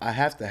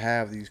to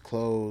have these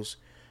clothes.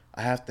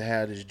 I have to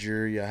have this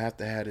jewelry. I have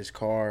to have this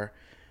car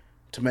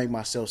to make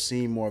myself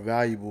seem more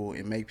valuable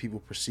and make people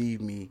perceive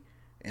me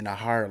in a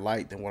higher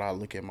light than what I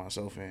look at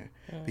myself in.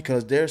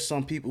 Because there's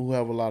some people who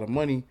have a lot of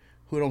money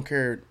who don't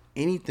care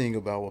anything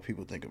about what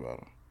people think about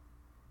them.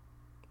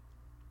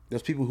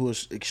 There's people who are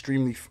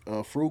extremely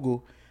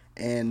frugal,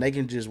 and they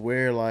can just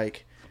wear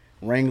like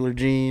Wrangler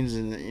jeans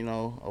and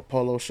a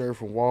polo shirt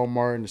from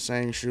Walmart and the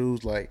same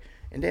shoes, like,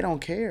 and they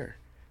don't care.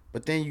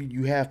 But then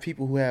you have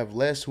people who have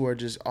less who are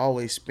just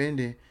always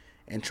spending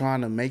and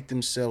trying to make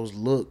themselves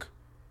look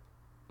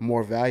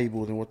more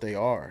valuable than what they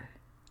are.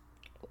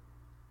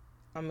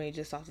 I mean,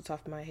 just off the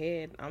top of my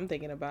head, I'm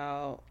thinking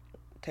about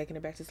taking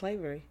it back to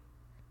slavery.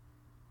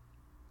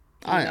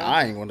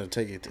 I ain't gonna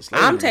take it to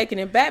slavery. I'm taking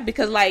it back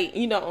because, like,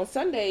 on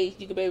Sundays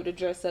you could be able to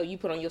dress up. You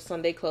put on your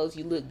Sunday clothes,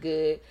 you look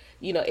good.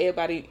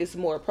 Everybody is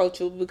more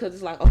approachable because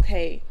it's like,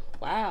 okay,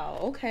 wow,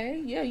 okay,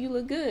 yeah, you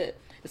look good.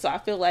 So I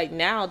feel like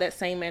now that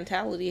same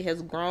mentality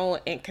has grown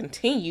and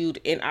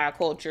continued in our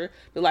culture.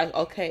 They're like,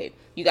 okay,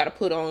 you got to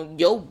put on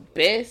your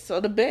best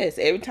or the best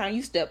every time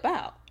you step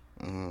out.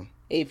 Mm-hmm.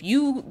 If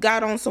you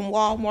got on some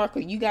Walmart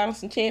or you got on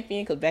some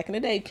Champion, because back in the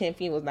day,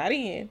 Champion was not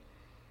in.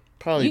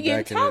 Probably you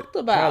getting talked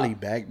about. Probably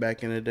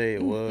back in the day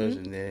it was,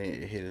 and then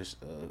it hit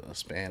a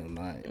span of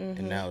night,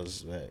 and now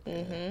it's back.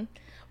 Yeah.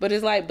 But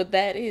it's like,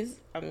 that is,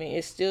 I mean,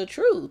 it's still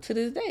true to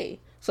this day.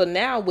 So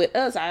now with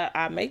us,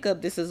 our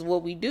makeup, this is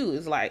what we do.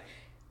 It's like,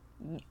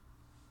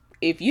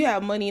 if you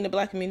have money in the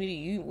black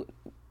community,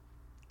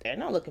 they're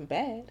not looking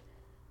bad.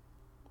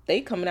 They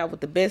coming out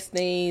with the best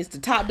things. The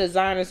top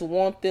designers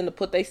want them to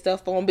put their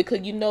stuff on because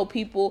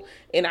people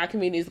in our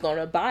community is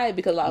gonna buy it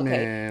because, like,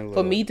 okay,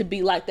 for me to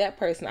be like that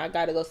person, I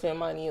gotta go spend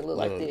money and look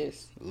like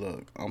this.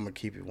 Look, I'm gonna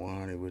keep it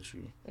 100 with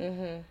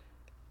you.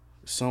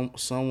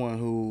 Someone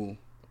who,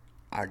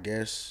 I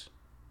guess,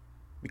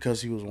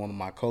 because he was one of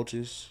my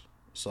coaches,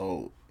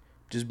 so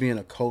just being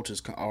a coach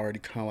is already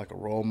kind of like a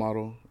role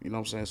model. You know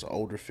what I'm saying? It's an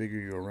older figure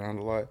you're around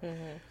a lot.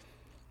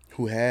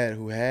 Who had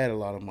a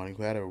lot of money,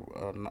 who had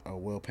a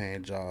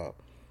well-paying job.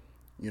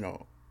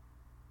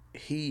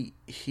 He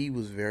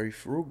was very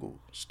frugal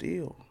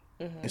still.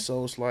 And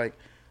so it's like,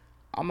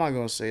 I'm not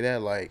gonna say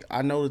that. Like,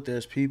 I know that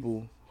there's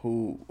people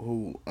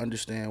who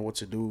understand what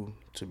to do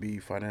to be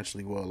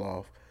financially well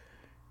off,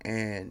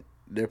 and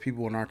there are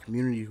people in our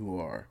community who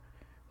are.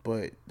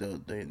 But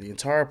the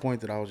entire point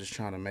that I was just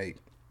trying to make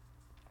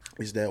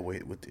is that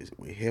with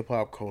hip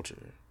hop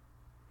culture,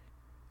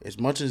 as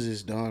much as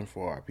it's done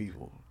for our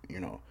people,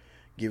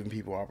 giving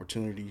people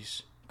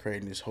opportunities,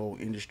 creating this whole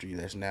industry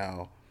that's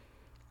now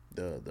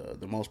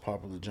the most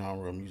popular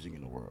genre of music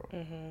in the world.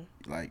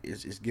 Like,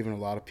 it's giving a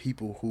lot of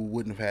people who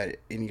wouldn't have had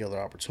any other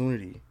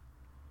opportunity.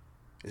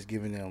 It's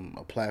giving them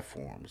a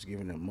platform. It's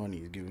giving them money.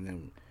 It's giving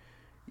them,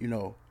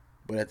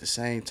 But at the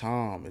same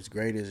time, as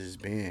great as it's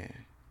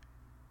been,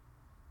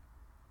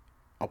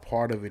 a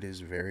part of it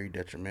is very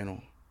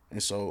detrimental.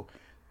 And so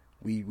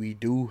we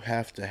do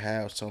have to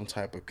have some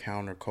type of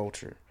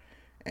counterculture.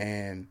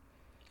 And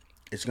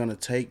it's going to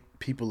take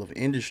people of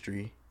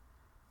industry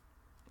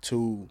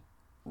to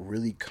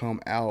really come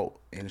out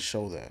and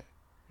show that.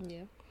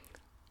 Yeah.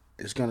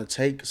 It's going to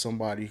take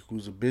somebody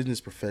who's a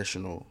business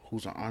professional,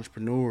 who's an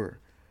entrepreneur,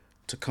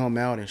 to come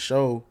out and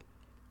show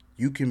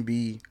you can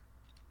be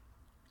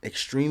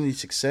extremely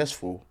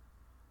successful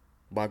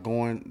by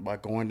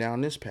going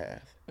down this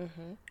path.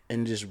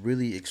 And just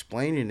really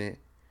explaining it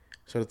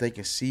so that they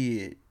can see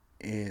it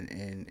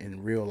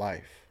in real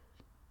life.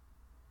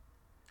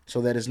 So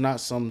that it's not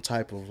some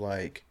type of,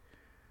 like,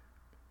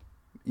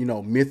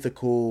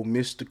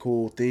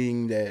 mystical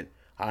thing that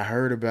I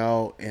heard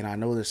about and I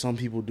know that some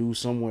people do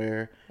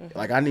somewhere.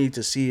 Like, I need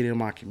to see it in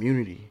my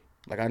community.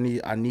 Like,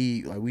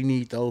 we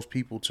need those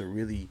people to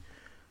really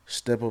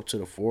step up to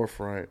the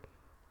forefront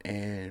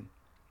and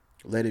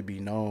let it be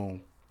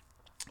known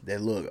that,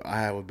 look,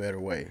 I have a better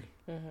way.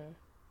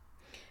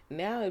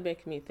 Now it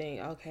makes me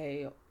think,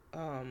 okay,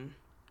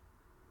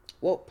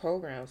 what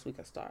programs we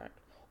can start.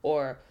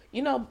 Or,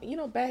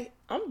 back,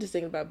 I'm just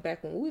thinking about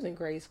back when we was in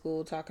grade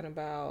school, talking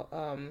about,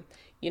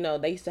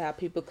 they used to have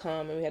people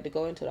come and we had to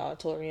go into the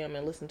auditorium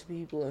and listen to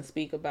people and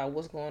speak about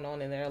what's going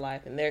on in their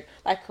life and their,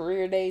 like,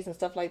 career days and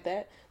stuff like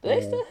that. Do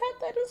they still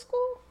have that in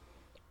school?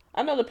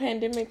 I know the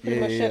pandemic pretty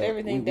much shut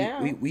everything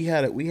down. We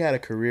had a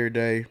career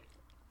day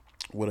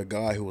with a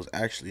guy who was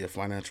actually a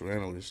financial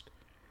analyst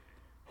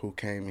who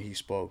came and he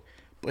spoke.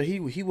 But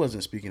he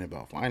wasn't speaking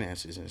about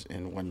finances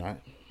and whatnot.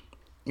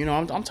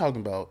 I'm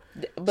talking about.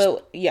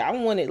 But yeah, I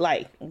want it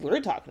like we're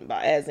talking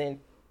about, as in,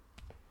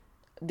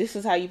 this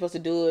is how you're supposed to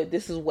do it.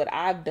 This is what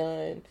I've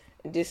done.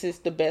 This is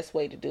the best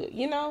way to do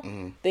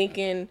it.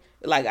 Thinking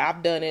like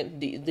I've done it.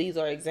 These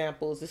are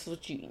examples. This is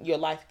what your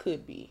life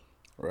could be.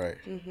 Right.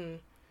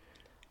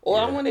 Or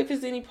I wonder if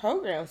there's any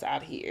programs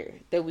out here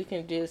that we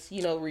can just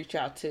reach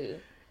out to.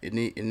 it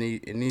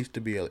needs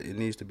to be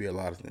a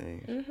lot of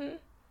things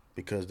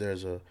because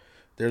there's a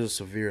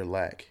severe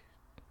lack.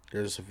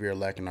 There's a severe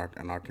lack in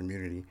our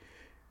community.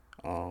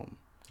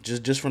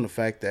 Just from the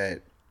fact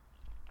that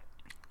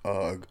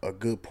a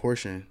good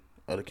portion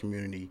of the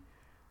community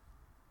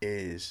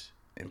is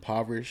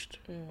impoverished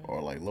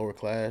or like lower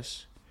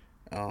class.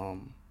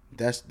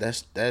 That's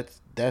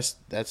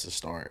a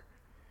start.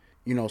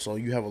 You know, so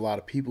you have a lot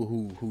of people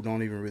who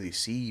don't even really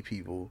see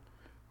people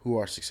who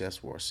are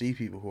successful or see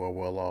people who are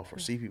well off or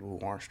see people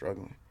who aren't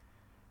struggling,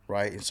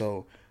 right? And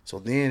so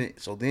then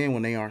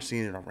when they aren't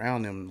seeing it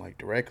around them like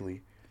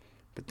directly,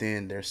 but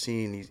then they're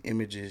seeing these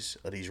images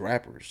of these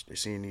rappers, they're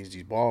seeing these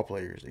ball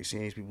players, they're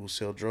seeing these people who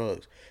sell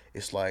drugs.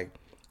 It's like,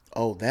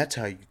 oh, that's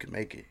how you can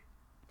make it.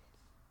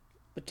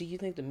 But do you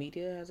think the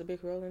media has a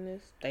big role in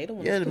this? They the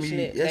one Yeah, that's the pushing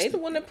media. it. Yes, They the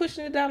one that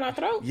pushing it down our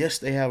throat. yes,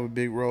 they have a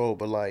big role,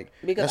 but like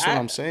Because that's what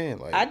I'm saying.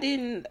 Like I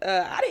didn't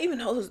even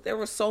know there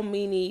were so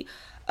many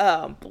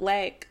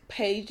black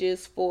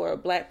pages for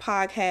black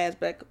podcasts,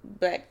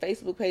 black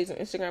Facebook pages and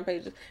Instagram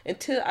pages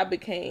until I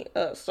became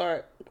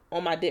start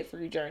on my debt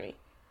free journey.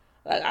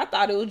 Like I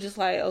thought it was just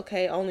like,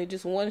 okay, only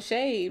just one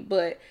shade,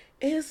 but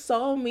it's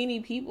so many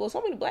people, so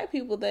many black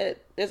people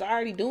that's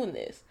already doing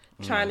this,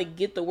 trying to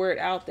get the word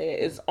out there.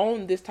 Is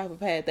on this type of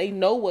path. They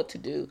know what to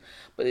do,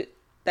 but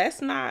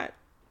that's not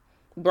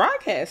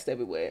broadcast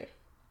everywhere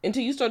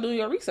until you start doing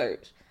your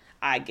research.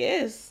 I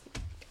guess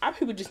our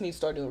people just need to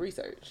start doing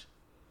research.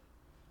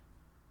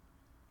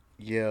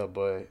 yeah,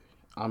 but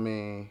I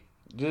mean,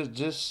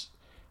 just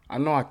I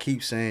know I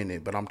keep saying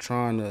it, but I'm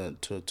trying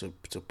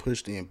to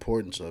push the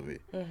importance of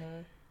it.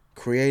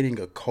 Creating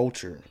a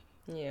culture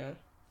Yeah.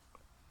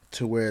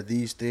 to where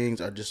these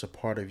things are just a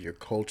part of your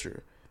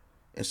culture,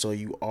 and so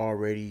you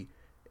already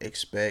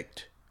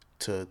expect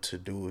to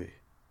do it,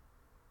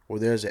 or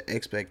there's an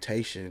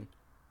expectation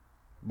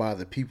by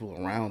the people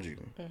around you.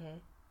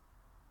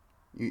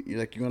 You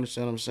like you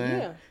understand what I'm saying?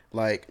 Yeah.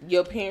 Like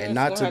Your parents and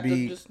not gonna to have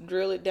be to just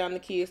drill it down the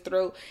kid's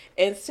throat.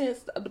 And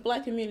since the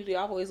black community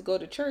always go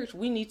to church,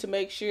 we need to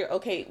make sure,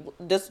 okay,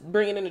 just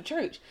bring it into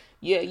church.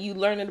 Yeah, you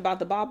learning about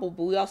the Bible,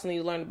 but we also need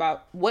to learn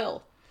about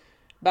wealth,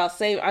 about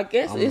saving. I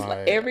guess I'm it's not-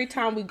 like every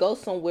time we go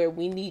somewhere,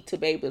 we need to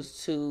be able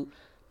to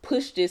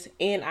push this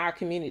in our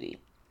community.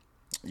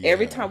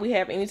 Every yeah. time we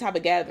have any type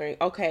of gathering,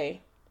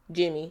 okay,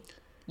 Jimmy,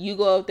 you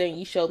go up there and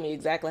you show me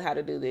exactly how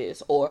to do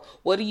this, or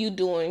what are you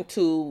doing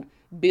to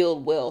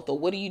build wealth, or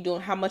what are you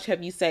doing? How much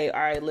have you saved?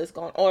 All right, let's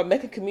go on. Or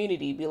make a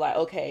community, be like,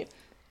 okay,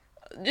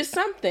 just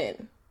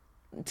something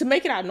to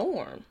make it our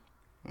norm.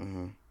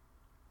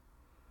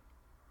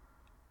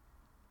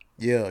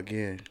 Yeah,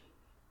 again,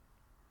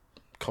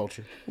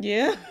 culture.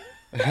 Yeah.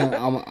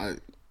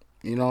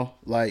 You know,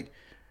 like,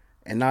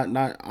 and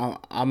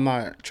I'm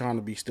not trying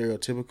to be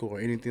stereotypical or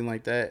anything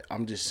like that.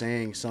 I'm just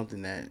saying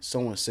something that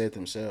someone said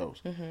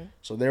themselves.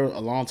 So there, a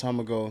long time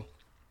ago,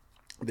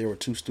 there were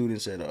two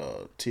students at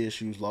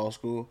TSU's law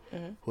school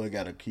who had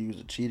got accused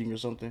of cheating or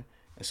something,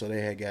 and so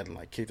they had gotten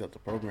like kicked out the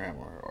program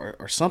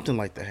or something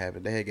like that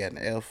happened. They had gotten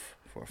an F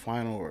for a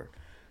final, or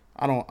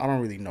I don't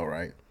really know,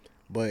 right?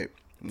 But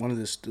one of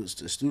the students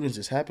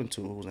this happened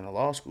to, who was in a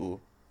law school,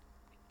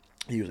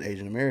 he was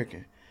Asian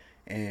American,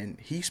 and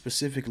he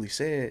specifically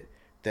said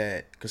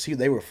that because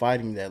they were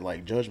fighting that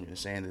like judgment and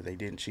saying that they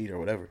didn't cheat or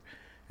whatever,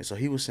 and so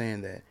he was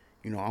saying that,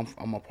 you know,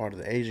 I'm a part of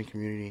the Asian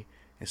community,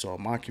 and so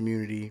my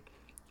community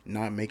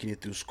not making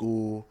it through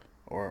school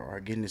or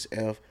getting this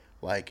F,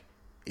 like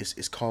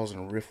it's causing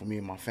a rift with me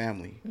and my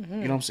family. You know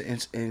what I'm saying?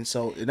 And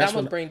so and that's That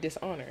would what bring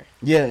dishonor.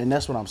 yeah, and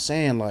that's what I'm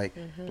saying. Like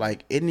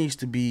it needs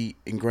to be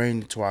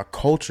ingrained into our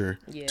culture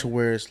Yeah. to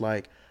where it's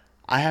like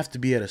I have to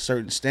be at a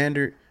certain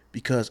standard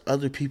because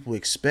other people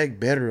expect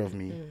better of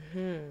me.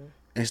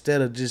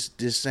 Instead of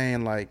just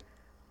saying like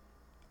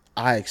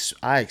I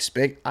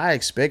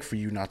expect for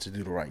you not to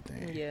do the right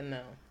thing. Yeah,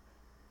 no.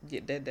 Yeah,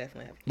 that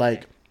definitely have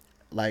to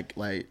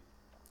Like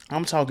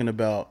I'm talking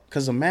about,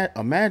 because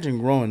imagine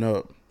growing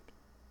up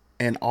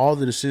and all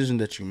the decisions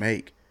that you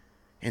make,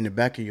 in the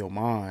back of your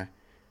mind,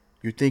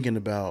 you're thinking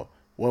about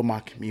what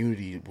my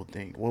community will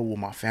think, what will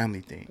my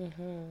family think.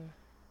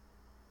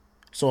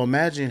 So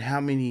imagine how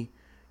many,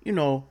 you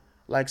know,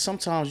 like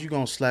sometimes you're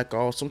going to slack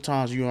off,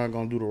 sometimes you aren't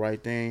going to do the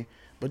right thing,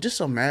 but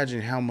just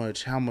imagine how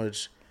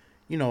much,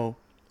 you know,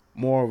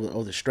 more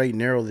of the straight and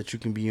narrow that you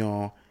can be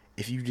on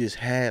if you just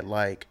had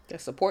like the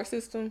support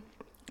system.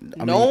 I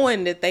mean,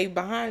 Knowing that they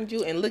behind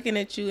you and looking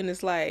at you, and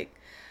it's like,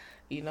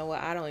 you know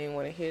what, I don't even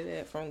want to hear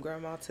that from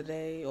grandma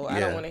today, or I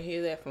don't Yeah. want to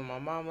hear that from my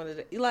mama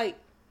today. Like,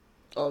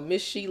 or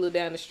Miss Sheila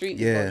down the street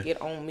is Yeah. gonna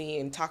get on me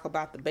and talk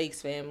about the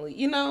Bates family.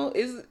 You know,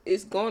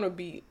 it's gonna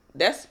be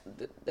that's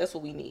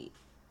what we need.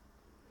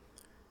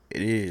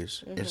 it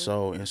is. And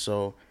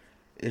so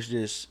it's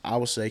just, I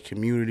would say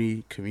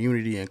community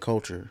and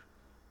culture.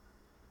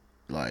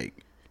 Like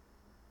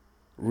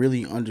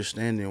really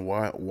understanding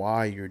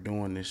why you're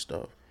doing this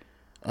stuff.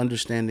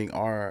 Understanding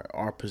our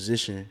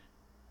positioning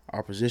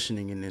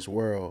in this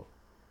world,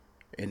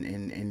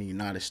 in the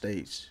United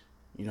States,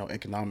 you know,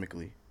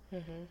 economically.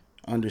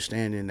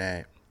 Understanding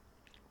that,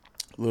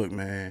 look,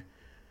 man,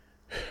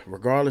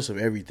 regardless of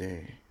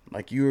everything,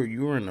 like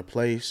you're in a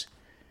place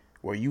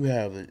where you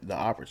have the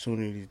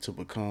opportunity to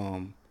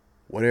become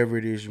whatever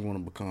it is you want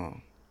to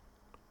become.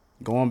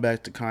 Going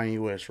back to Kanye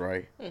West,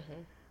 right?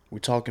 Mm-hmm. We're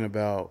talking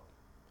about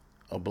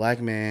a black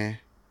man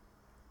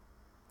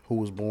who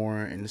was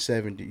born in the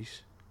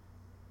 70s,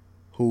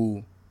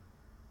 who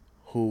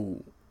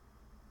who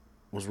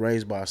was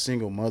raised by a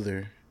single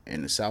mother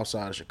in the south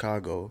side of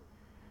Chicago,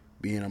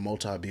 being a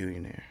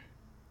multi-billionaire.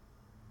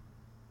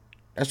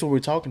 That's what we're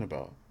talking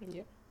about.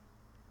 Yep.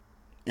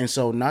 And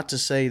so, not to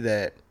say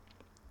that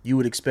you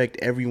would expect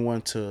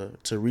everyone to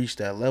reach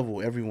that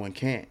level. Everyone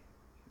can't,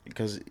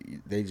 because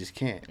they just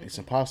can't. It's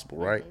impossible,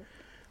 right? Mm-hmm.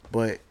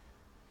 But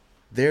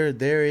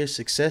there is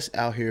success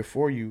out here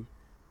for you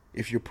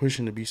if you're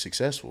pushing to be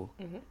successful.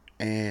 Mm-hmm.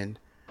 And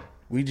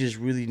we just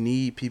really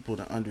need people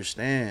to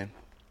understand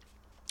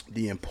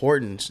the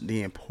importance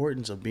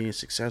of being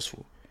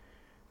successful,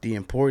 the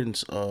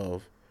importance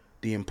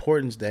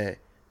that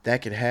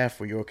could have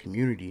for your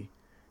community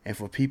and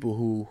for people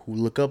who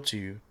look up to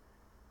you,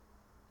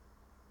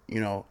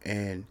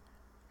 and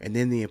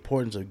then the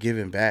importance of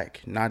giving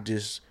back, not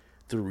just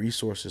through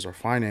resources or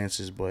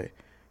finances, but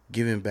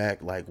giving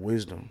back like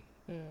wisdom,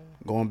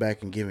 going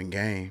back and giving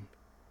game,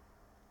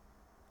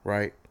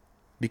 right?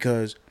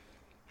 Because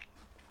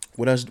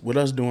with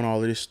us doing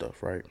all of this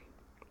stuff, right?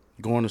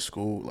 Going to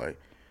school,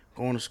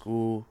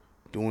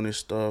 doing this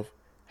stuff,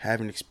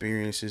 having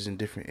experiences in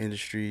different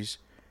industries,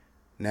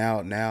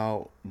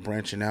 now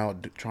branching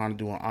out, trying to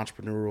do an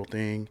entrepreneurial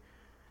thing.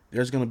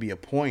 There's gonna be a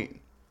point,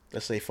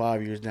 let's say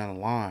 5 years down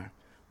the line,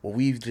 where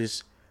we've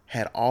just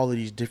had all of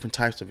these different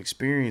types of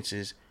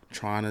experiences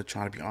trying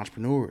to be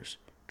entrepreneurs,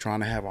 trying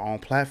to have our own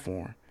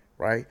platform,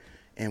 right?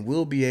 And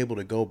we'll be able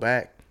to go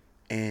back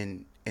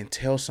and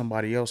tell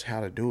somebody else how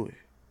to do it.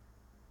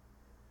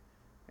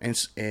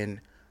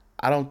 And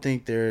I don't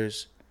think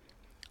there's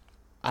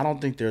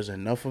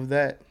enough of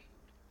that.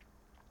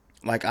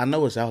 Like, I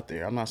know it's out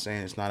there. I'm not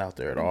saying it's not out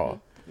there at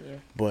all. Yeah.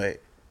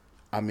 But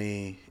I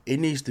mean, it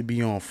needs to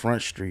be on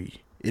Front Street.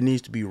 It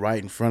needs to be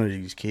right in front of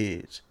these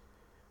kids.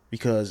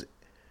 Because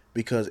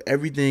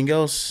everything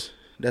else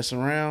that's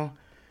around,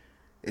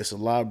 it's a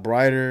lot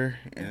brighter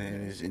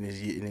and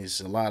it's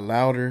a lot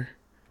louder.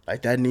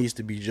 Like, that needs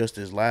to be just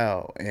as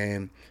loud.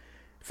 And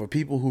for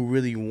people who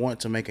really want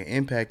to make an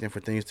impact and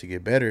for things to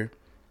get better,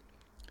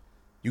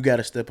 you got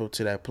to step up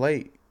to that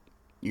plate,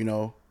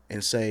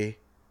 and say,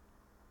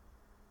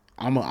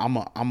 I'm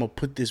a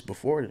put this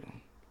before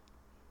them.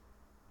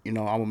 I'm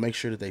gonna make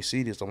sure that they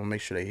see this. I'm gonna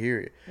make sure they hear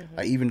it. Mm-hmm.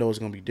 Like, even though it's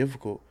gonna be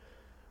difficult,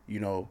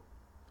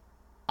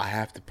 I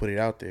have to put it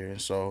out there.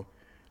 And so,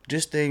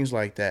 just things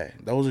like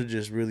that. Those are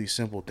just really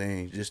simple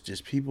things.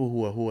 Just people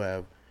who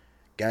have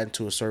gotten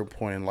to a certain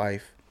point in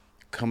life,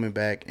 coming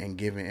back and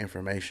giving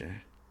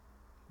information.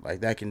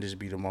 Like, that can just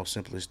be the most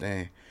simplest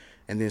thing.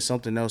 And then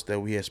something else that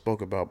we had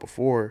spoke about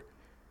before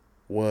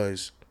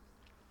was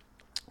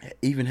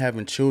even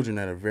having children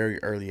at a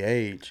very early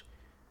age,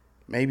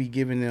 maybe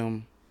giving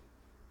them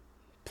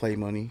play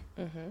money,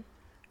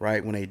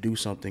 right? When they do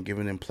something,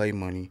 giving them play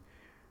money,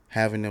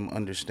 having them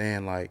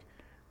understand, like,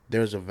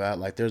 there's a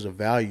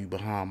value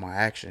behind my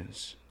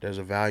actions. There's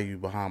a value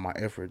behind my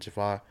efforts. If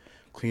I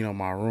clean up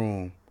my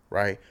room,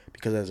 right?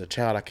 Because as a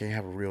child, I can't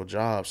have a real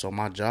job. So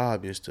my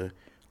job is to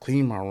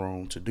clean my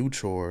room, to do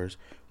chores,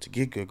 to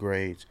get good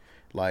grades.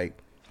 Like,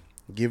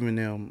 giving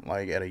them,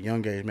 like, at a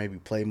young age, maybe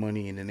play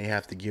money, and then they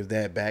have to give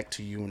that back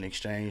to you in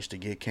exchange to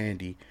get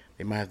candy.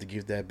 They might have to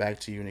give that back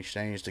to you in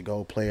exchange to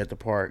go play at the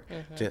park.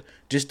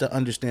 Just to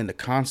understand the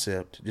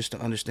concept,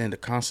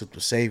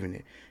 of saving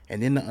it.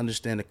 And then to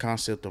understand the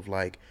concept of,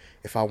 like,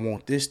 if I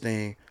want this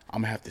thing,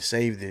 I'm going to have to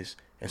save this.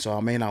 And so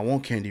I may not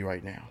want candy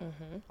right now.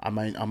 I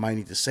might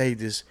need to save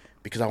this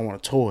because I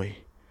want a toy.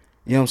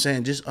 You know what I'm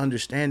saying? Just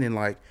understanding,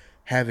 like,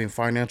 having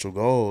financial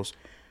goals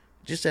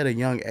just at a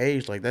young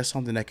age, like, that's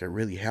something that could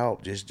really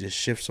help just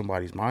shift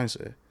somebody's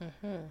mindset.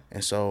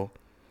 And so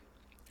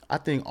I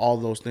think all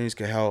those things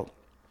could help.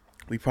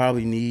 We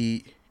probably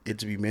need it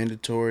to be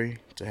mandatory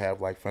to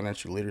have, like,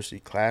 financial literacy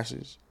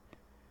classes,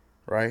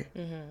 right?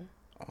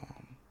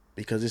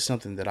 Because it's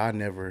something that I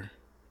never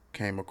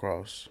came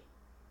across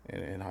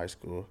in high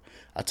school.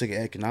 I took an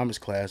economics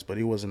class, but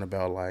it wasn't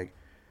about, like,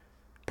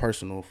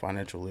 personal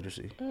financial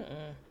literacy.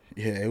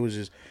 Yeah, it was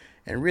just,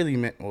 and really,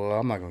 well,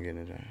 I'm not going to get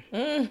into that.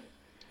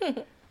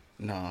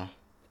 Nah,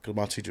 because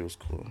my teacher was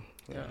cool.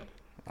 So Yeah.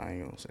 I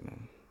ain't going to say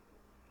nothing.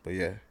 But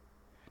yeah.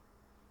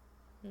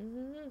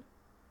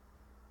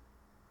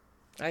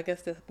 I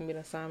guess this can be an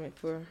assignment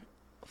for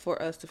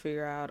us to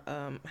figure out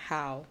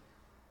how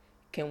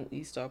can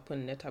we start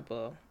putting that type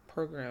of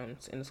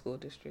programs in the school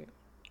district.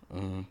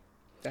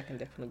 That can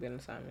definitely be an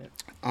assignment.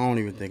 I don't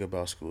even think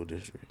about school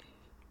district.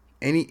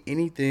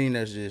 Anything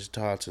that's just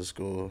tied to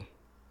school.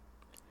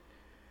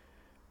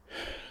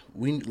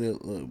 We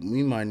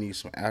might need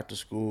some after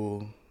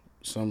school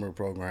summer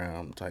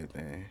program type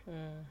thing.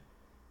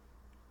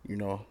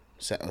 A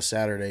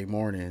Saturday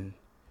morning.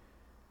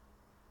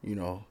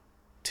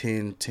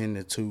 10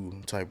 to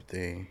 2 type of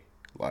thing.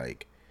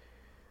 Like,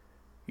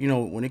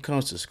 when it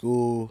comes to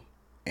school,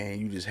 and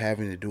you just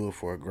having to do it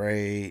for a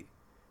grade.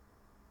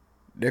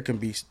 It can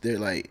be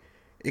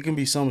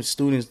some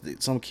students,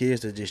 some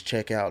kids that just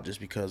check out just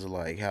because of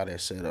like how they're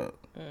set up.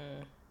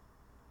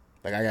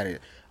 Like I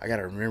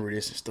gotta remember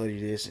this and study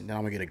this, and then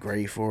I'm gonna get a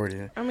grade for it.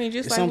 And I mean,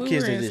 just like some we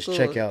kids were that in just school,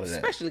 check out of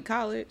that, especially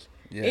college.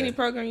 Yeah. Any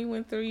program you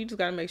went through, you just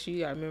gotta make sure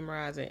you gotta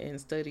memorize it and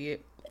study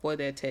it for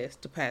that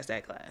test to pass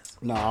that class.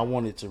 No, I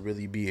want it to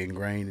really be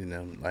ingrained in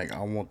them. Like,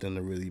 I want them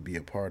to really be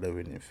a part of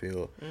it and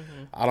feel.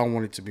 I don't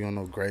want it to be on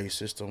no grade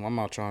system. I'm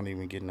not trying to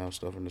even get enough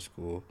stuff into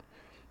school,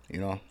 you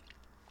know.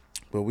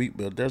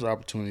 But there's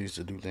opportunities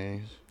to do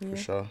things for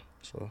sure.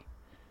 So,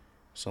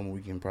 something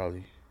we can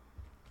probably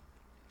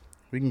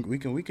we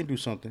can do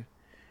something.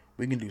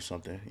 We can do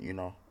something, you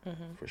know,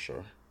 for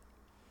sure.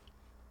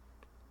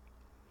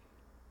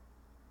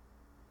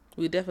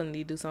 We definitely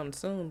need to do something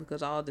soon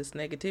because all this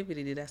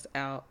negativity that's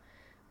out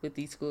with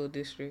these school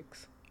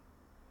districts.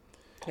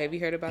 Have you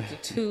heard about the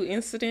 2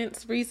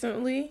 incidents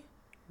recently?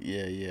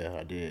 Yeah,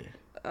 I did.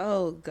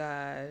 Oh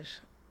gosh.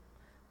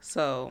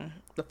 So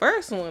the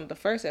first thing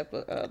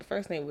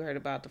we heard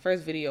about, the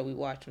first video we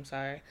watched,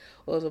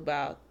 was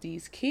about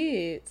these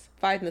kids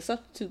fighting the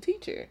substitute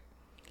teacher.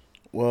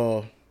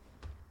 Well,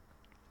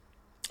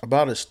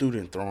 about a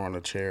student throwing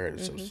a chair at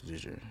a substitute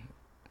teacher.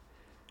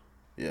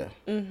 Yeah.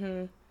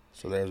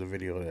 So there's a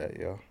video of that,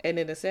 yeah. And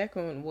then the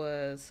second one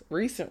was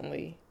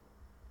recently.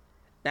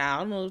 Now, I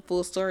don't know the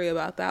full story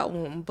about that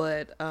one,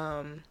 but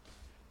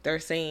they're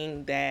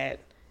saying that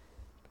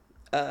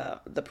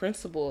the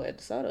principal at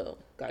DeSoto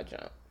got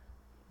jumped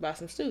by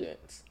some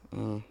students.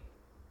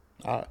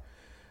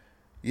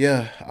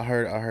 Yeah, I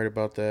heard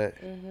about that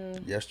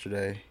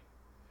yesterday.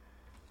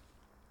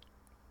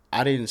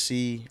 I didn't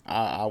see.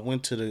 I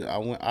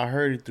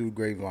heard it through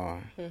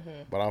Grapevine,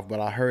 but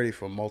I heard it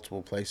from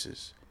multiple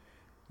places.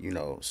 You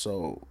know,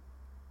 so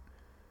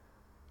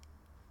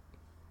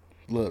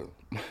look.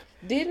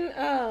 Didn't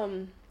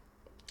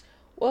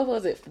what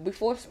was it,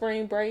 before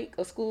spring break?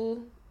 A school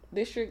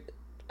district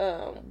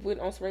went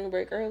on spring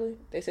break early.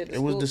 They said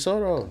was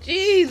DeSoto.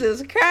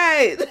 Jesus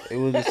Christ! It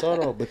was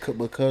DeSoto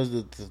because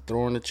the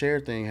throwing the chair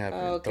thing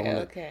happened.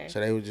 Okay. So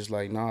they were just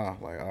like, nah,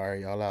 like, all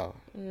right, y'all out.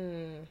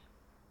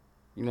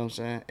 You know what I'm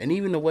saying? And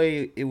even the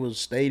way it was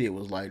stated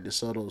was like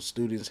DeSoto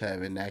students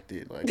have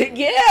enacted like.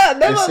 Yeah,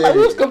 that was like,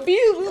 we was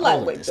confused. We were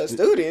like, wait, the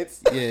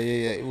students? Yeah.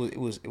 It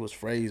was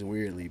phrased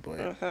weirdly,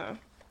 but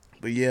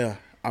but yeah,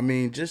 I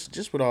mean,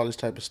 just with all this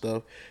type of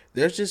stuff,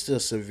 there's just a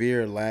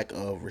severe lack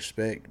of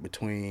respect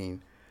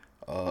between,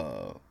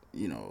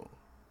 you know,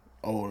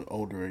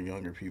 older and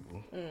younger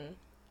people.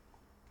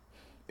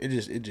 It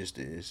just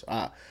is.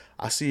 I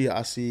see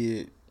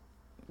it.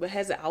 But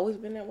has it always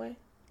been that way?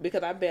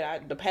 Because I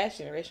bet the past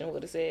generation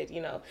would have said,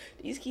 you know,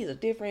 these kids are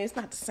different. It's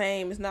not the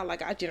same. It's not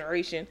like our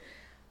generation.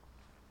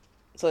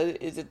 So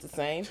is it the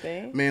same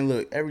thing? Man,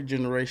 look, every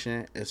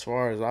generation, as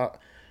far as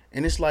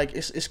and it's like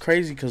it's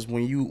crazy because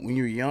when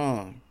you're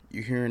young,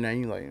 you're hearing that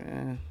and you're like,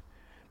 man.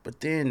 But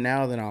then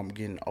now that I'm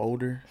getting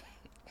older,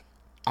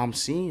 I'm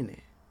seeing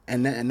it,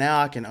 and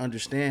now I can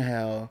understand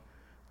how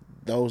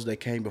those that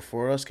came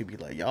before us could be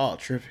like, y'all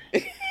tripping.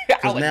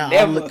 Because now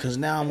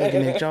I'm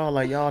looking at y'all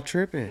like y'all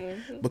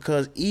tripping.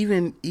 Because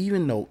even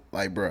though,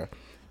 like, bruh,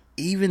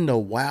 even the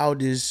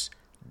wildest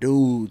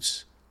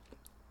dudes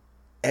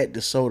at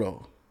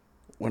DeSoto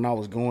when I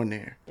was going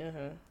there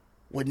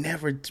would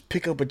never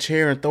pick up a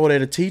chair and throw it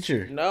at a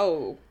teacher.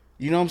 No.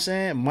 You know what I'm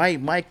saying?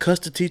 Might cuss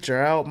the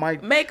teacher out.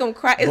 Might make them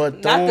cry. But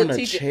It's throwing not the a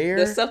teacher, chair,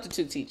 the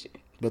substitute teacher.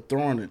 But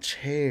throwing a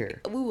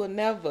chair. We will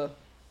never.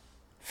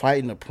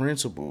 Fighting a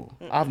principal.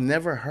 I've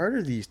never heard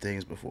of these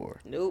things before.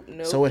 Nope.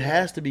 So it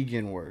has to be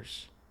getting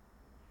worse.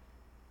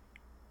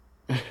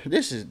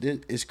 This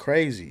is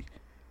crazy.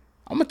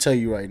 I'm gonna tell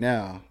you right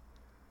now.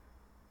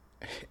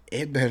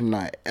 It better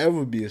not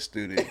ever be a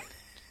student.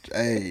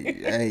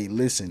 hey,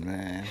 listen,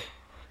 man.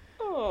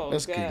 Oh,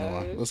 Let's keep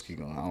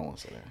going. I don't want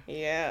to say that.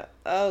 Yeah.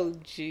 Oh,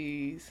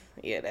 jeez.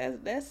 Yeah,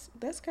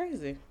 that's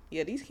crazy.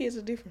 Yeah, these kids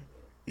are different.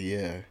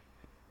 Yeah.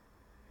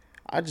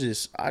 I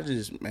just,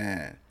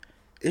 man.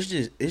 It's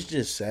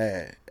just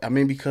sad. I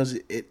mean, because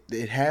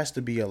it has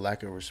to be a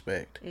lack of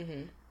respect.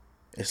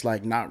 It's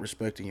like not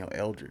respecting your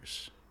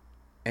elders.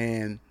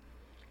 And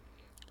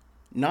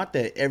not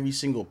that every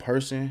single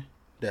person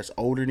that's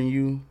older than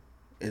you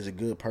is a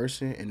good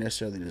person and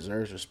necessarily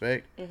deserves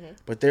respect.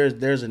 But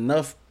there's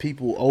enough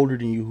people older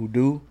than you who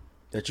do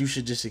that you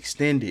should just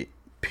extend it,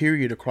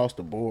 period, across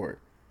the board.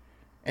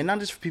 And not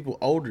just for people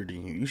older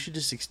than you. You should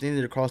just extend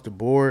it across the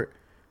board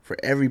for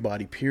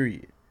everybody,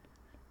 period.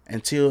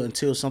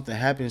 Until something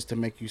happens to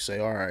make you say,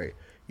 all right,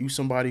 you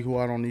somebody who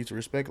I don't need to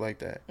respect like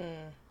that.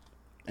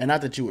 And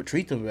not that you would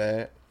treat them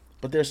bad,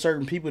 but there's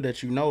certain people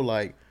that you know,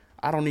 like,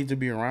 I don't need to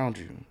be around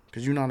you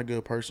because you're not a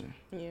good person.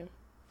 Yeah.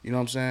 You know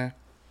what I'm saying?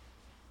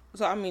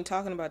 So, I mean,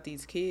 talking about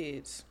these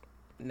kids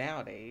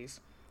nowadays,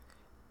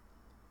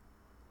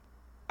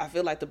 I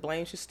feel like the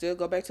blame should still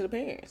go back to the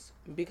parents.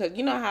 Because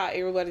you know how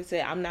everybody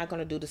said, I'm not going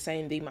to do the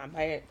same thing my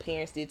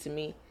parents did to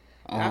me.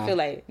 I feel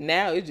like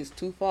now it's just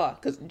too far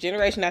because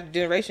generation after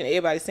generation,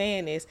 everybody's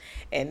saying this,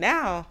 and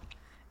now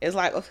It's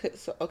like,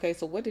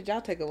 so what did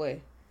y'all take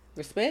away?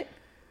 Respect?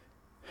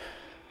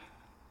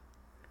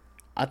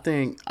 I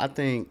think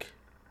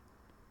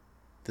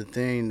the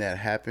thing that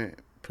happened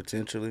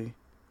potentially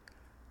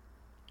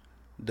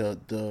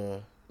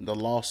the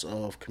loss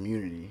of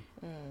community,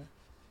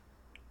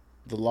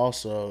 the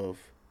loss of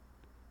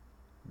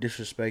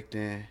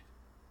disrespecting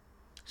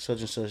such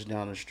and such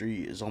down the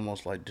street is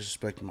almost like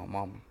disrespecting my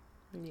mama.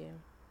 Yeah.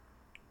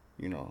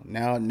 You know,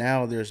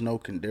 now there's no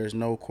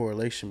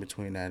correlation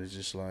between that. It's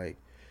just like,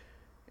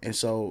 and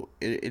so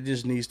it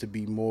just needs to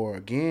be more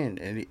again,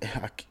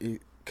 and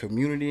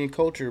community and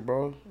culture,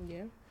 bro.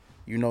 Yeah.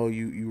 You know,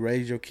 you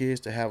raise your kids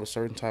to have a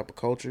certain type of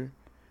culture,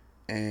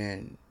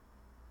 and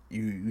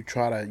you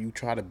try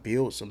to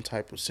build some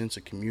type of sense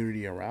of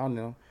community around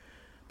them,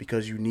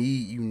 because you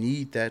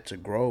need that to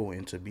grow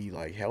and to be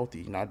like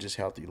healthy, not just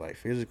healthy like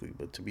physically,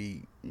 but to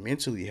be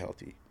mentally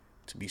healthy,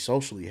 to be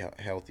socially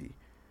healthy.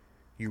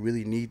 You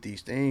really need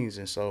these things,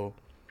 and so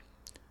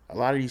a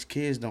lot of these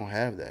kids don't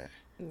have that.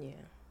 Yeah.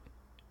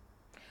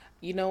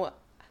 You know,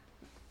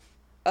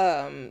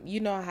 you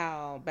know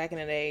how back in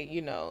the day,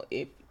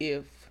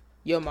 if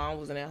your mom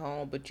wasn't at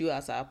home but you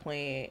outside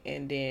playing,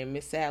 and then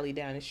Miss Sally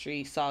down the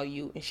street saw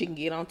you, and she can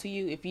get onto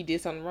you if you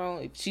did something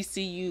wrong. If she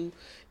see you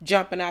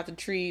jumping out the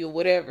tree or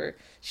whatever,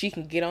 she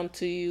can get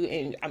onto you,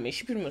 and I mean,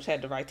 she pretty much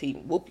had the right to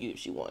even whoop you if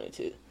she wanted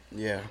to.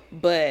 Yeah.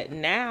 But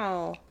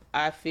now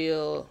I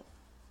feel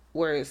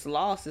where it's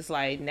lost, it's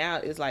like now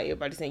it's like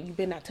everybody's saying, you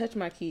better not touch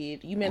my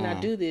kid, you better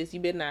not do this, you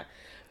better not.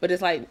 But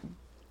it's like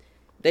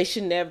they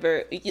should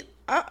never.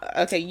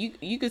 Okay,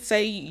 you could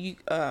say you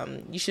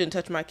shouldn't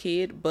touch my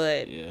kid,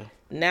 but Yeah.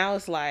 now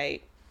it's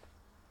like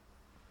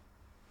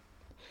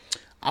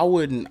I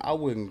wouldn't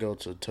go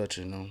to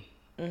touching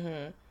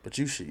them. But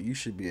you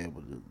should be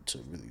able to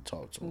really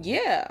talk to them.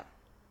 yeah.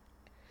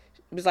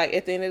 It's like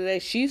at the end of the day,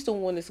 she's the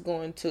one that's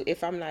going to.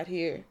 If I'm not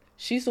here,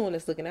 she's the one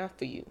that's looking out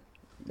for you.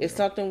 If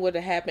something were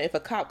to happen, if a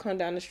cop come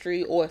down the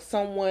street or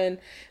someone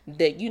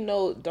that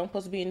don't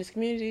supposed to be in this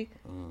community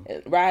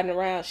riding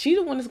around, she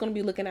the one that's going to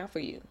be looking out for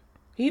you.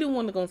 He the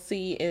one that's going to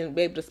see and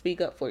be able to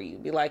speak up for you.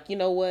 Be like, you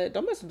know what?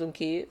 Don't mess with them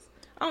kids.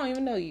 I don't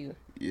even know you.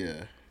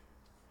 Yeah.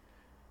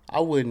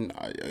 I wouldn't.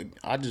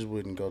 I just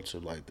wouldn't go to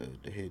like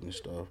the hidden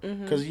stuff,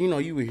 because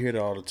you would hear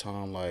that all the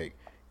time. Like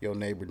your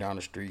neighbor down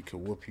the street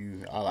could whoop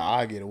you.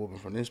 I get a whooping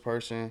from this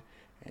person.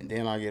 And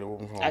then I get a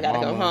whooping from my mama. I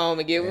gotta come home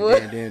and get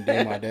whooped. And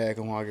then my dad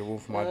come home, I get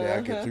whooping from my dad.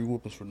 I get 3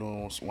 whoopings for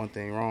doing one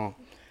thing wrong.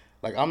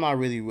 Like I'm not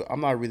really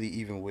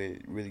even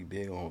really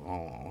big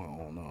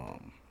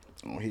on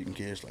hitting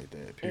kids like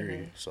that.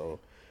 Period. So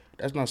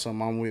that's not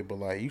something I'm with. But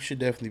like you should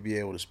definitely be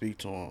able to speak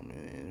to them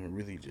and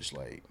really just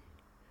like,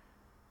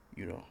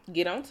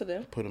 get onto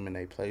them, put them in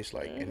their place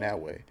like in that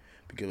way.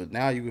 Because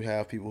now you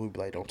have people who be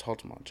like, don't talk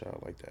to my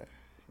child like that.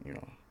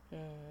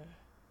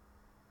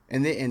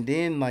 And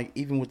then like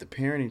even with the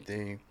parenting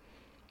thing,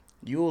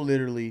 you'll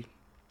literally,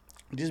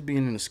 just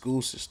being in the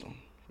school system,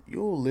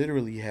 you'll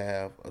literally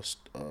have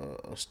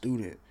a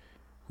student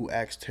who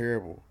acts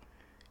terrible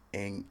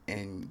and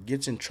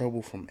gets in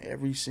trouble from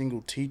every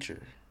single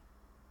teacher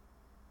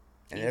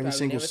and every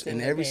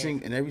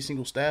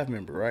single staff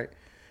member, right?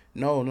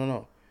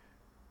 No.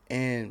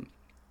 And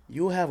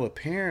you'll have a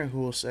parent who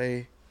will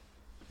say,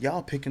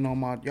 y'all picking on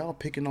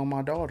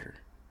my daughter.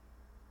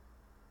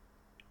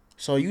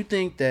 So you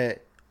think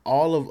that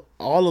all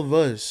of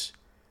us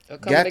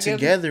got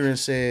together and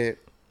said,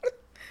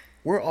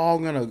 we're all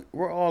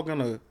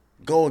gonna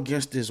go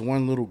against this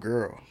one little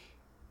girl.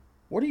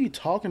 What are you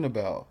talking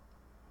about?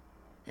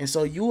 And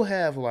so you'll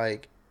have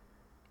like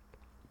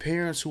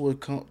parents who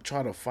would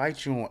try to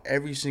fight you on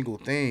every single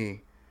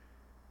thing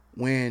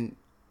when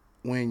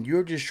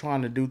you're just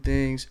trying to do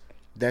things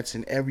that's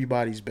in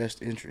everybody's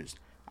best interest.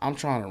 I'm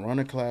trying to run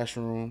a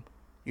classroom.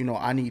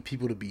 I need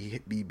people to be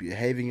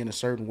behaving in a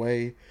certain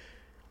way.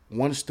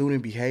 One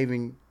student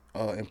behaving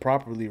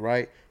improperly,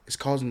 right, it's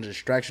causing a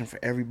distraction for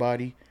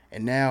everybody.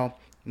 And now,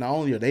 not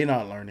only are they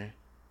not learning,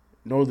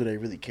 nor do they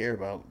really care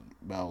about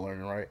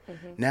learning, right?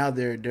 Now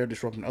they're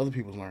disrupting other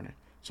people's learning.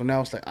 So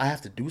now it's like, I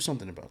have to do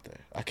something about that.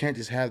 I can't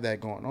just have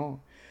that going on.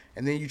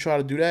 And then you try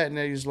to do that, and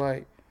they're just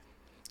like,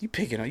 you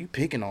picking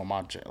on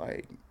my child.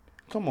 Like,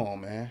 come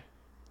on, man.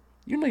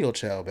 You know your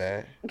child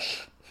bad.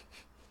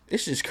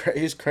 It's just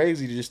it's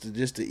crazy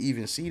just to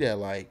even see that.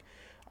 Like,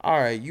 all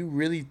right, you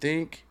really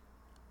think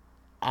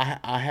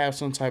I have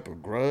some type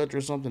of grudge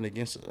or something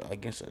against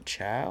a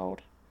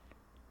child?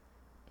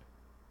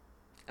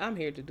 I'm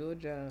here to do a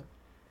job.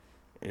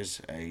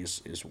 It's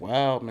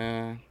wild,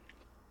 man.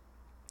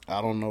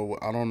 I don't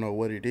know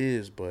what it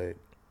is, but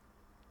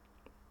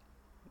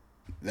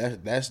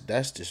that's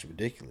just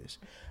ridiculous.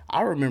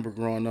 I remember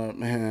growing up,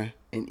 man,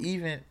 and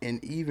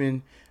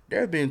even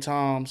there have been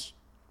times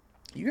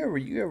you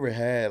ever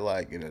had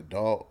like an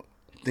adult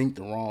think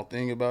the wrong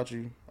thing about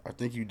you, or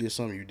think you did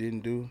something you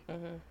didn't do.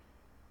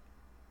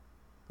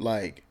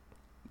 Like,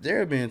 there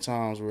have been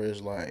times where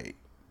it's like,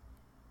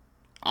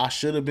 I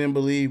should have been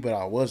believed, but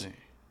I wasn't.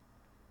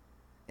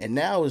 And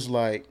now it's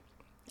like,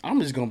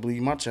 I'm just going to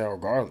believe my child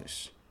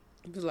regardless.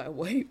 It was like,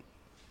 wait.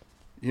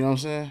 You know what I'm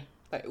saying?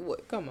 Like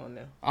what? Come on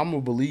now. I'm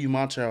gonna believe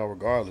my child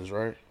regardless,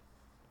 right?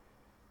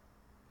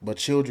 But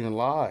children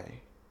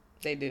lie,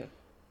 They do.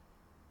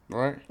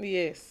 right?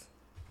 Yes.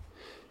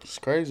 It's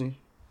crazy.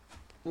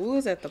 We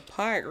was at the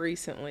park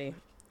recently,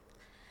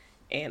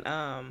 and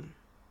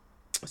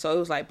so it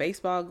was like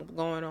baseball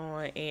going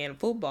on and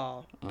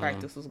football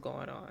practice was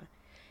going on,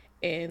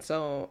 and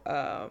so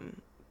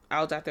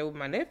I was out there with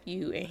my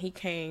nephew, and he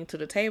came to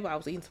the table. I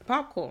was eating some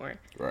popcorn,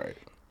 Right.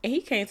 and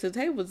he came to the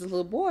table with this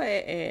little boy,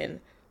 and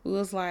we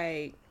was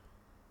like,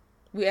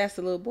 we asked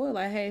the little boy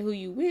like, "Hey, who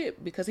you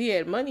with?" Because he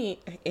had money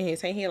in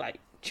his hand, he had like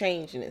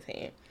change in his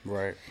hand.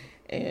 Right.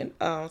 And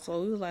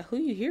so we was like, "Who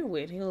you here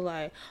with?" He was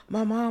like,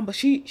 "My mom, but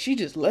she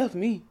just left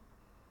me."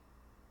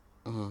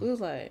 We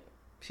was like,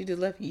 "She just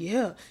left you?"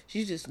 "Yeah,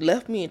 she just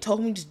left me and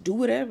told me just do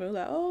whatever." We was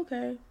like, "Oh,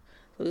 okay."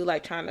 So we was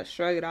like trying to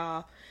shrug it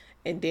off,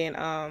 and then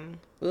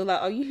we were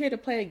like, "Are you here to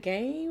play a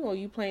game, or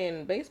you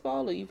playing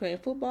baseball, or you playing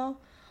football?"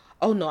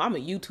 "Oh no, I'm a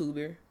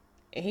YouTuber,"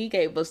 and he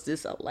gave us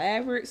this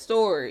elaborate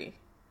story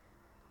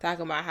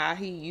talking about how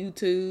he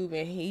YouTube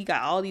and he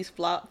got all these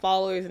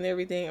followers and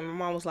everything. And my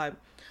mom was like,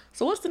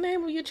 "So what's the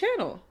name of your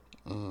channel?"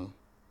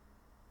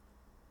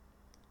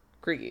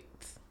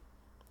 Crickets.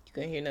 You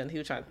couldn't hear nothing. He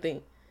was trying to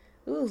think.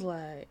 It was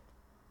like,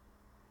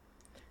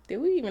 did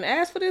we even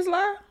ask for this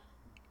lie?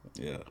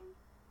 Yeah.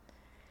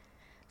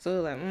 So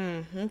it was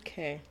like,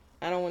 okay.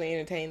 I don't want to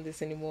entertain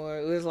this anymore.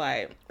 It was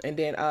like, and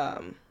then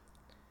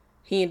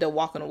he ended up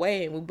walking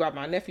away, and we brought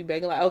my nephew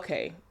back. And like,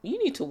 okay,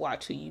 you need to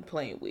watch who you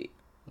playing with.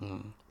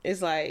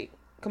 It's like,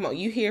 come on,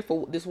 you here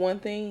for this one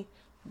thing?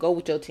 Go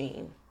with your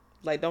team.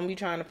 Like, don't be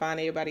trying to find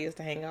everybody else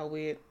to hang out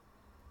with.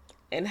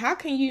 And how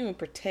can you even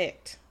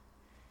protect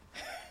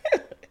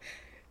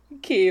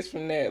kids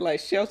from that? Like,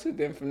 shelter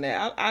them from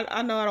that.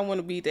 I know I don't want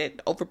to be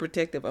that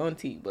overprotective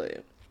auntie,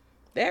 but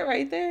that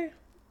right there.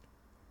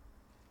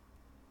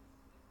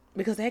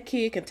 Because that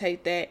kid can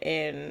take that,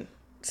 and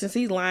since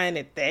he's lying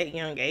at that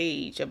young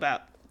age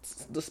about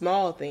the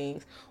small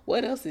things,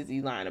 what else is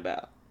he lying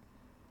about?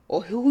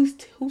 Or who's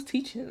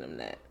teaching him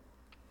that?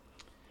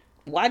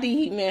 Why did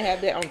he even have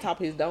that on top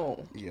of his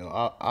dome?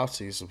 I've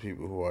seen some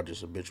people who are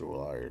just habitual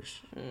liars.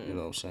 You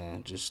know what I'm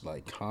saying? Just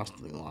like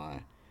constantly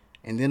lying.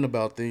 And then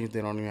about things they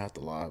don't even have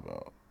to lie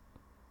about.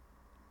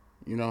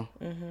 You know?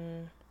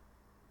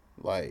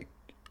 Like,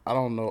 I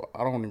don't know.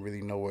 I don't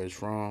really know where it's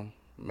from.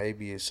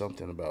 Maybe it's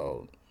something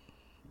about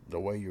the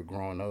way you're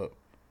growing up,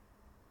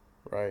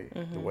 right?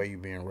 The way you're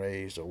being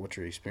raised or what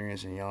you're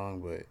experiencing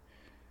young. But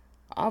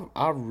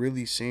I've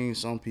really seen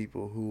some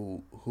people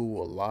who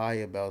will lie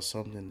about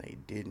something they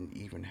didn't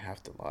even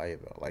have to lie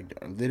about. Like,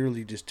 they're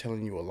literally just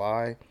telling you a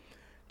lie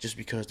just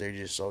because they're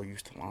just so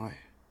used to lying.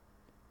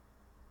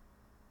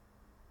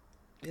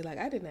 You're like,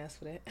 I didn't ask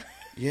for that.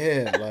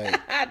 Yeah, like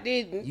I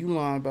didn't. You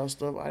lying about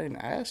stuff I didn't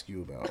ask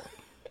you about.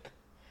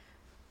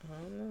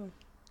 I don't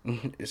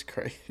know. It's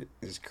crazy.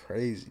 It's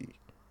crazy.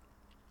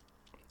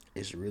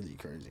 It's really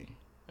crazy.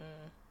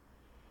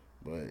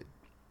 But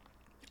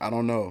I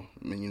don't know.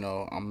 I mean,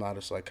 I'm not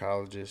a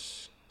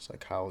psychologist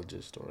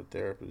or a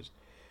therapist.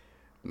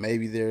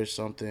 Maybe there's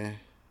something.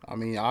 I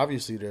mean,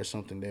 obviously there's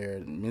something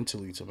there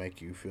mentally to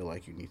make you feel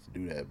like you need to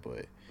do that.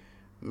 But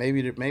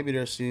maybe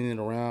they're seeing it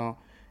around,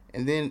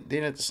 and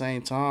then at the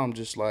same time,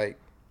 just like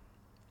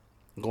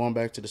going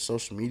back to the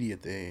social media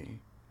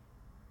thing.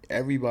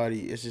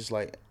 Everybody, it's just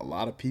like a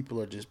lot of people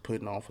are just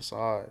putting on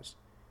facades.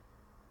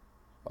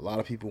 A lot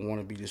of people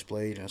want to be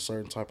displayed in a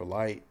certain type of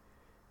light,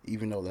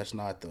 even though that's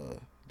not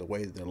the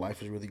way that their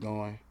life is really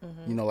going.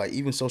 Like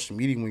even social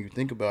media, when you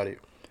think about it,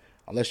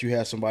 unless you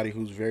have somebody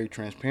who's very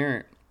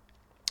transparent,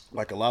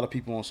 like a lot of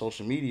people on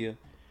social media,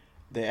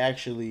 they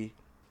actually,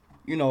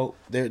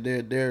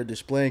 they're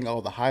displaying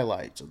all the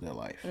highlights of their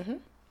life.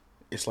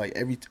 It's like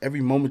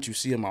every moment you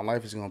see in my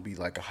life is gonna be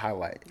like a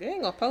highlight. They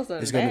ain't gonna post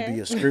on It's gonna be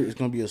a script. It's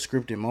gonna be a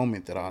scripted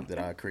moment that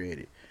I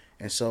created,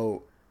 and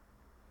so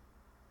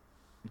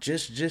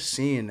just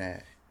seeing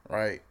that,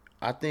 right?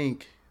 I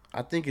think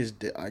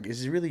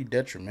it's really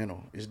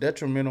detrimental. It's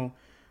detrimental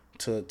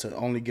to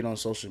only get on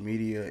social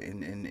media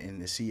and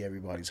to see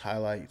everybody's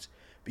highlights,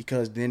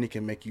 because then it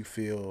can make you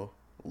feel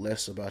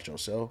less about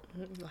yourself.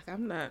 Like,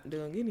 I'm not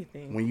doing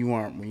anything. When you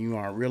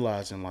aren't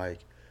realizing,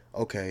 like,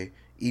 okay,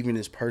 even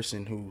this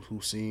person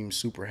who seems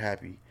super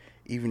happy,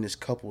 even this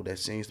couple that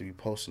seems to be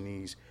posting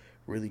these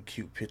really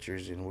cute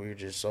pictures and we're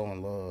just so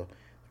in love,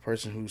 the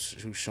person who's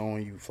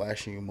showing you,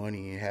 flashing you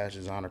money and has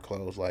designer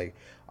clothes, like,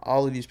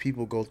 all of these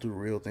people go through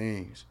real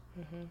things.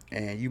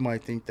 And you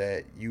might think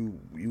that you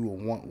will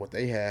want what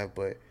they have,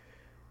 but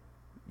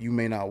you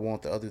may not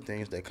want the other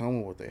things that come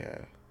with what they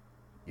have.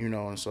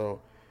 And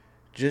so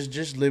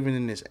just living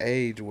in this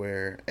age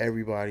where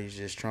everybody's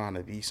just trying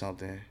to be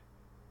something.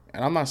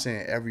 And I'm not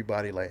saying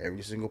everybody, like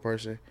every single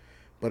person,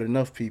 but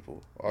enough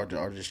people are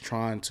just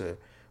trying to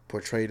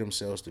portray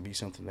themselves to be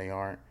something they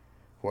aren't,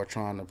 who are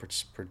trying to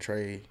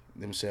portray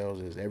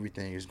themselves as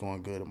everything is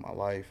going good in my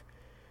life.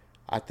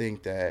 I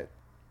think that,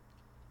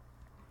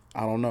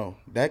 I don't know,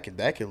 that could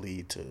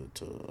lead to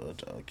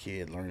a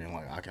kid learning,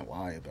 like, I can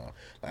lie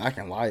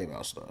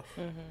about stuff.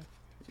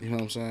 You know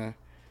what I'm saying?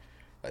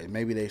 Like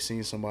maybe they've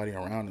seen somebody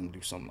around them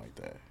do something like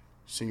that.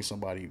 Seen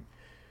somebody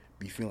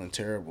be feeling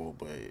terrible,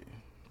 but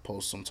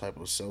post some type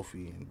of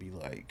selfie and be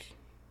like,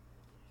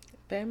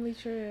 family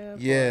trip.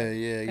 yeah,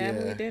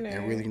 dinner.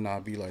 and really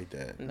not be like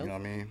that. Nope. You know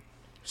what I mean?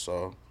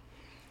 So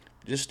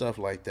just stuff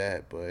like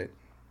that. But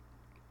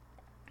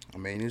I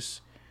mean,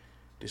 this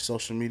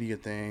social media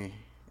thing,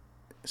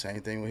 same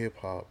thing with hip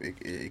hop.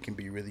 It can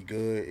be really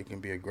good. It can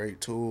be a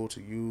great tool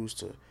to use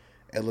to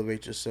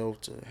elevate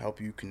yourself, to help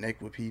you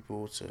connect with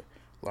people, to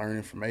learn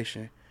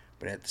information.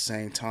 But at the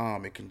same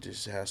time, it can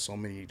just have so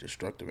many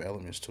destructive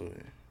elements to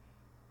it.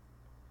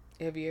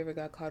 Have you ever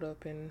got caught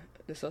up in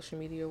the social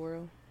media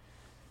world?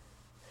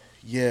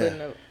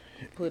 Yeah,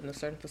 Putting a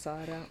certain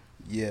facade out?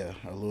 yeah,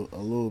 a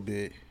little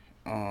bit.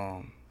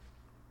 Yeah,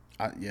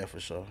 for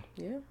sure.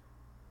 Yeah.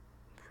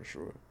 For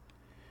sure.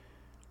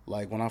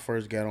 Like when I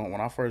first got on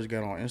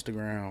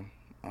Instagram,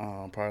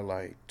 probably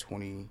like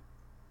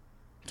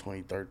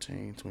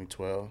 2013,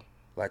 2012.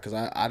 Like, cause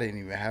I didn't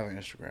even have an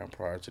Instagram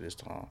prior to this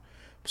time.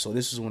 So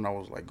this is when I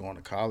was like going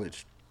to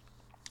college,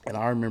 and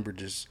I remember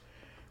just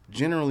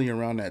generally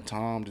around that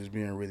time just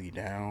being really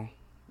down.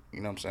 You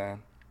know what I'm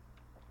saying?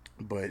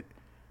 But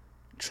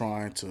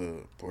trying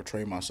to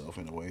portray myself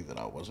in a way that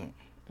I wasn't.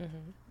 Mm-hmm.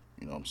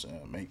 You know what I'm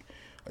saying?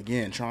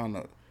 Trying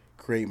to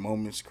create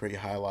moments, create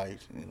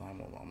highlights, and I'm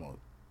gonna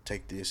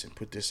take this and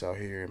put this out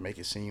here and make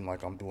it seem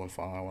like I'm doing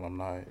fine when I'm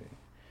not.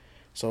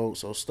 So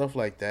stuff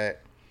like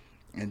that.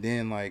 And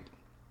then like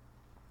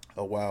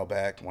a while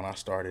back when I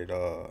started,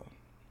 I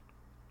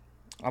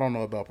don't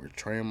know about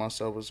portraying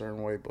myself a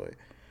certain way, but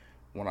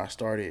when I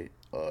started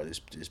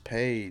this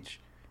page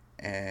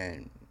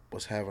and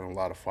was having a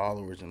lot of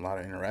followers and a lot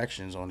of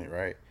interactions on it,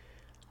 right?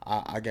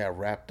 I got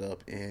wrapped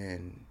up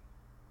in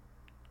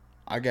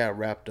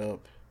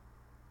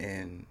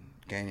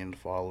gaining the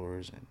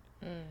followers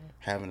and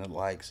having the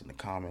likes and the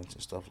comments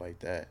and stuff like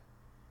that.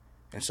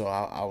 And so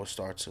I would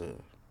start to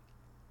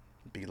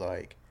be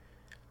like,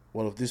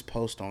 well, if this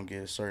post don't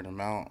get a certain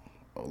amount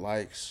of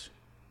likes,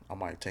 I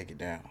might take it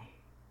down.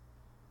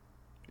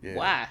 Yeah.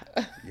 Why?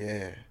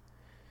 Yeah.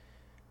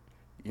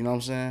 You know what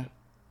I'm saying?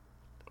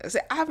 See,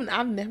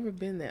 I've never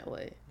been that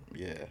way.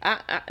 Yeah. I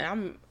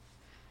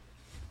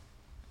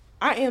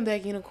am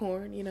that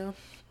unicorn, you know.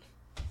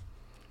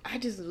 I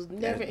just was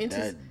never into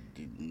that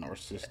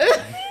narcissistic.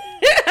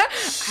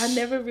 I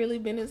never really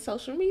been in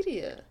social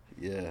media.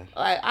 Yeah.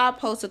 Like I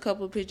post a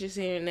couple of pictures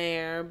here and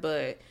there,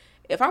 but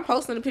if I'm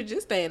posting a picture,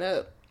 it's staying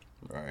up.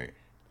 Right.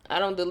 I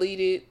don't delete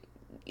it.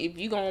 If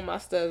you go on my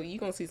stuff, you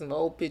gonna see some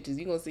old pictures.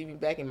 You gonna see me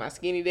back in my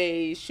skinny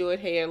days, short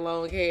hair,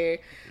 long hair.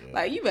 Yeah.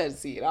 Like you better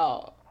see it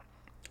all.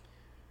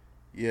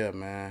 Yeah,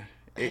 man.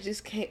 I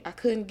just can't. I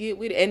couldn't get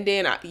with it. And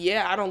then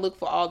I don't look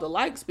for all the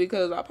likes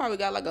because I probably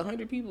got like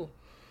 100 people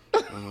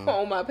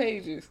on my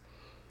pages.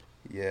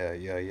 Yeah.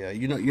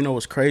 You know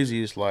what's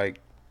crazy is like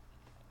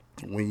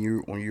when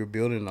you're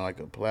building like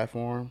a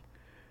platform,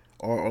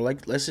 or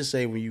like let's just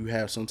say when you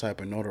have some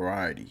type of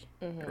notoriety,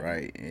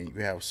 right, and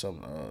you have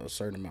some a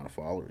certain amount of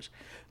followers.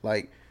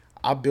 Like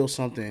I built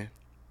something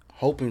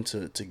hoping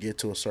to get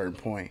to a certain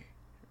point,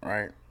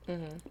 right?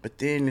 Mm-hmm. But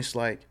then it's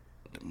like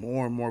the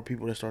more and more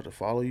people that start to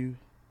follow you.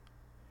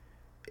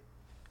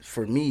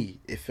 For me,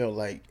 it felt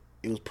like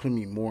it was putting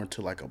me more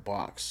into like a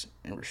box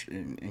and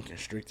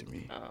constricting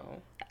me. Oh,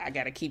 I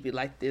gotta keep it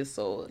like this,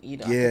 so you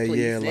know. Yeah, I can please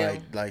yeah,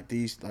 them. like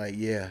these, like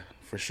yeah,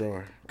 for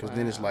sure. Because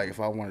then it's like if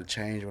I want to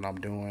change what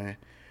I'm doing,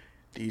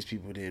 these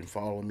people didn't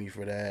follow me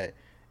for that,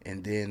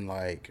 and then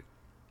like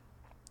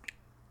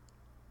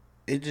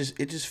it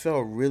just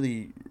felt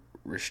really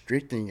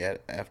restricting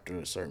after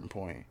a certain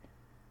point,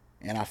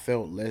 and I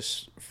felt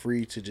less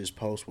free to just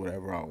post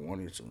whatever I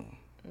wanted to.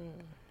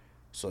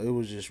 So it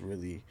was just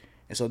really,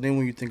 and so then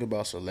when you think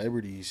about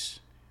celebrities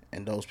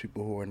and those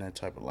people who are in that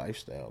type of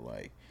lifestyle,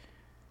 like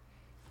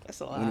That's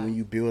a lot. when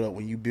you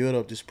build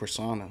up this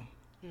persona,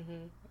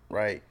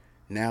 right?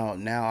 Now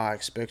I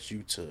expect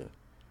you to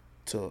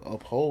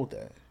uphold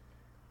that.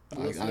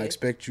 I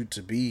expect you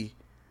to be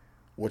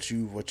what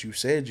you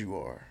said you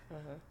are.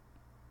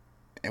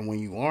 And when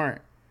you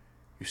aren't,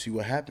 you see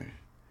what happened.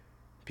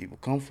 People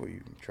come for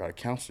you, try to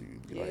counsel you,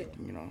 be like,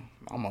 you know,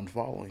 I'm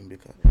unfollowing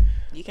because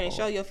You can't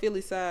show your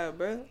Philly side,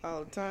 bro,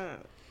 all the time.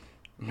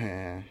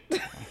 Man.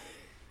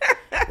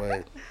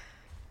 But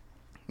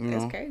you know,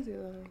 That's crazy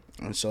though.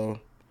 and so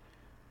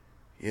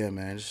yeah,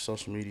 man, just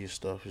social media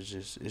stuff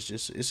is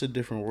it's a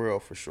different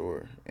world for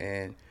sure.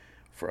 And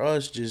for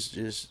us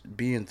just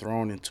being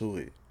thrown into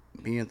it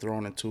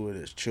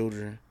as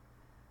children,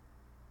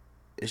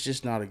 it's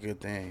just not a good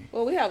thing.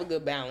 Well, we have a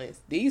good balance.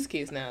 These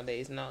kids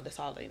nowadays know that's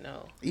all they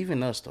know.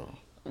 Even us though.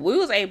 We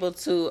was able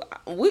to.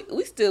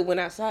 We still went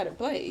outside and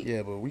played.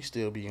 Yeah, but we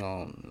still be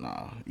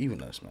on.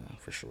 Even us, man,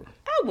 for sure.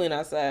 I went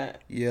outside.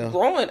 Yeah.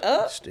 Growing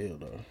up, Still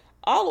though.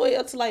 all the way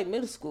up to like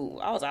middle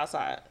school, I was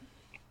outside.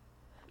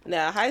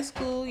 Now high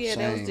school, yeah,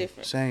 that was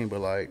different. Same,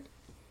 but like,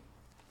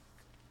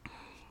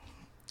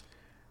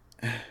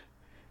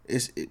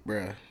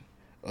 bruh.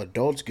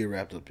 Adults get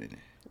wrapped up in it.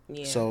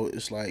 Yeah. So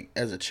it's like,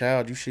 as a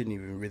child, you shouldn't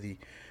even really,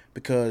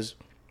 because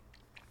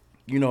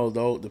you know,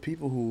 though, the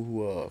people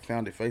who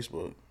founded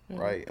Facebook,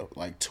 right?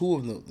 Like two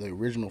of the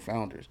original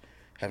founders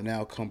have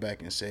now come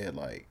back and said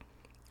like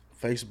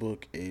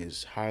Facebook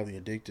is highly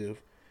addictive.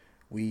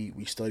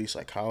 We study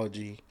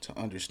psychology to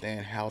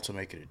understand how to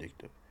make it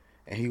addictive.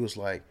 And he was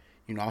like,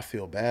 you know, I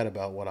feel bad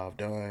about what I've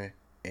done,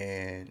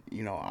 and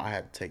you know, I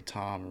have to take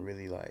time and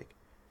really like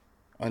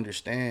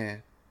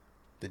understand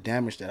the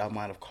damage that I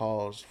might have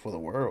caused for the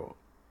world.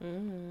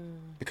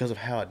 Because of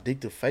how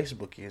addictive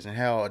Facebook is and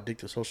how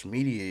addictive social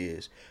media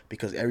is,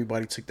 because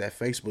everybody took that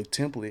Facebook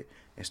template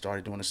and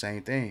started doing the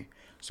same thing.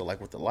 So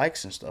like with the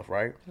likes and stuff,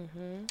 right?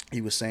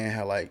 He was saying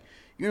how like,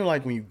 you know,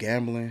 like when you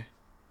gambling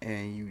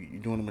and you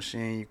doing the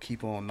machine, you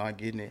keep on not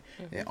getting it,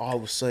 and all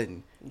of a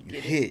sudden you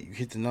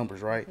hit the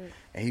numbers, right?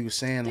 And he was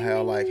saying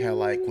how like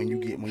when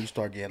you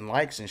start getting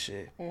likes and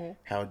shit,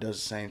 how it does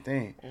the same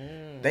thing.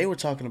 They were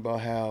talking about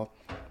how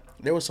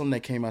there was something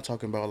that came out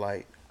talking about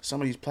like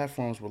some of these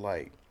platforms were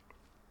like,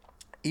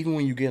 even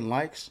when you getting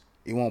likes,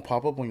 it won't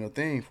pop up on your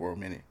thing for a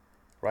minute,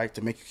 right?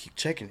 To make you keep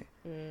checking it.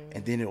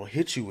 And then it'll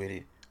hit you with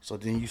it. So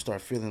then you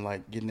start feeling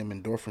like getting them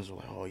endorphins,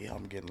 like, oh yeah,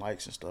 I'm getting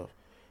likes and stuff.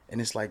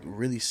 And it's like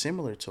really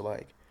similar to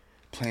like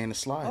playing the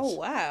slides. Oh,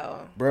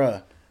 wow.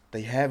 Bruh,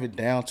 they have it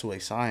down to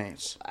a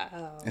science.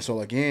 Wow. And so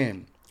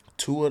again,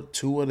 two of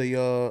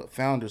the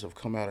founders have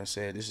come out and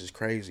said this is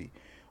crazy.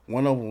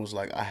 One of them was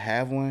like, I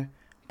have one,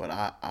 but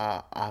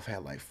I've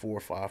had like 4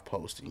 or 5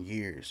 posts in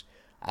years.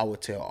 I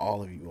would tell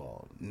all of you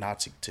all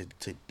not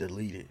to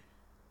delete it.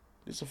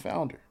 It's a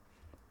founder.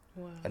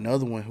 Wow.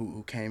 Another one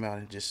who came out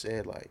and just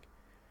said like,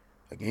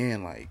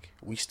 again, like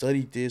we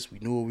studied this, we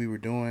knew what we were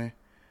doing.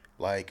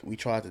 Like we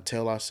tried to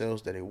tell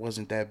ourselves that it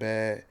wasn't that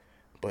bad,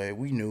 but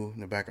we knew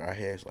in the back of our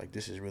heads like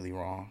this is really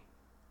wrong.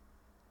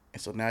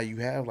 And so now you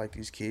have like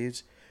these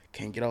kids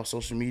can't get off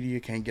social media,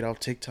 can't get off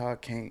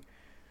TikTok,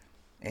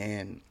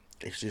 and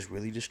it's just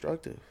really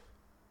destructive.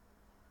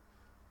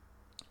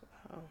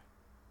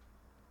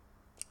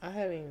 I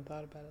haven't even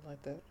thought about it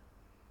like that.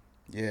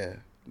 Yeah,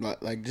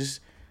 like just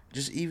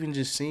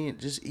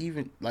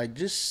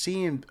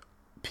seeing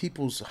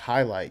people's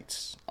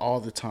highlights all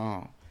the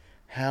time,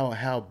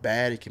 how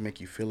bad it can make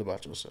you feel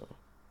about yourself.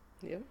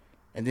 Yeah.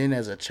 And then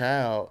as a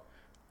child,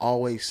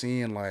 always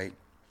seeing like,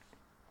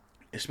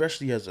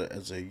 especially as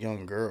a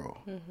young girl,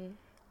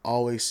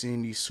 always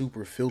seeing these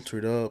super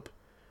filtered up,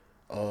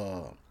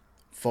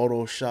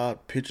 Photoshop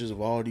pictures of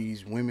all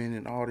these women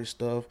and all this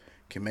stuff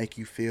can make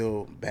you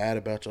feel bad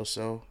about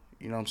yourself.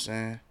 You know what I'm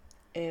saying?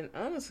 And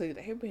honestly,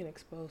 they're being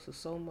exposed to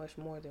so much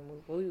more than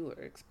what we were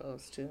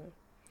exposed to.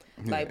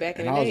 Like back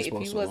in the day, if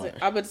you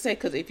wasn't, I was about to say,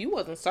 because if you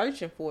wasn't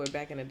searching for it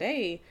back in the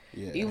day,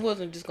 you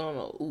wasn't just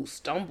gonna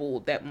stumble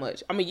that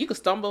much. I mean, you could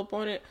stumble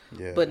upon it,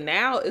 but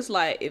now it's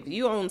like if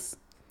you on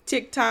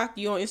TikTok,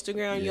 you on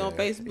Instagram, you on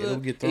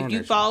Facebook, if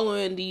you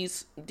following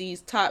these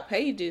top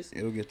pages,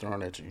 it'll get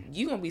thrown at you.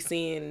 You gonna be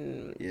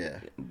seeing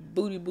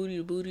booty.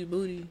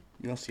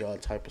 You don't see all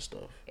type of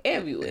stuff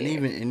everywhere,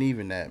 and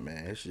even that,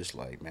 man. It's just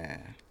like,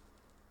 man.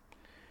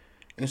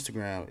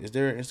 Instagram, is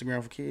there an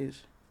Instagram for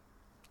kids?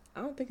 I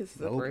don't think it's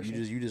nope,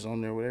 separation. you just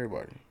on there with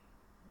everybody.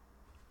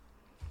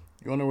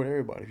 You're on there with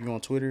everybody. If you're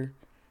on Twitter,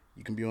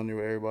 you can be on there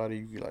with everybody.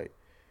 You can like,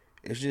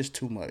 it's just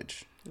too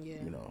much. Yeah.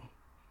 You know,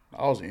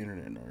 I was an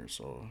internet nerd,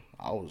 so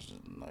I was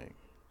like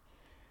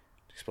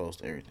exposed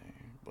to everything.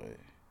 But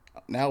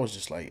now it's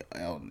just like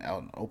out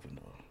and open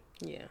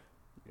though. Yeah.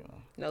 You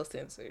know? No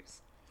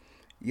censors.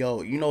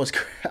 Yo, you know,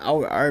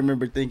 I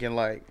remember thinking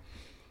like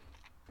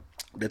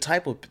the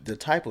type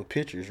of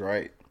pictures,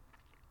 right,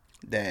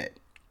 that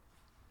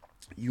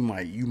you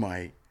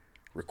might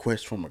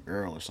request from a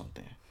girl or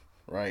something,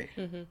 right?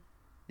 Mm-hmm.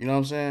 You know what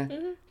I'm saying?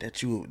 Mm-hmm.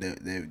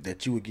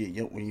 That you would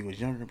get when you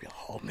was younger and be like,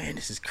 oh man,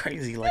 this is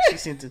crazy. Like she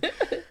sent it.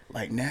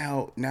 Like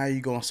now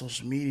you go on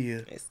social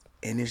media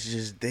and it's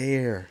just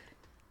there.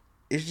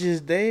 It's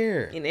just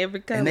there in every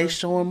color, and they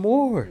showing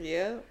more.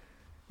 Yeah,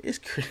 it's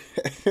crazy.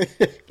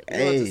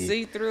 You want to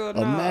see through it?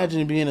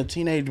 Imagine being a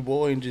teenage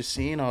boy and just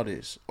seeing all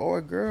this, or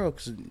a girl,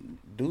 because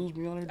dudes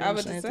be on there doing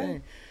the same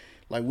thing.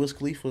 Like Wiz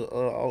Khalifa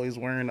always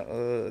wearing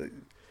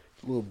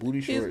little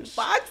booty shorts. His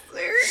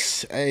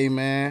boxers. Hey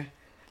man.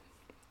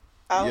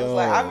 I was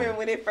like, I remember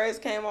when it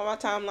first came on my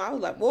timeline, I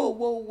was like,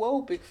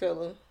 whoa, big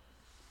fella.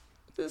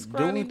 This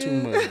doing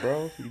too much,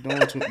 bro. You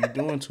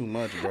doing too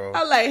much, bro.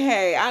 I'm like,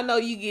 hey, I know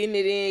you getting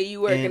it in,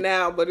 you working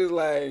out, but it's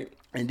like.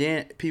 And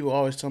then people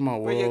always talking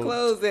about, where your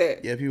clothes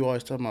at? Yeah, people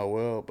always talking about,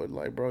 well, but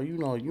like, bro, you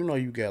know,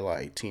 you got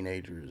like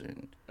teenagers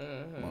and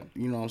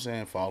you know what I'm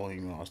saying, following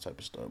you and all this type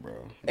of stuff, bro.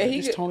 And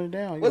like, just tone it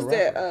down. What's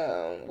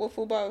that? What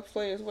football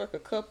players wear? A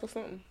cup or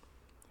something?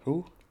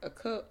 Who? A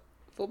cup.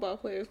 Football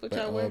players. What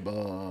y'all wear?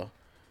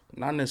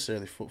 Not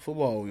necessarily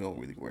football. We don't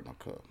really wear no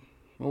cup.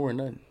 We don't wear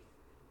nothing.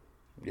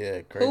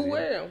 Yeah, crazy. Who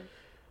wear them?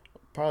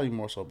 Probably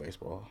more so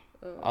baseball.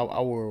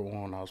 I wore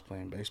one when I was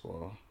playing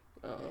baseball.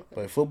 Oh, okay.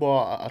 But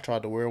football, I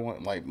tried to wear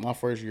one. Like my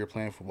first year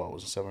playing football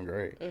was in 7th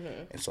grade,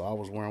 and so I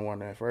was wearing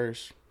one at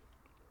first.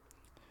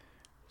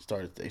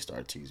 They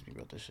started teasing me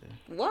about this shit.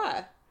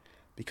 Why?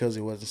 Because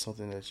it wasn't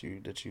something that you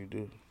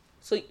do.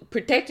 So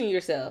protecting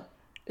yourself.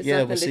 It's Yeah,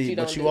 something but that see, you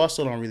don't but you do.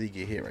 also don't really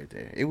get hit right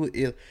there.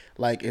 It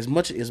like as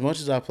much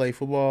as I play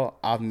football,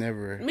 I've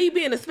never. Me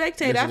being a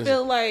spectator, I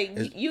feel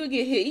like you would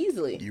get hit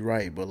easily. You're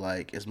right, but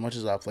like as much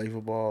as I play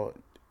football,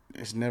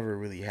 it's never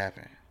really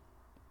happened.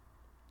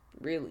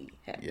 Really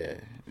happened.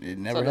 Yeah, it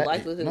never. So the happened.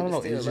 likelihood No, is no,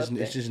 still it's just up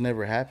there. it's just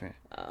never happened.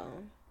 Oh.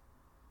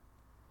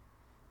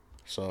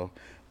 So,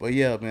 but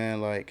yeah,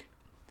 man, like,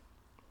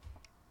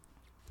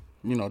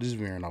 you know, this is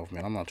veering off,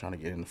 man. I'm not trying to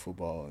get into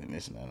football and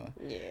this and that.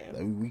 Yeah.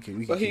 Like, we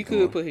can. But he keep could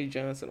going. put his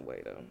Johnson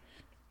away though.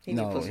 He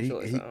No, put some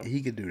shorts on.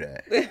 he could do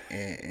that,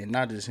 and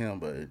not just him,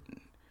 but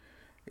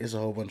it's a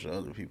whole bunch of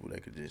other people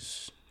that could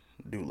just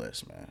do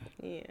less, man.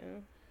 Yeah.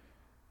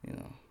 You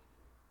know.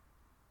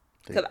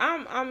 Cause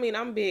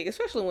I'm big,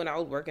 especially when I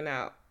was working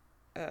out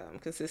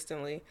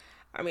consistently.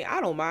 I mean, I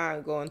don't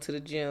mind going to the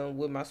gym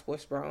with my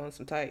sports bra and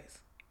some tights.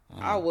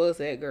 I was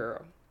that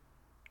girl.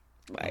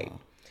 Like,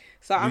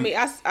 so I mean,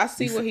 I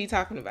see what he's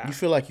talking about. You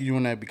feel like you're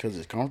doing that because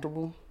it's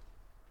comfortable?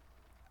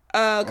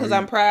 Because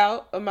I'm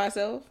proud of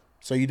myself.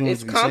 So you doing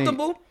It's it to be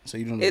comfortable. Seen? So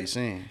you doing it to be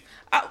seen?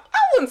 I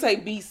wouldn't say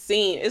be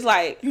seen. It's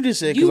like You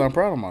just said because I'm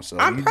proud of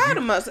myself. I'm proud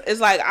of myself.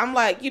 It's like I'm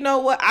like, you know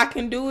what? I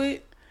can do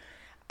it.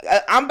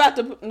 I'm about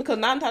to, because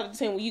 9 times out of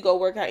 10 when you go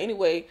work out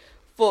anyway,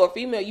 for a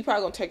female, you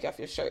probably gonna take off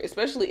your shirt.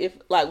 Especially if,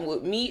 like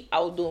with me,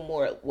 I was doing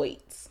more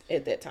weights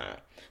at that time.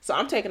 So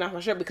I'm taking off my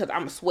shirt because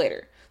I'm a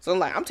sweater. So I'm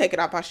like, I'm taking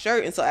off my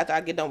shirt, and so after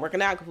I get done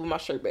working out, I can put my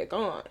shirt back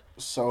on.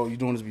 So you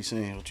doing this to be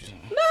seen? What you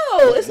saying?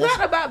 No, it's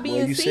not about being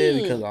Well, you seen.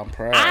 said because I'm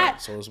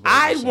proud. So it's about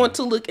I being want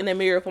seen. to look in the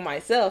mirror for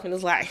myself, and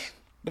it's like,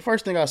 The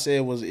first thing I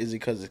said was, "Is it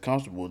because it's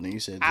comfortable?" And then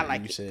you said, I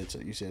like you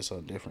said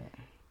something different.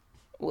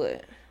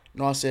 what?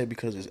 No, I said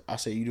I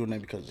said you doing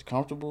that because it's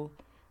comfortable,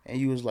 and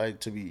you was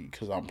like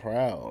because I'm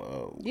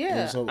proud.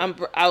 Yeah, so,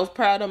 I was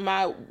proud of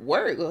my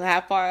work,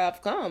 how far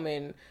I've come,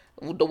 and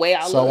the way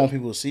I so I look. want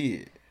people to see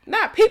it.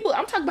 Not people.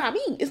 I'm talking about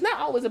me. It's not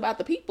always about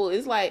the people.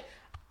 It's like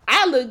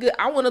I look good.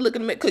 I want to look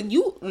in the mirror because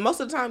you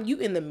most of the time you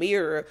in the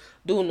mirror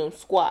doing them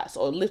squats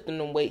or lifting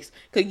them weights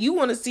because you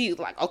want to see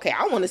like, okay,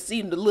 I want to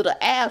see the little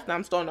abs that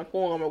I'm starting to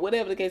form or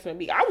whatever the case may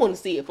be. I want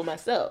to see it for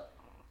myself.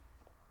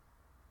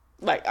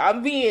 Like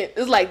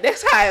it's like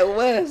that's how it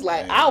was.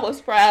 Like I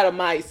was proud of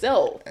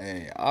myself.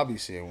 Hey, I'll be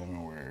seeing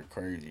women wear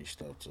crazy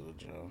stuff to the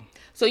gym.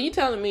 So you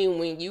telling me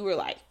when you were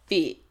like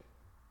fit,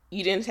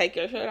 you didn't take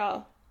your shirt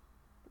off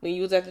when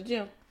you was at the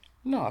gym?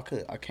 No, I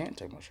can't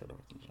take my shirt off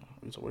at the gym.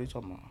 What are you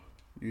talking about?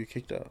 You get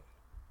kicked out.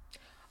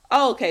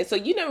 Oh, okay. So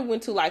you never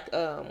went to like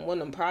one of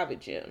them private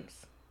gyms,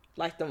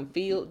 like them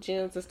field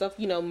gyms and stuff.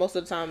 You know, most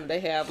of the time they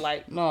have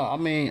like. No, I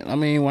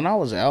mean, when I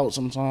was out,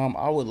 sometime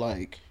I would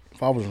like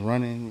if I was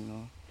running, you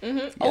know.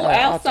 Mm-hmm.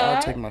 Yeah, outside.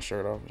 I'll take my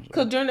shirt off.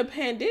 Because during the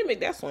pandemic,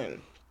 that's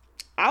when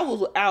I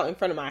was out in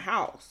front of my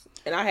house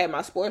and I had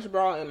my sports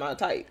bra and my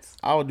tights.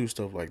 I would do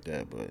stuff like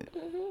that, but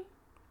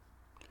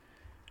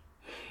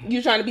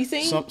You trying to be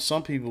seen?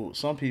 some people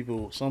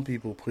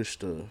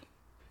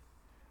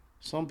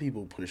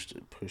push it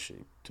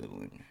to the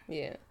limit.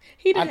 Yeah,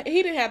 he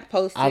didn't have to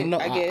post it.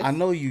 I guess. I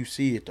know you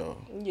see it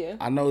though. Yeah.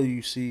 I know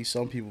you see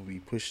some people be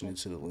pushing it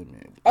to the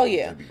limit. Oh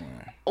yeah.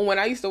 When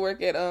I used to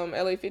work at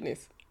LA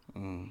Fitness,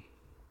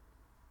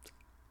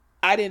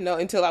 I didn't know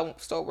until I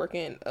started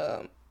working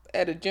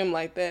at a gym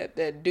like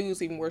that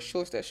dudes even wear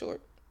shorts that short.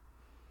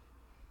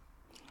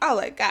 I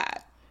was like, God,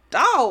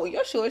 dog,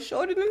 your shorts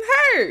shorter than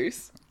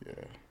hers.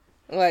 Yeah.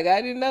 Like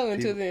I didn't know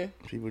until then.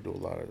 People do a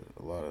lot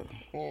of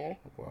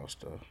wild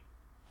stuff.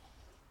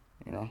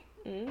 You know.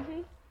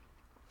 Mhm.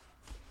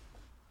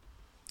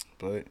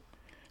 But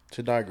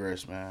to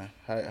digress, man,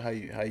 how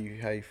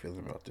you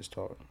feeling about this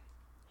talk?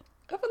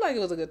 I feel like it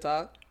was a good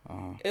talk.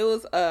 It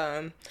was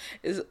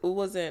it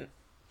wasn't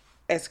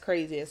as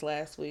crazy as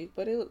last week,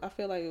 but I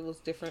feel like it was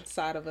different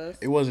side of us.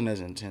 It wasn't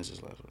as intense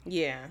as last week.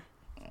 Yeah.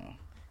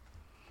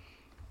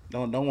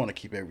 Don't want to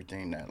keep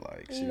everything that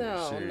like serious.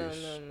 No. You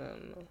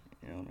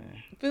know what I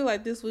mean? I feel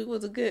like this week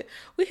was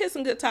we hit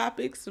some good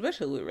topics,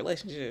 especially with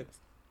relationships.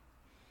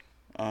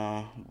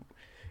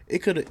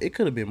 It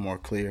could have been more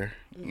clear.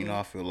 You know,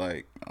 I feel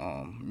like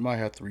you might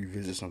have to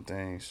revisit some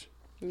things.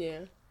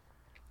 Yeah.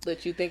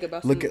 Let you think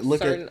about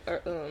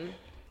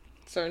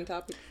certain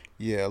topics.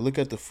 Yeah, look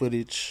at the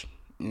footage.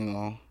 You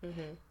know,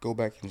 go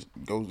back and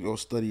go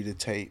study the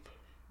tape,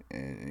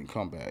 and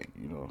come back.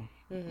 You know,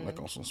 like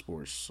on some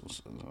sports.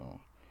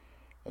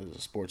 As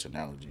a sports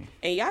analogy.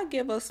 And y'all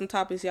give us some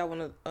topics y'all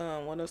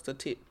want us to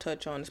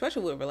touch on,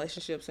 especially with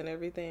relationships and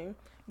everything.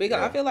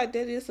 Because I feel like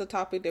that is a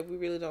topic that we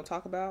really don't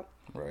talk about.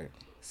 Right.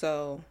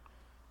 So,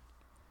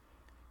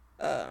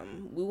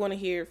 we want to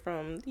hear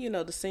from,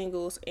 the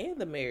singles and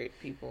the married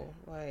people.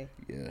 Like,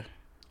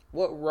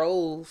 what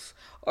roles,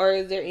 or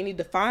is there any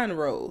defined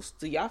roles?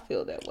 Do y'all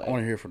feel that way? I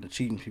want to hear from the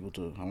cheating people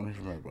too. I want to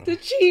hear from everybody. The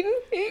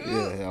cheating people?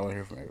 Yeah, I want to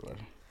hear from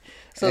everybody.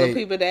 So the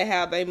people that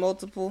have they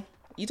multiple,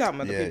 you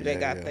talking about the people that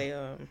got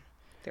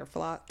their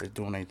flock? They're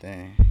doing their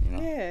thing, you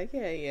know?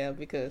 Yeah,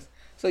 because,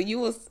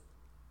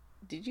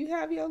 did you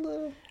have your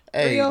little...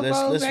 Hey,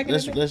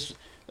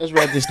 let's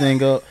wrap this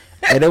thing up.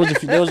 Hey, there was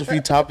a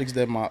few topics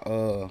that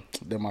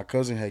my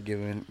cousin had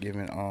given.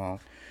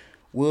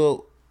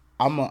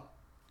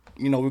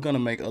 we're gonna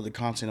make other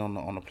content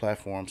on the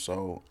platform,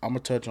 so I'm gonna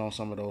touch on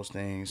some of those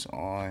things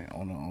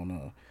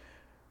on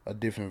a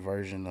different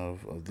version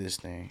of this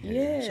thing.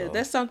 Yeah, so,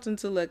 that's something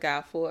to look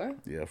out for.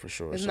 Yeah, for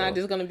sure. It's not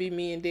just gonna be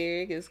me and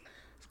Derek. It's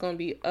gonna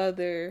be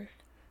other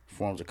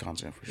forms of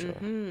content for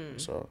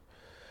sure.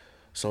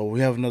 So we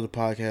have another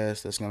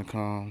podcast that's gonna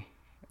come,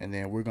 and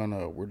then we're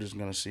just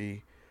gonna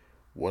see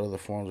what other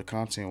forms of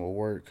content will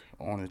work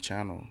on the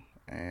channel,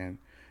 and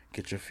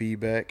get your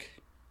feedback,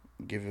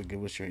 give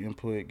us your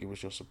input, give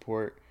us your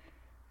support,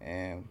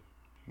 and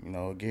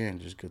again,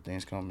 just good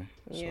things coming.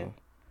 Yeah. So,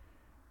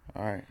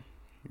 all right,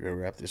 you ready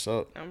to wrap this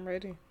up? I'm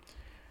ready.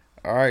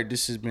 All right,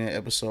 this has been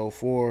episode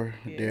 4.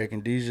 Yeah. Derek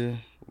and Deja.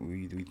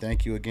 We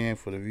thank you again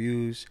for the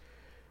views.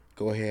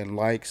 Go ahead and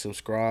like,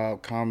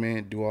 subscribe,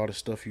 comment, do all the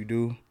stuff you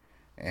do,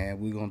 and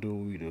we're gonna do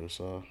what we do.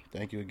 So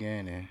thank you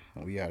again,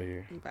 and we out of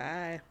here.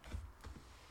 Bye.